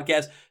to the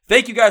podcast.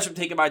 Thank you guys for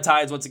taking my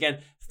tides once again.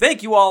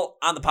 Thank you all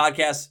on the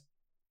podcast,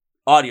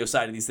 audio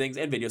side of these things,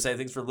 and video side of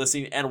things for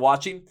listening and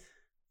watching.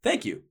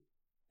 Thank you.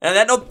 And on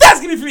that note, that's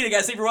going to be for me,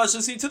 guys. Thank you for watching,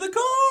 listening to the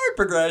Chord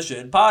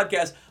Progression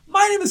Podcast.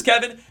 My name is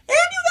Kevin, and you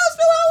guys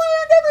feel how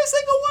I am every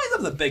single one.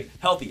 I'm the big,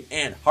 healthy,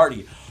 and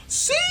hearty.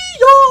 See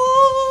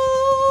ya!